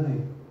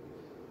tonight?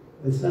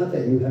 It's not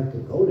that you have to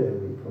go to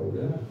every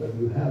program, but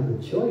you have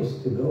the choice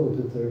to go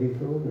to 30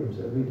 programs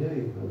every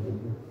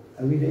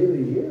day of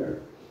the year.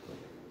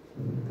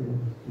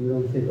 You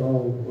don't think, oh,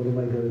 what am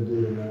I going to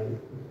do tonight?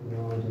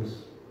 I'll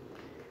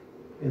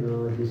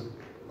just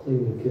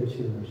clean the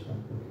kitchen or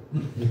something.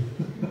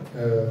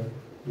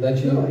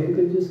 Znači, No, you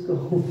can just go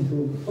to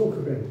a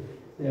program.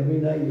 Every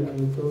night you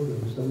have a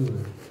program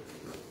somewhere.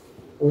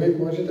 uvijek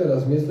možete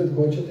razmisliti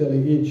hoćete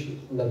li ići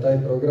na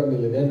taj program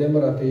ili ne, ne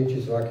morate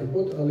ići svaki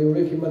put, ali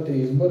uvijek imate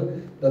izbor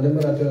da ne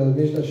morate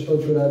razmišljati što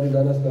ću raditi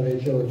danas na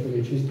večer, hoću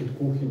li čistiti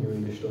kuhinju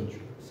ili što ću.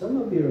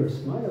 Some of you are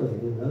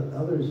smiling and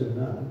others are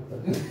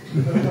not.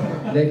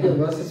 Neki od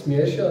vas se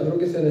smiješe, a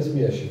drugi se ne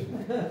smiješe.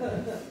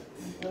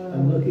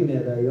 I'm looking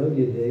at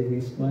Ayodhya Dev,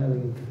 he's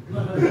smiling.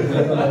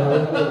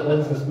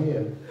 On se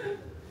smije.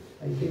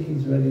 I think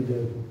he's ready to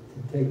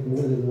take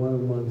more than one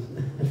a month.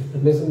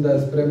 Mislim da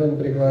je spreman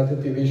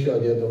prihvatiti više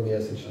od jednog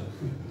mjesečno.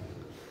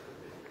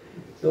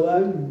 So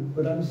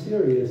I'm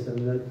serious,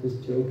 I'm not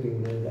just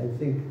joking, and I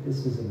think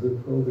this is a good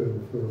program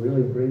for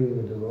really bringing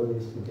the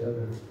devotees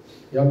together.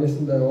 Ja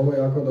mislim da je ovo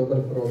jako dobar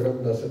program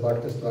da se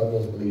bakte stvarno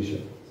zbliže.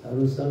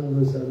 Sadhu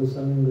Sangha, Sadhu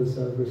Sangha,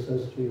 Sadhu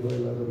Sastri,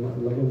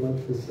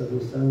 Lavamatta, Sadhu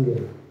Sangha,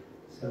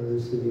 Sadhu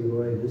Siddhi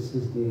Roy. This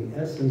is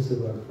the essence of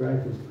our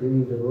practice,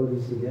 bringing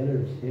devotees together,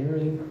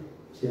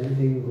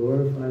 chanting,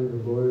 glorifying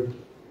the Lord,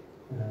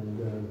 and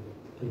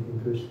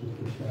taking Krishna's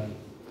prasad.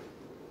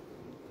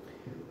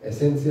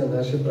 Esencija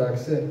naše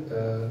prakse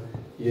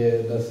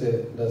je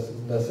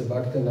da se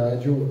bakte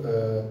nađu,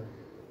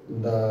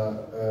 da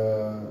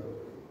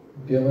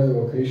pjevaju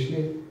o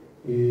Krišni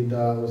i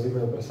da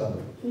uzimaju prasadu.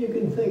 You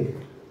can think,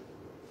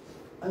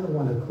 I don't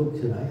want to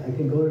cook tonight. I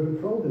can go to the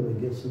program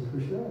and get some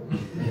prasad.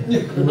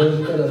 I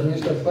možete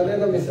razmišljati, pa ne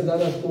da mi se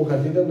danas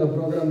kuhati, idem na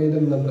program,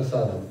 idem na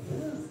prasadu.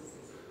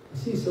 I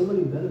see so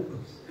many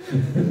benefits.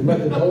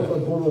 Imate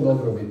toliko puno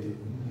dobrobiti.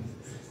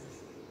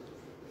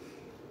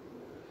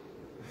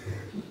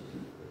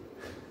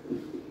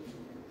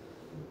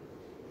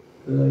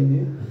 Good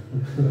idea.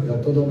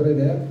 Je to dobra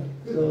ideja?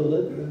 So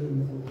let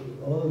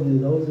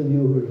those of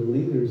you who are the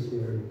leaders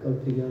here come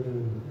together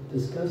and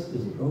discuss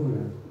this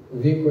program.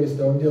 Vi koji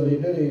ste ovdje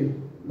lideri,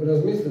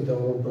 razmislite o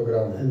ovom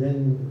programu. And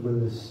then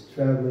when the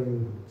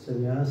traveling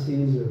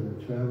sannyasis or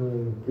the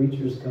traveling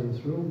preachers come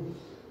through,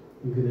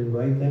 you can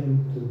invite them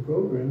to the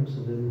programs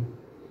and then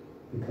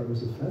it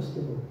becomes a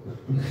festival.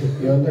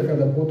 I onda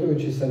kada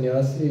putujući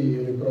sanjasi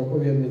ili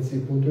propovjednici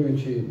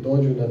putujući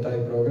dođu na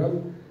taj program,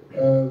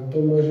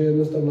 to može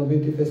jednostavno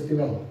biti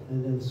festival.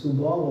 And then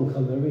Subal will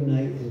come every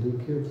night and do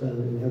kirtan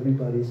in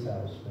everybody's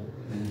house.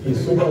 Right? I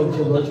Subal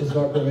će doći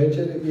svako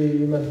večer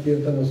i imati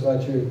kirtan u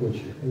svačijoj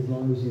kući. As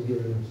long as you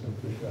give him some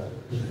prasad.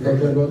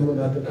 Dokle god mu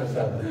date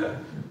prasada.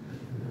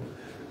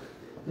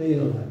 No, you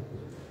don't have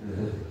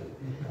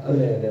to.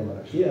 Ne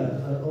moraš. Yeah,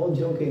 all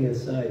joking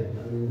aside,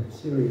 I mean,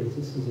 serious,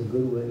 this is a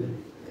good way.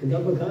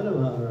 Kadambakana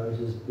Maharaj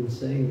has been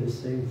saying the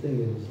same thing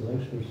in his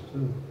lectures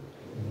too.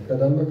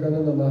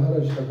 Kadambakana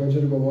Maharaj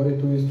također govori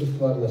tu istu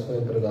stvar na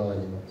svojim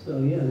predavanjima. So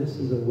yeah, this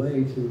is a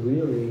way to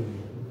really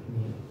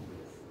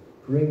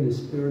bring the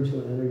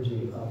spiritual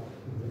energy up.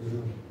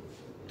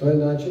 To je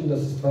način da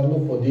se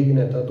stvarno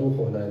podigne ta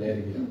duhovna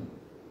energija.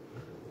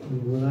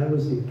 When I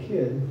was a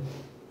kid,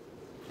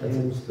 I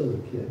am still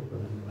a kid, but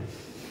anyway.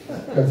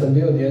 Kad sam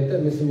bio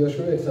dijete, mislim još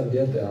uvijek sam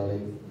dijete, ali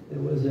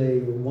There was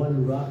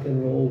one rock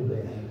and roll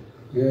band.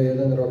 bio je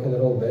jedan rock and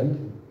roll band.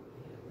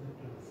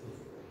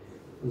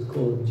 It was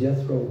called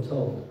Jethro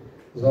Tull.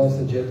 Zvao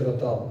se Jethro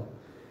Tull.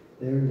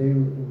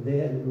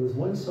 There was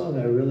one song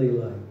I really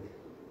liked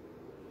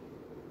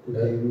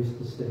that they used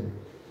to sing.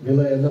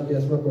 Bila je jedna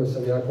pjesma koju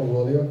sam jako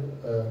volio.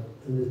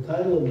 And the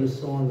title of the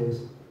song is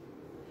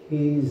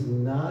 "He's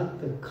Not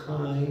the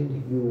Kind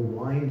You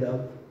Wind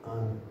Up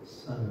on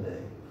Sunday."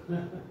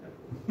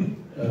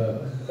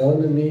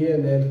 On nije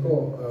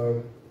netko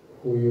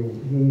koju...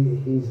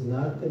 He's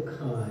not the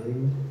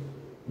kind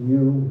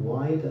you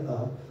wind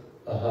up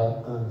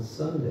on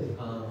Sunday.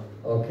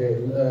 Okay.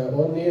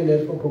 On nije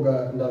netko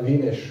koga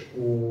navineš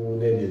u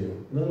nedjelju.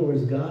 In other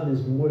words, God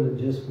is more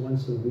than just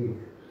once a week.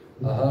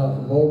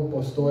 Bog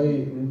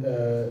postoji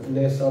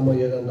ne samo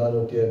jedan dan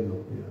u tjednu.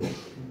 Yeah.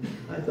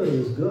 I thought it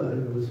was good.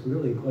 It was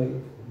really quite,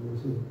 it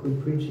was a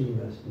good preaching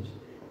message.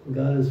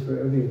 God is for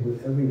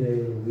every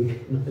day of the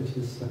week, not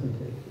just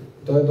Sunday.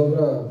 To je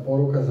dobra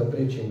poruka za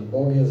preaching.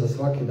 Bog je za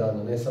svaki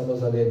dan, ne samo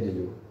za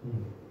nedjelju.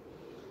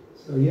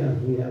 So yeah,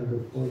 we have the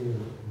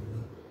formula.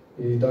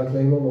 I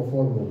dakle imamo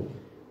formulu.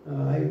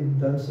 I've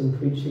done some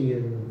preaching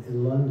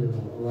in London,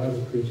 a lot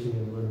of preaching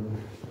in London.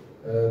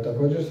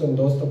 Također sam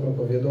dosta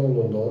propovjedao u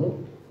Londonu.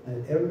 And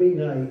every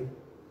night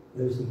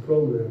there's a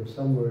program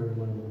somewhere in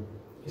London.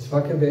 I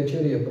svake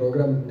večeri je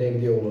program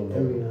negdje u Londonu.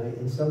 Every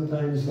night, and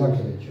sometimes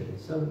svake večeri.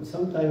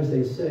 Sometimes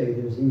they say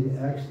there's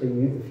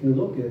actually, if you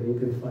look at it, you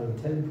can find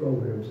 10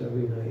 programs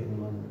every night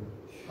in London.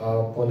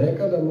 A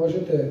ponekada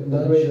možete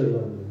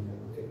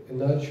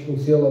naći u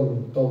cijelom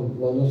tom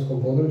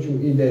londonskom području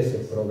i 10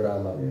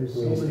 programa. There's so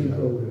many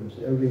programs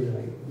every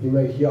night.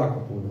 Ima ih jako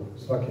puno,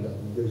 svaki dan.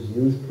 There's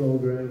youth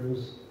programs.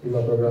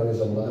 Ima programe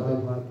za mlade.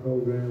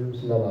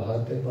 Programs.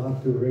 Namahate.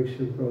 Bhakti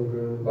Vriksha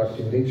programs.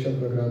 Bhakti Vriksha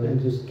programe.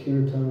 And just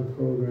kirtan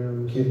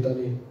programs.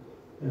 Kirtani.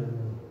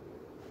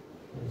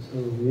 And so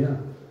yeah,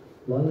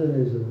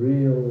 London is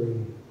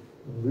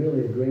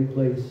really a great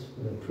place.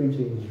 The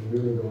preaching is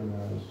really going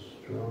on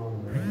strong.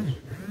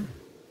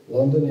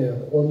 London je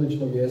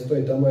odlično mjesto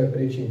i tamo je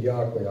preaching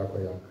jako.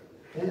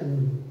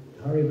 And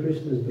Hare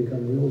Krishna has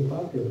become real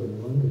popular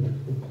in London.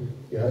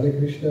 I Hare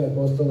Krishna je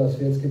postala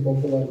svjetski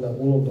popularna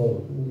u Londonu.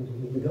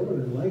 The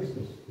government likes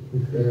us.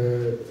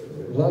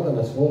 Vlada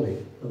nas voli.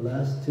 The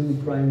last two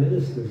prime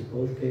ministers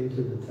both came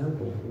to the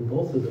temple, and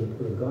both of them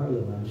put a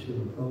garland on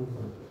Srila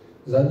Prabhupada.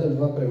 Zadnja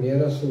dva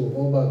premijera su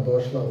oba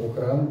došla u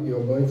hram i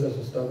obojica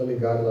su stavili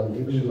garland.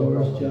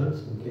 Boris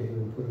Johnson came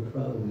and put a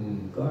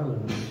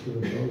garland on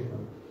Srila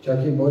Prabhupada.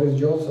 Čak i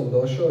Boris Johnson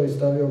došao i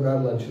stavio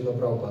garland Srila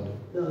Prabhupada.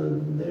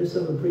 There's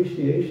some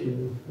appreciation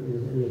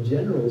in a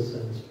general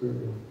sense for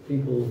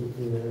people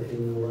in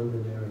the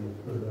London area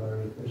for the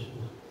Hare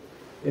Krishna.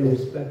 They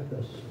respect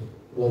us.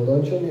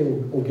 Londončani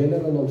u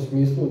generalnom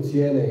smislu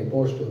cijene i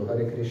poštuju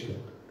Hare Krishna.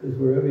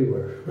 Because we're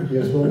everywhere.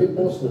 Jer smo mi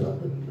posvuda.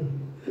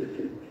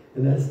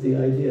 And that's the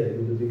idea,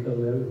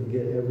 to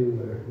get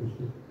everywhere.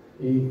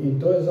 I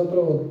to je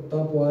zapravo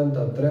ta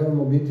poanta,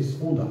 trebamo biti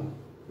svuda.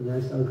 And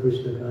that's how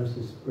Krishna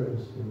consciousness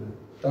spreads.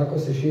 Tako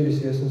se širi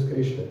svjesnost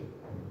Krišne.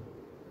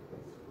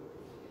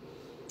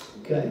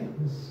 Okay,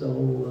 so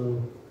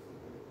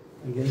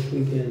I guess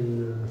we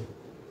can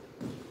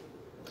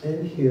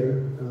end here.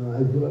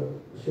 I brought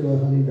Srila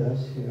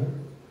Haridasa here.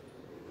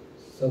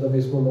 Sada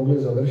bismo mogli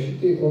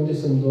završiti. Ovdje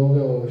sam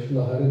doveo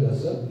Srila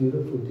Haridasa.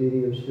 Beautiful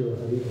deity of Srila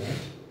Haridasa.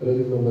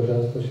 Predivno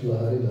božanstvo Srila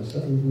Haridasa.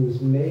 It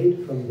was made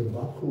from the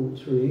baku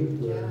tree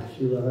where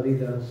Srila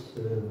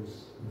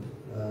Haridasa's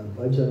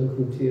bhajan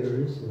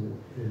kutiras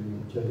in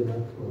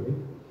Jagannath Puri.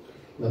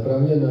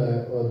 Napravljena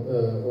je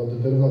od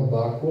drva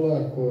bakula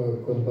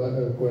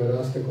koje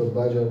raste kod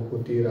bhajan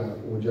kutira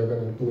u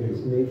Jagannath Puriju.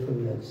 It's made from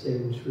that same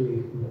tree.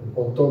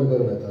 Od tog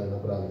drveta je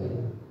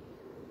napravljena.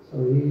 So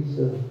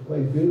he's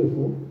quite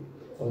beautiful.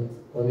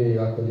 On je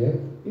jako lijep.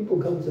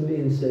 People come to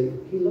me and say,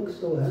 he looks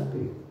so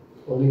happy.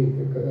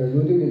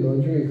 Ljudi mi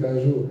dođu i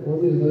kažu,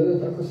 on izgleda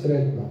tako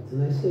sretno.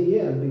 And I say,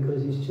 yeah,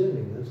 because he's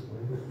chanting, that's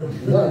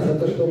why. Da,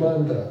 zato što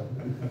mantra.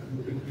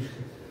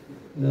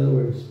 In other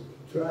words,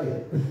 try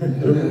it.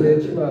 Drugim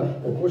riječima,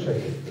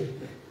 pokušajte.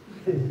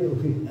 He'll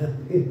be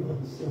happy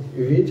also.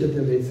 I vi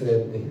ćete biti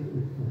sretni.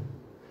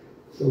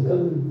 So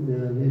come,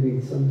 maybe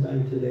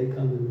sometime today,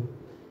 come and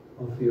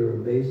offer your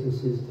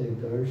obeisances,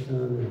 take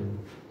darshan, and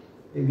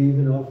maybe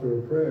even offer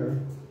a prayer,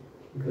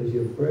 because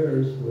your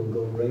prayers will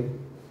go right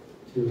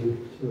to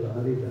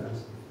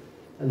Haridasa.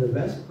 And the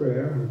best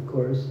prayer, of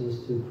course,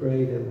 is to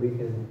pray that we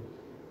can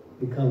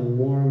become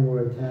more and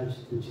more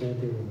attached to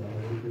chanting of the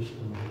Hare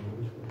Krishna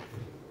Mahamantra.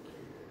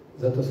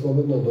 Zato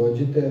slobodno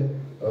dođite,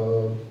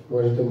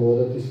 možete mu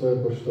odati svoje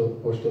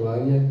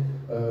poštovanje,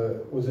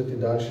 uzeti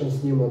daršan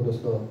s njim,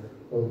 odnosno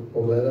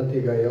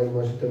pogledati ga, jel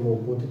možete mu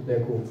uputiti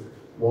neku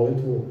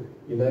molitvu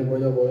i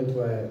najbolja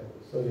molitva je,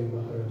 sorry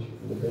Maharaj,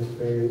 the best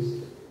prayer is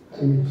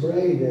to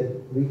pray that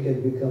we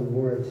can become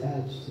more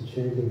attached to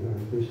chanting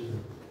Hare Krishna.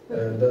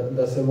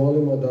 Da se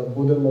molimo da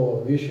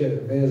budemo više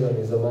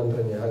vezani za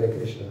mantranje Hare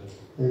Krishna.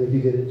 And if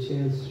you get a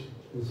chance,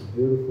 this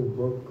beautiful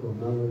book called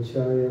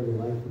Maharaja, The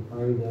Life of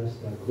Haridasa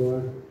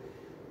Thakura,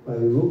 by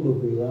Rupa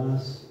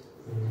Vilas,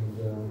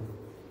 and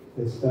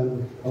it's done,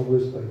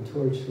 published by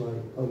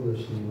Torchlight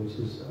Publishing, which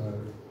is our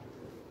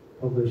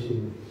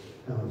publishing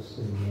house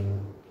in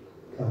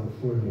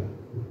California.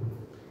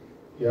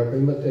 I ako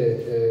imate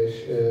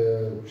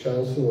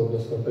šansu,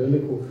 odnosno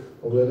priliku,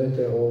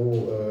 pogledajte ovu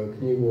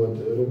knjigu od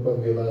Rupa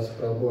Vilas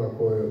Prabhuva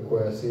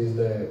koja se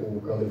izdaje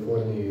u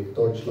Kaliforniji,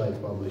 Torchlight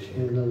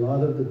Publishing. And a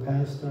lot of the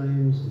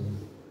pastimes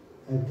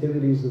and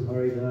activities of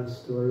Haridas,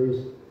 stories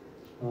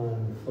on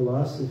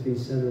philosophy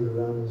centered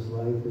around his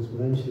life is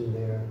mentioned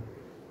there.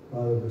 A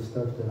lot of the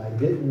stuff that I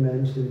didn't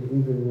mention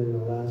even in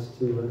the last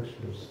two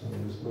lectures, so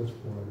there's much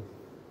more.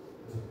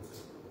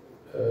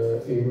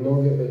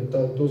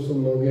 Tu su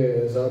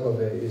mnoge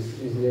zabave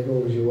iz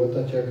njegovog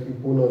života, čak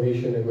i puno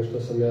više nego što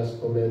sam ja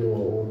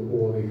spomenuo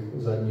u ovih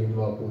zadnjih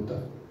 2 puta.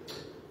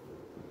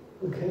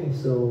 Okay,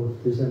 so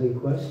if there's any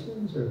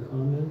questions or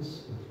comments,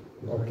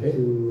 Okay. to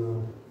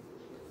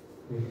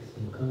make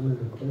some comment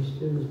or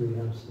questions, we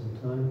have some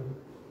time.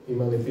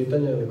 Ima li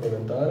pitanja ili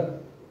komentara?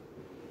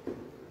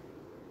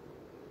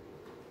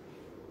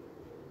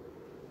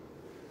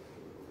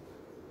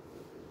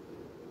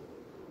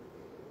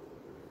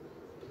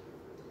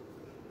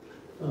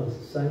 Oh,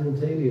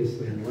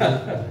 simultaneously. Okay.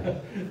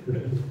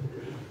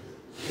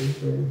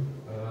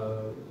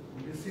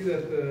 We see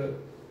that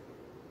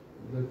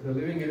the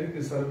living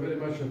entities are very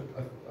much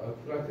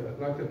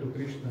attracted to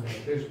Krishna,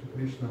 attached to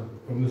Krishna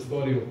from the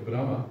story of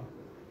Brahma.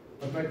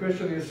 But my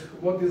question is,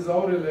 what is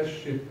our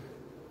relationship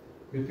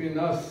between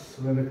us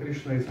when the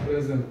Krishna is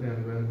present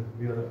and when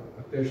we are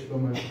attached too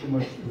much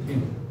to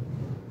him?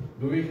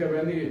 Do we have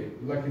any,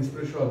 like in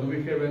spiritual, do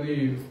we have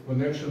any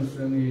connections,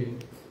 any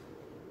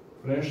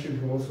friendship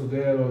also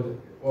there,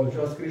 or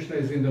just Krishna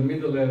is in the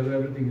middle and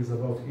everything is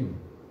about him?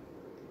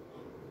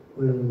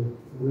 When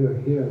we are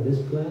here on this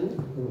planet,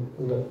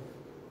 Da.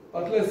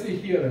 But let's see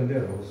here and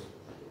there also.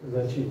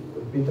 Znači,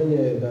 pitanje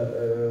je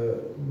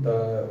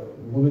da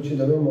budući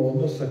da imamo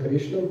odnos sa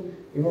Krišnom,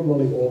 imamo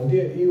li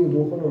ovdje i u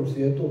duhovnom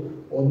svijetu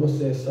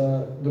odnose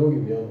sa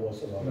drugim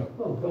osobama?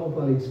 well,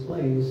 Prabhupada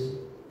explains,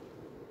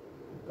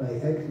 by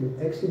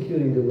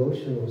executing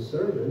devotional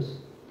service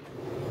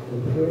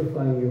and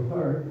purifying your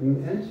heart, you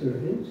enter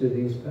into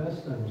these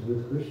pastimes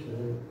with Krishna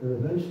and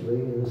eventually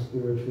in the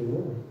spiritual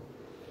world.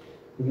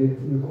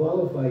 You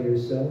qualify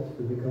yourself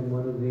to become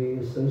one of the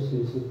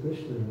associates of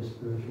Krishna in the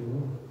spiritual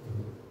world.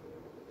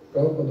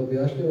 Prabhupada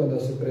objašnjava da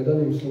se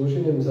predanim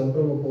služenjem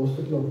zapravo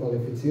postupno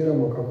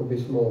kvalificiramo kako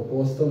bismo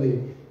postali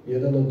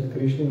jedan od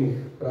Krišninih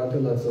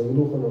pratilaca u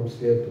duhovnom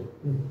svijetu.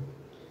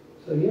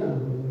 So yeah,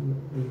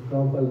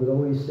 Prabhupada would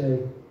always say,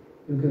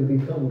 you can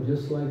become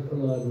just like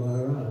Prahlad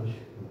Maharaj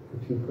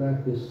if you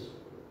practice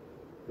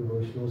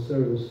devotional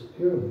service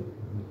purely.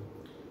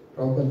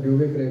 Prabhupada bi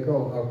uvijek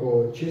rekao,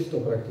 ako čisto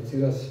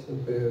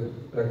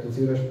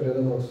prakticiraš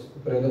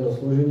predano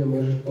služenje,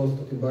 možeš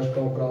postati baš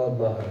kao Prahlad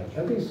Maharaj.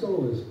 Every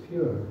soul is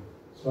pure.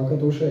 Svaka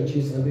duša je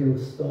čista. Every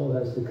soul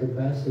has the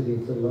capacity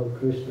to love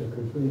Krishna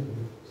completely.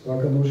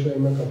 Svaka duša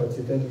ima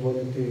kapacitet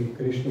voljeti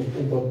Krišnu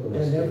u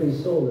potpunosti. And every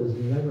soul is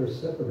never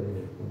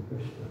separated from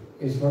Krishna.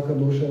 I svaka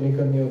duša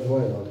nikad nije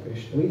odvojena od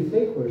Krišne. We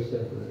think we're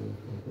separated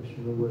from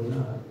Krishna, but we're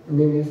not.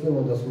 Mi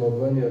mislimo da smo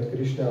odvojeni od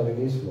Krišne, ali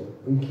nismo.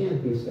 We can't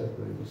be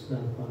separated, it's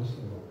not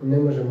possible. Ne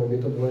možemo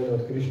biti odvojeni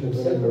od Krišne.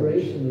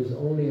 Separation is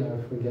only our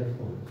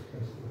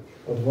forgetfulness.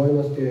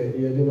 Odvojenost je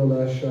jedino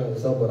naša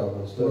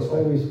zaboravnost. We're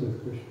always with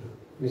Krishna.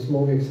 Mi smo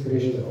uvijek s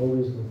Krišnom. He's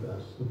always with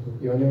us.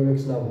 I on je uvijek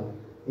s nama.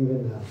 Even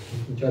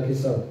now. Čak i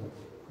sad.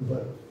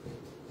 But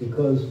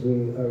because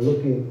we are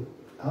looking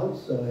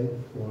outside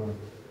for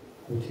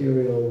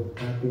material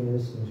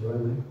happiness,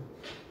 enjoyment,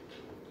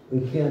 we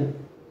can't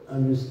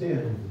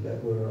understand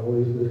that we're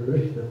always with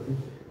Krishna.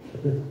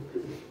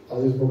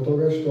 Ali zbog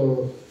toga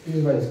što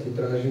izvanjski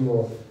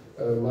tražimo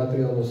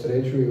materijalnu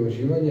sreću i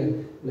uživanje,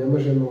 ne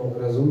možemo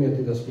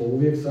razumjeti da smo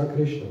uvijek sa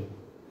Krišnom.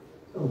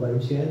 So by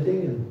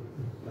chanting and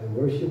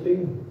by worshipping,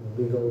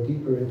 we go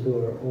deeper into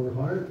our own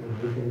heart and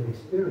we can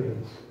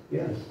experience,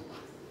 yes,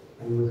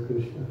 I'm with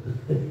Krishna.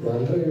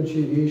 Mantrajući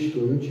i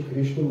štujući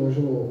Krišnu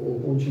možemo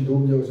ući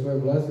dublje u svoje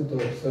vlastito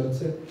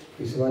srce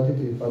i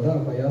shvatiti, pa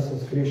da, pa ja sam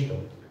s Krišnom.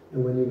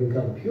 And when you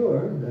become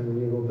pure, then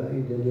you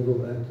go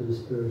back to the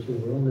spiritual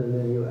world, and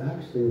then you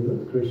actually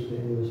live Krishna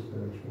in the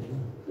spiritual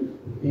world.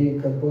 I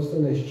kad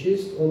postaneš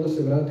čist, onda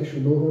se vratiš u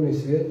duhovni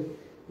svijet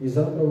i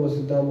zapravo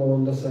si tamo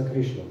onda sa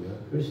Krišnom. Ja?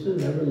 Krishna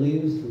never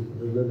leaves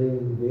the living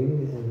being,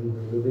 and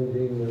the living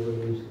being never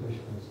leaves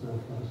Krishna. It's not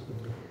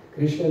possible.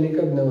 Krišna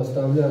nikad ne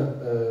ostavlja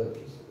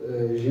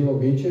živo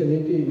biće,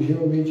 niti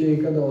živo biće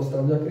ikada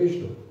ostavlja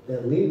Krišnu.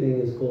 That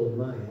leaving is called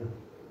Maya.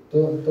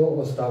 To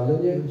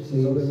ostavljanje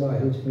se zove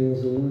Maja. Which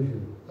means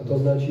illusion. A to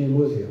znači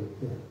iluzija.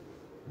 Yeah.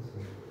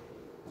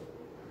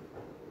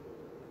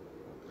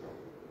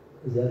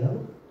 Does that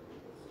help?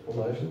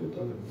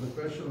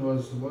 The question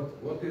was,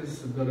 what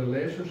is the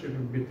relationship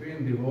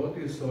between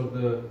devotees or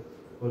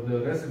the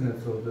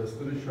residents of the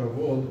spiritual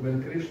world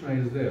when Krishna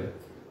is there?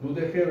 Do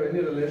they have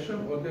any relation,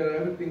 or they are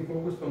everything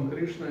focused on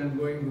Krishna and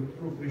going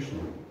through Krishna?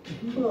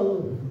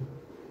 Well,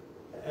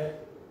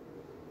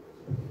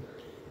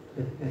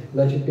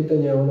 Znači,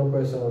 pitanje je ono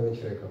koje sam vam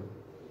već rekao.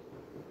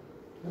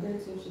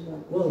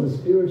 Well, the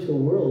spiritual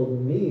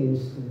world means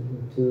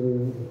to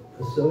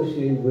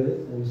associate with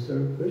and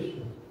serve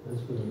Krishna.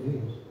 That's what it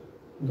means.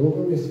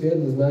 Duhovni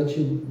svijet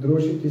znači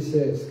družiti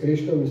se s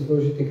Krišnom i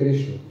služiti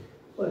Krišnu.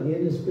 But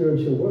in the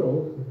spiritual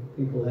world,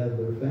 people have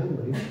their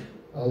families.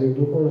 Ali u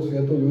duhovnom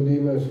svijetu ljudi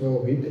imaju svoje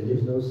obitelji.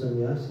 There's no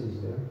sannyasis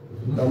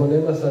there. Tamo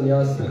nema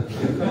sannyasi.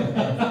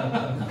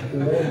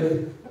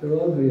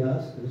 They're all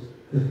grihastas.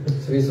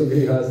 Svi su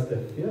grihaste.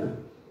 Yeah.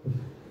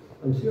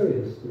 I'm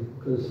serious,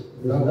 because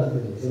there's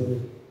nothing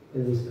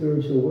in the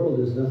spiritual world.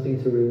 There's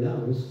nothing to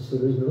renounce, so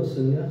there's no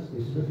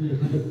sannyasis.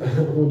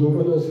 U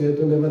duhovnom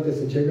svijetu nemate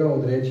se čega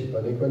odreći,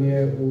 pa niko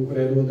nije u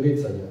redu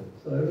odricanja.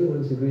 So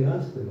everyone's a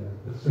grihasta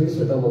there. Svi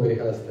su tamo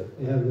grihaste.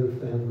 They have their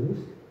families.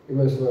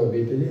 Imaju svoje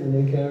obitelji. And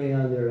they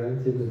carry on their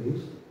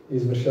activities.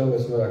 Izvršavaju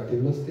svoje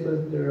aktivnosti.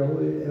 But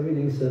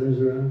everything centers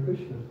around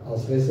Krishna. Ali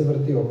sve se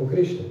vrti oko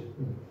Krišne.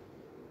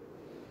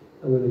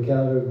 And when the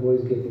Calder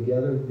boys get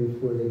together,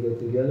 before they get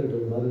together,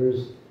 the mothers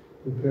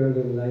prepare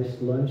them nice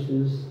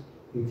lunches.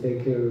 We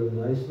take care of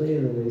them nicely,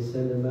 and then they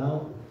send them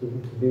out to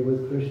be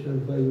with Krishna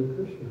and play with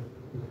Krishna.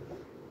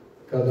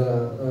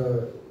 Kada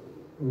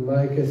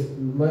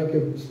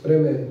majke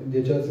spreme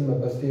dječacima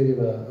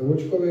pastirima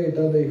ručkove i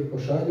tada ih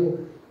pošalju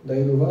da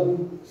idu van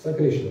sa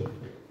Krišnom.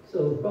 So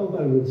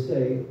Prabhupada would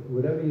say,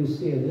 whatever you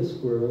see in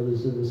this world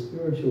is in the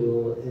spiritual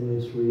world in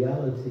its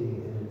reality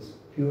and its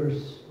pure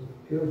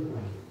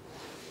form.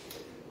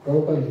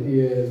 Prabhupada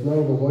je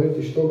znao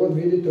govoriti što god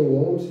vidite u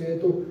ovom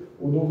svijetu,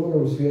 u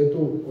duhovnom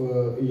svijetu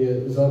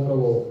je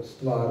zapravo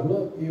stvarno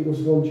i u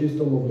svom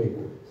čistom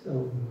obliku. So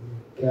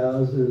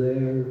cows are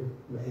there,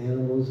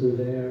 animals are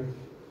there,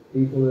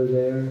 people are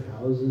there,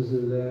 houses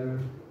are there.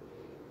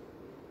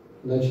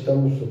 Znači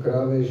tamo su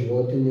krave,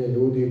 životinje,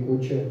 ljudi i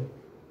kuće.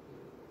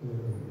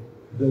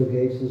 Bill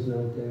Gates is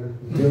not there.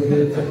 Bill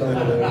Gates je tamo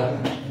nema.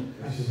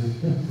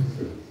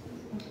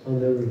 I'll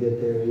never get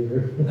there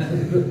either.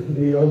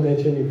 I on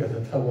neće nikada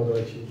tamo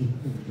doći.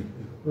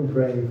 We're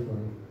praying for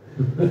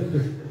him.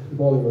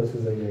 Molimo se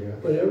za njega.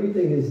 But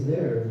everything is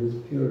there in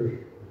this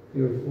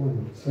pure form.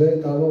 Sve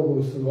je tamo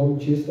u svom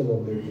čistom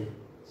obliku.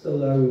 So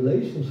our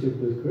relationship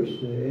with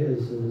Krishna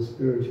is in the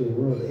spiritual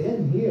world,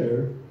 and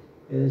here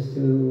is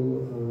to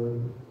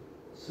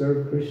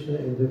serve Krishna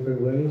in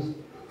different ways.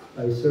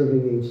 By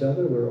serving each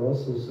other, we're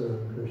also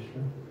serving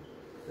Krishna.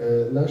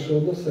 Naš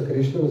odnos sa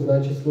Krišnom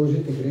znači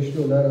služiti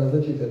Krišnu na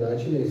različite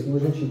načine i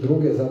služeći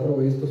druge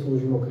zapravo isto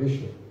služimo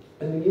Krišnu.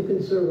 And you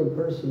can serve a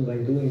person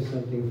by doing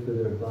something for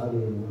their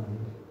body and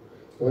mind.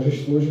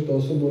 Možeš služiti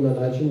osobu na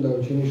način da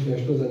učiniš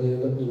nešto za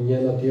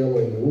njeno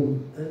tijelo ili um.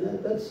 And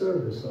that's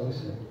service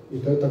also. I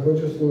to je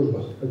također služba.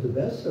 But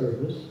the best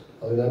service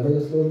ali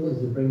najbolja služba is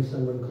to bring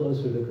someone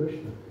closer to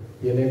Krishna.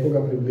 Je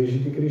nekoga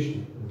približiti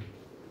Krišni.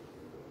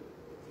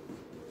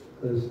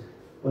 Because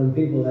when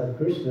people have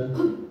Krishna,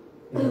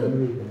 they have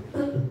everything.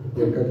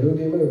 Jer kad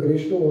ljudi imaju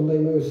Krišnu, onda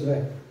imaju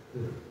sve.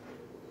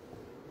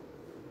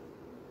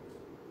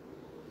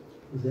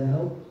 Does that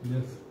help?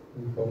 Yes.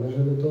 Pomaže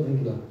li to?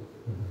 Da.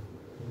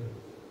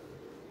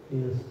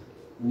 Yes.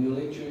 In your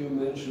lecture you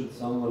mentioned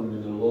someone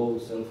with a low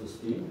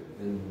self-esteem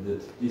and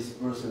that this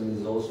person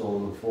is also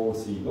on a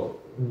false ego.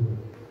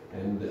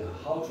 And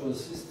how to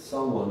assist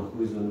someone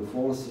who is on a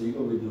false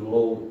ego with a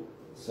low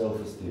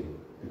self-esteem?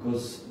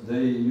 Because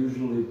they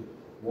usually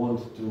want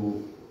to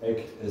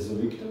act as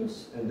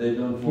victims and they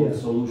don't want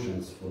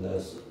solutions for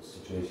their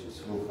situations.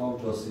 So how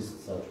to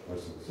assist such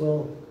persons?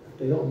 Well, if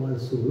they don't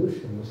want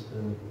solutions,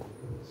 then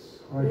it's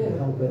hard to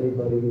help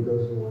anybody who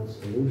doesn't want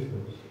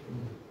solutions.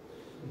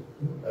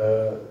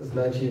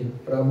 Znači,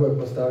 Prabhu je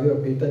postavio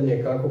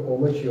pitanje kako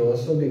pomoći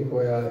osobi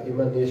koja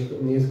ima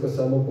nisko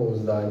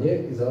samopouzdanje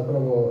i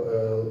zapravo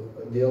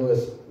djeluje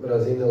s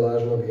razine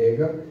lažnog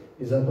ega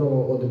i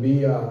zapravo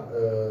odbija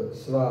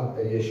sva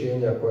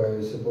rješenja koja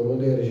joj se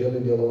ponude jer želi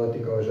djelovati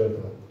kao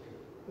žrtva.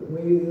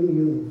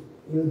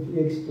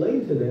 You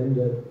explain to them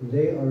that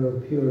they are a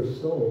pure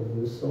soul.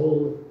 The soul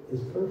is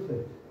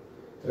perfect.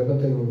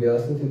 Trebate im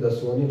objasniti da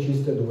su oni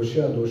čiste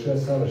duše, a duša je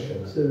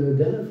savršena. So they're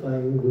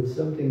identifying with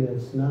something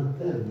that's not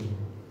them.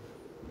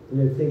 And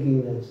they're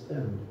thinking that's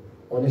them.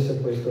 Oni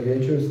se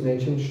poistovjećuju s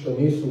nečim što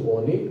nisu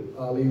oni,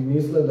 ali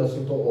misle da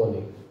su to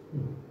oni.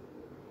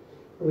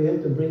 We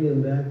have to bring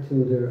them back to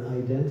their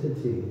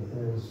identity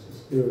as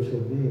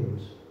spiritual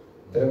beings.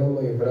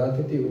 Trebamo ih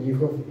vratiti u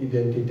njihov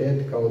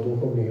identitet kao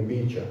duhovnih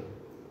bića.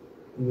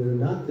 You're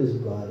not this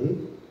body.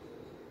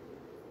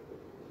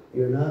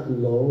 You're not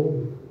low.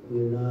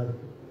 You're not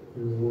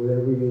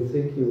whatever you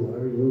think you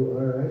are. You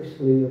are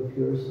actually a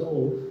pure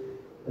soul,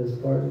 as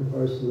part and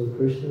parcel of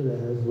Krishna, that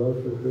has love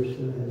for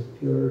Krishna, has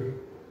pure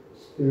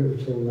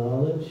spiritual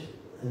knowledge,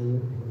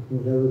 and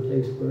never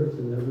takes birth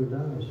and never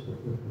dies.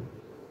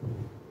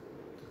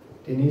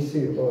 Ti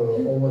nisi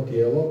ovo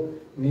tijelo,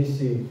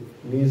 nisi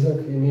nizak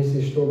i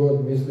nisi što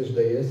god misliš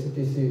da jesi,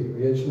 ti si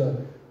vječna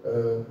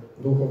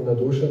duhovna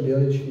duša,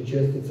 djelić i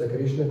čestica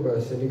Krišne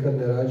koja se nikad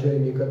ne rađa i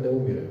nikad ne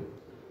umire.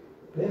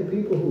 Man,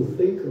 people who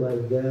think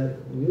like that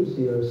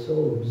usually are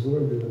so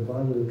absorbed in the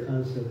bodily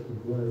concept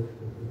of life.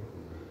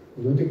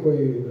 Ljudi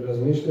koji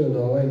razmišljaju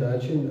na ovaj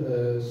način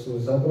su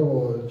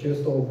zapravo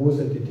često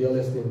obuzeti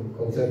tjelesnim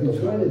konceptom. If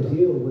you try to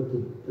deal with the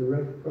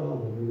direct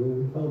problem,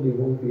 you probably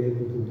won't be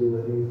able to do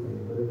anything.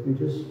 But if you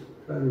just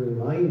try to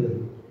remind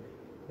them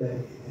that,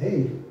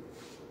 hey,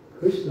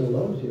 Krishna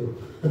loves you.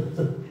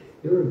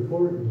 You're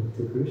important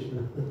to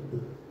Krishna.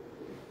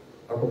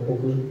 Ako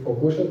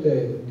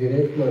pokušate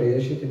direktno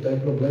riješiti taj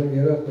problem,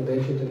 vjerojatno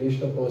nećete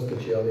ništa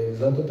postići, ali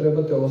zato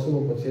trebate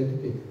osobu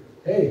podsjetiti,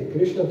 hej,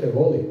 Krishna te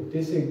voli,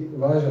 ti si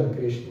važan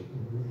Krishni.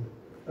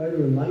 Try to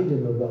remind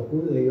them about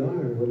who they are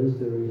and what is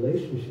their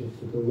relationship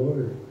to the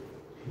Lord.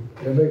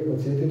 Treba ih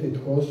podsjetiti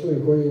tko su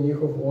i koji je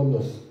njihov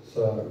odnos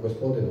sa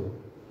Gospodinom.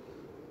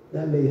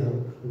 That may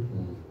help.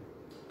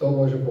 To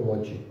može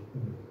pomoći.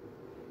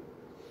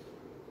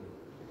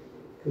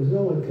 Because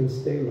no one can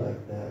stay like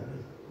that.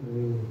 I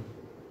mean,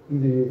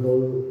 either you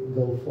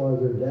go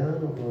farther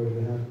down or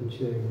you have to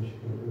change.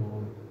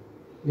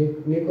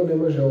 Niko ne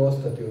može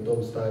ostati u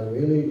tom stanju.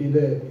 Ili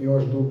ide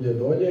još dublje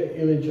dolje,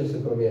 ili će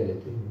se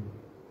promijeniti.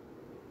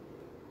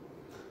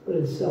 But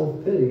it's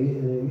self-pity,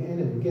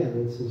 and again,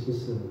 it's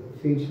just a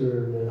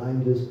feature that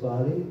I'm this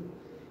body,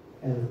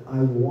 and I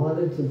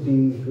wanted to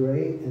be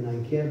great, and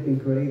I can't be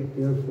great,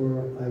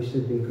 therefore I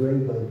should be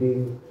great by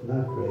being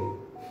not great.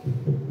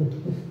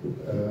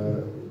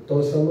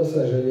 To samo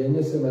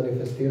sažaljenje se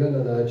manifestira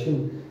na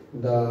način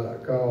da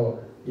kao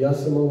ja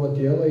sam ovo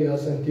tijelo i ja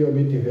sam htio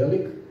biti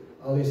velik,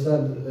 ali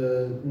sad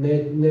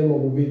ne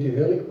mogu biti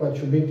velik, pa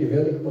ću biti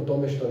velik po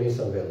tome što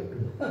nisam velik.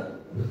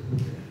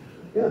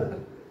 Yeah,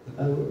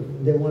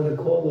 they want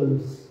to call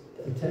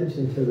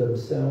attention to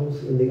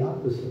themselves in the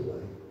opposite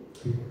way.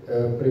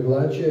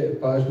 Privlače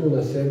pažnju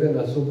na sebe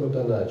na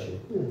suprotan način.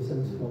 Yeah,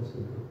 sense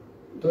falsehood.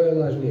 To je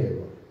lažni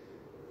ego.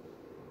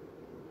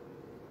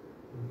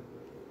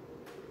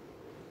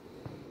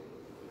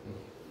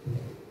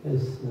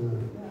 Yes,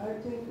 I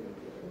think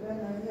when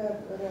I have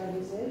a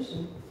realization,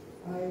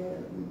 I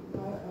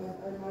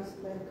must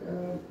make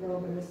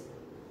progress.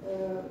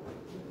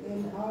 In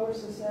our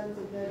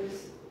society, there is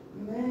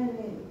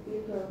many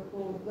people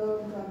who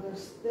don't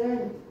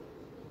understand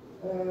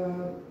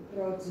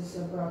process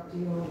of bhakti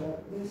yoga.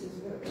 This is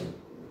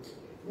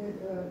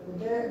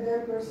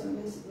their person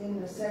is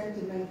in a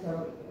sentimental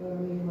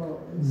level,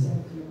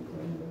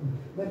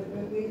 But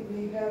when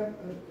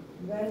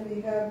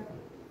we have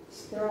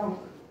strong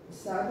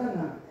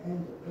sadhana and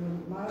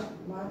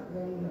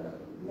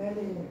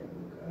many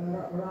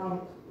around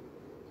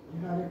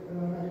Hare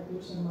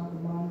Krishna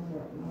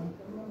mantra,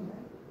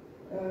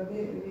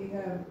 we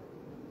have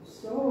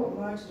so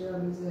much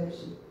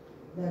realization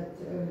that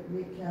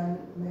we can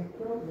make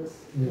progress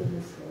in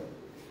this way.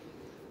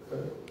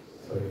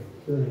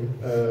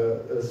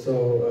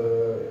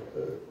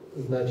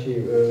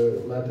 Znači,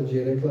 Mataji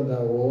je rekla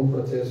da u ovom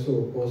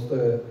procesu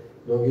postoje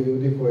mnogi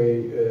ljudi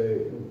koji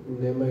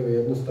nemaju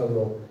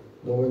jednostavno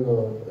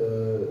dovoljno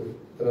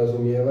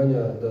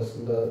razumijevanja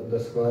da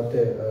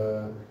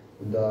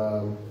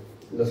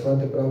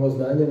shvate pravo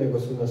znanje, nego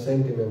su na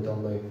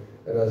sentimentalnoj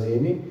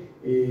razini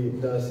i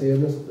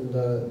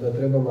da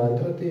treba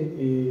mantrati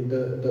i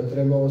da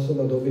treba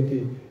osoba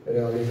dobiti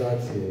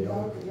realizacije.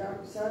 Jako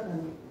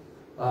sadhanu.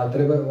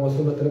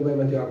 Osoba treba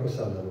imati jako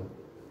sadhanu.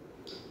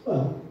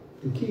 Well,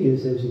 the key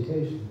is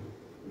education.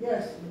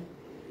 Yes.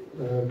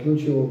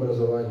 Ključ je u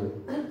obrazovanju.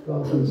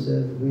 Prabhupada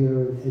said we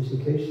are an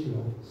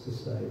educational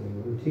society.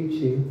 We're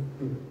teaching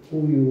who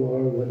you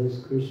are, what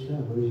is Krishna,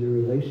 what is your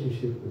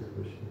relationship with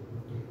Krishna.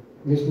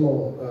 Mi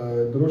smo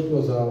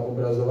društvo za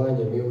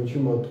obrazovanje. Mi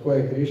učimo tko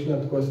je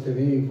Krishna, tko ste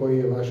vi i koji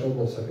je vaš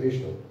odnos sa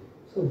Krishnom.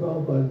 So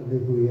Prabhupada,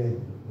 we have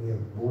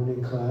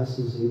morning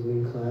classes,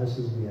 evening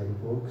classes, we have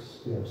books,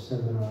 we have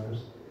seminars.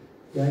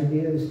 The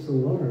idea is to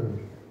learn.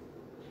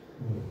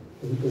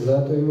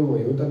 Zato imamo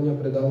jutarnja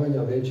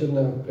predavanja,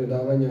 večernja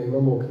predavanja,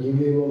 imamo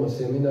knjige, imamo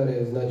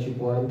seminare, znači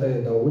poanta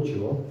je da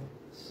učimo.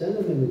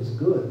 Sentiment is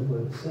good,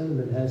 but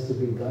sentiment has to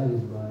be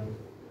guided by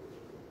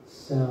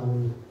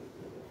sound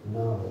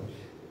knowledge.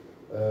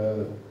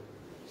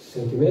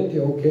 Sentiment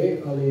je ok,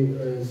 ali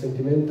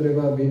sentiment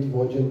treba biti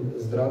vođen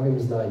zdravim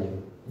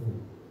znanjem.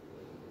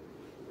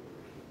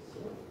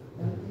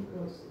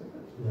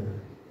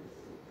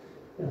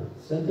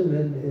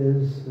 Sentiment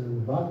is,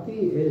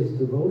 bhakti is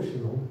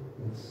devotional,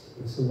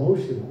 it's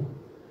emotional,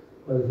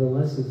 but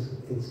unless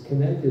it's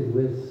connected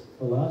with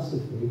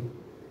philosophy,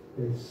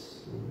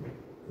 it's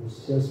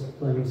just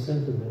plain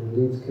sentiment.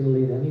 It can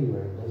lead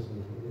anywhere,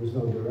 there's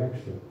no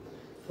direction.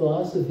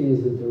 Philosophy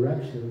is the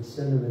direction,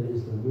 sentiment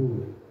is the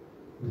mood.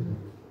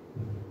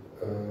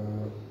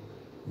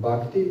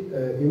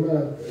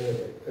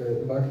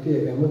 Bhakti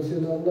je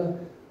emocionalna,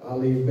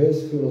 ali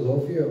bez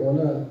filozofije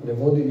ona ne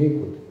vodi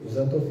nikud. I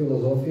zato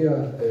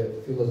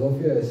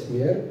filozofija je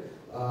smjer,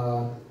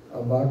 a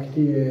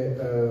bhakti je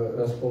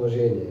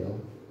raspoloženje.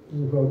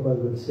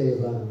 Prabhupada would say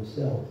about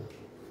himself,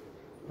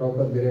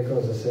 Prabhupada bi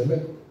rekao za sebe,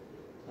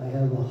 I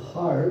have a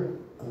heart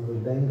of a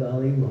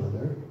Bengali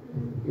mother,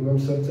 imam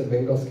srce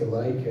bengalske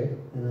majke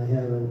and I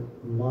have a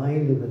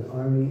mind of an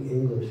army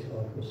English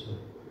officer.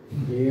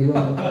 I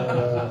imam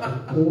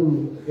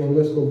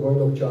engleskog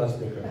vojnog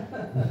časnika.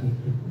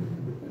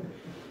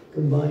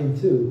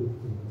 Combined two.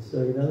 So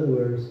in other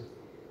words,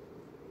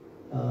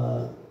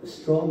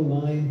 strong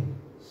mind,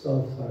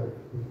 soft heart.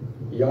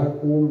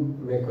 Jak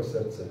meko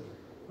srce.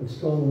 But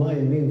strong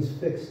mind means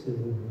fixed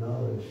in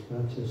knowledge,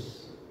 not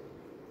just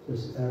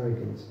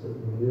arrogance, but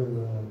real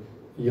knowledge.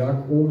 Jak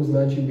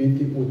znači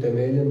biti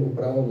utemeljen u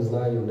pravom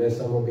znanju, ne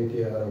samo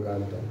biti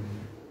arogantan.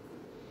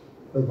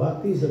 But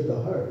bhakti is at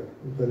the heart.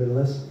 But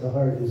unless the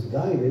heart is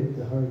guided,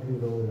 the heart can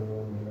go in the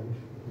wrong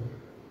direction.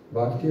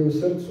 Bhakti je u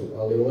srcu,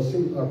 ali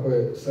osim ako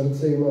je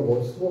srce ima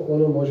vodstvo,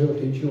 ono može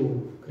otići u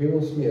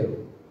krivom smjeru.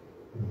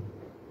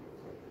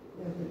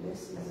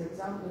 This is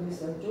example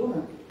is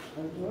Arjuna.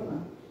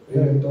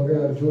 Primjer toga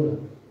je Arjuna.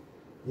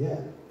 Yeah.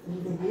 In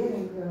the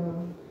beginning,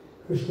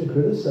 Krishna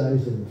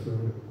criticized him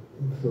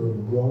for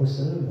wrong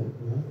sentiment.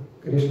 Yeah?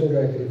 Krishna ga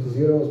je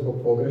kritizirao zbog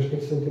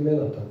pogrešnih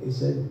sentimenata. He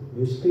said,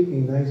 "You're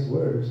speaking nice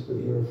words, but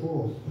you're a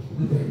fool."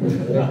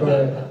 Rekao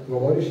je,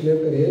 govoriš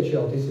lijepe riječi,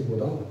 ali ti si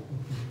budala.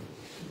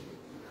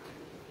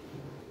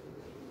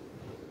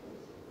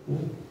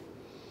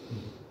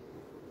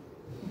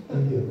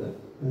 Thank you.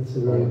 That's a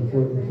very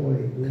important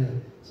point. Yeah.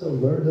 So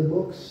learn the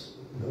books.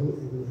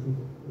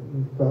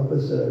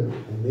 Prabhupada said,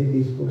 I made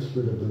these books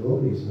for the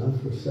devotees, not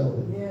for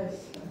selling. yes.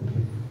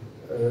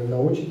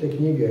 Naučite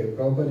knjige.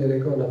 Prabhupada je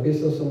rekao,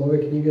 napisao sam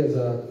ove knjige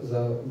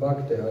za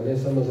bhakte, a ne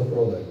samo za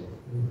prodaju.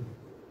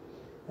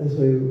 That's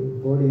why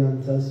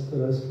Bodhiantas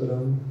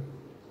Parasparam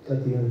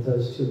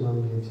Katyantas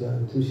Chumamnitya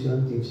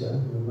Tushyanticha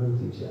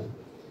Ramanticha.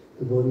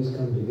 The devotees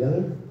come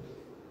together,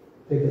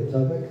 pick a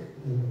topic,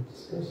 and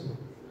discuss it.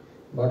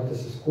 Bhakte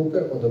se skupe,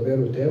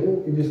 odaberu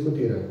temu i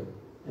diskutiraju.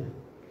 Yeah.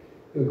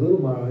 Your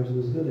Guru Maharaj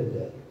was good at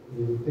that.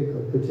 He would pick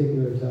a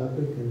particular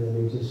topic and then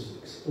he just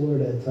explore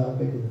that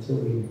topic until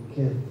he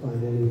can't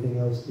find anything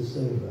else to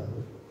say about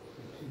it.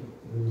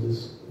 And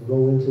just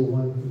go into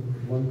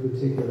one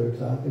particular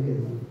topic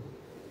and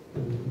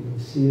you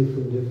see it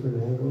from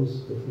different angles,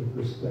 different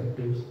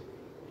perspectives.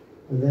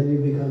 And then you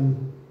become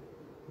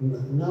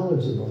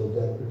knowledgeable of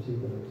that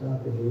particular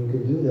topic. And you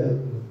can do that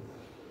with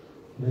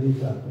many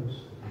topics.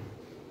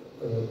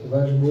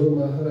 Vaš Guru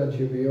Maharaja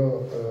je bio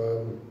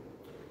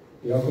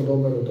jako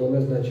dobar u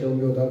tome, znači on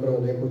bi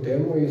odabrao neku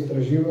temu i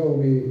istraživao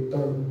bi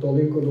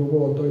toliko dugo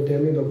o toj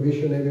temi dok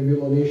više ne bi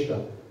bilo ništa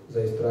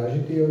za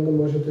istražiti i onda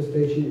možete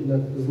steći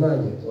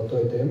znanje o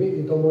toj temi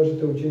i to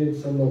možete učiniti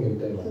sa mnogim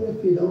temama. And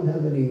if you don't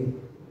have any,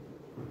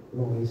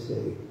 what we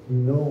say,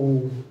 no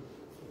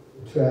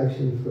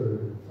attraction for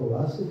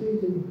philosophy,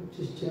 then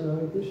just chant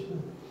Hare Krishna.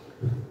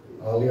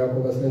 Ali ako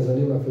vas ne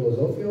zanima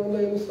filozofija, onda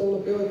jednostavno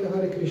pevajte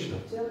Hare Krishna.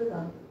 Cijeli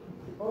dan.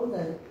 All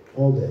day.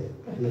 All day.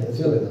 Yeah,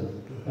 Cijeli dan.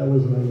 that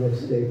was my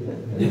next statement.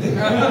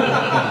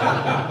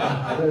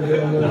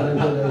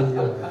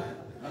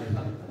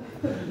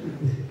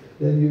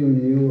 Then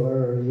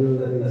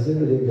you're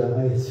exhibiting the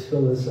highest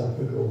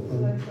philosophical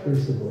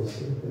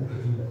principles.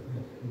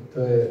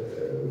 To je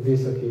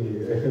visoki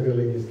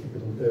religijski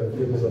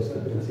filozofski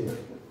princip.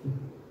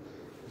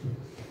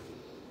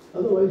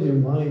 Otherwise your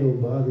mind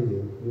will bother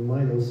you. Your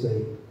mind will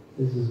say,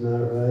 this is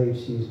not right,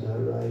 she's not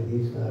right,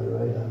 he's not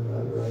right, I'm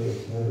not right,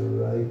 it's never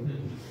right.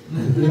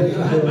 I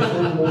nećete vas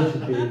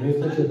mučiti,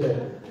 mislit ćete,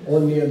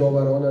 on nije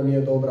dobar, ona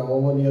nije dobra,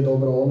 ovo nije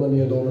dobro, ono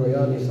nije dobro,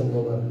 ja nisam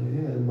dobar.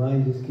 Yeah, the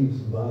mind just keeps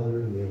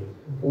bothering you.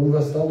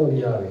 Vas stalno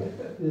gnjavi.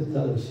 Just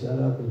tell it, shut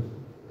up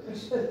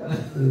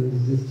and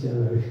just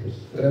generate.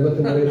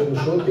 Trebate mu reći,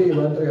 šuti i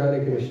mantri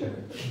Hare Krishna.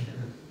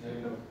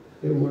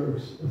 It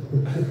works.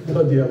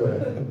 To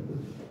djeluje.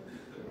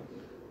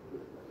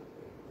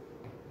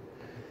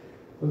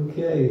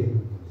 Okay,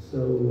 so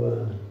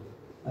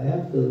I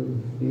have to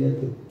be at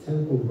the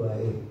temple by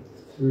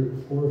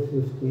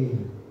 4:15.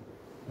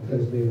 It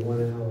gives me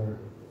 1 hour.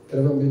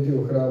 Trebam biti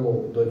u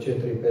hramu do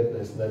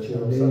 4:15, znači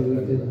imam sat Maybe we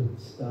vremena. can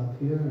stop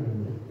here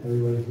and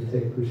everyone can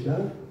take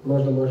prasad.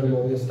 Možda možemo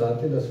ovdje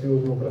stati da svi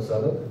uzmu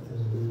prasadat.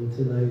 And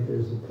tonight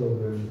there's a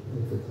program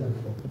at the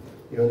temple.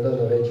 I onda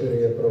na večer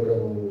je program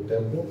u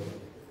templu.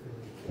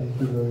 Thank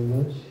you very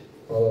much.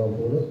 Hvala vam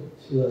puno.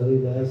 Shri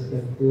Haridasa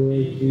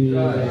Thakura ki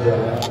jai.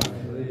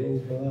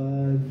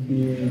 Prabhupada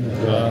ki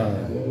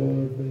jai.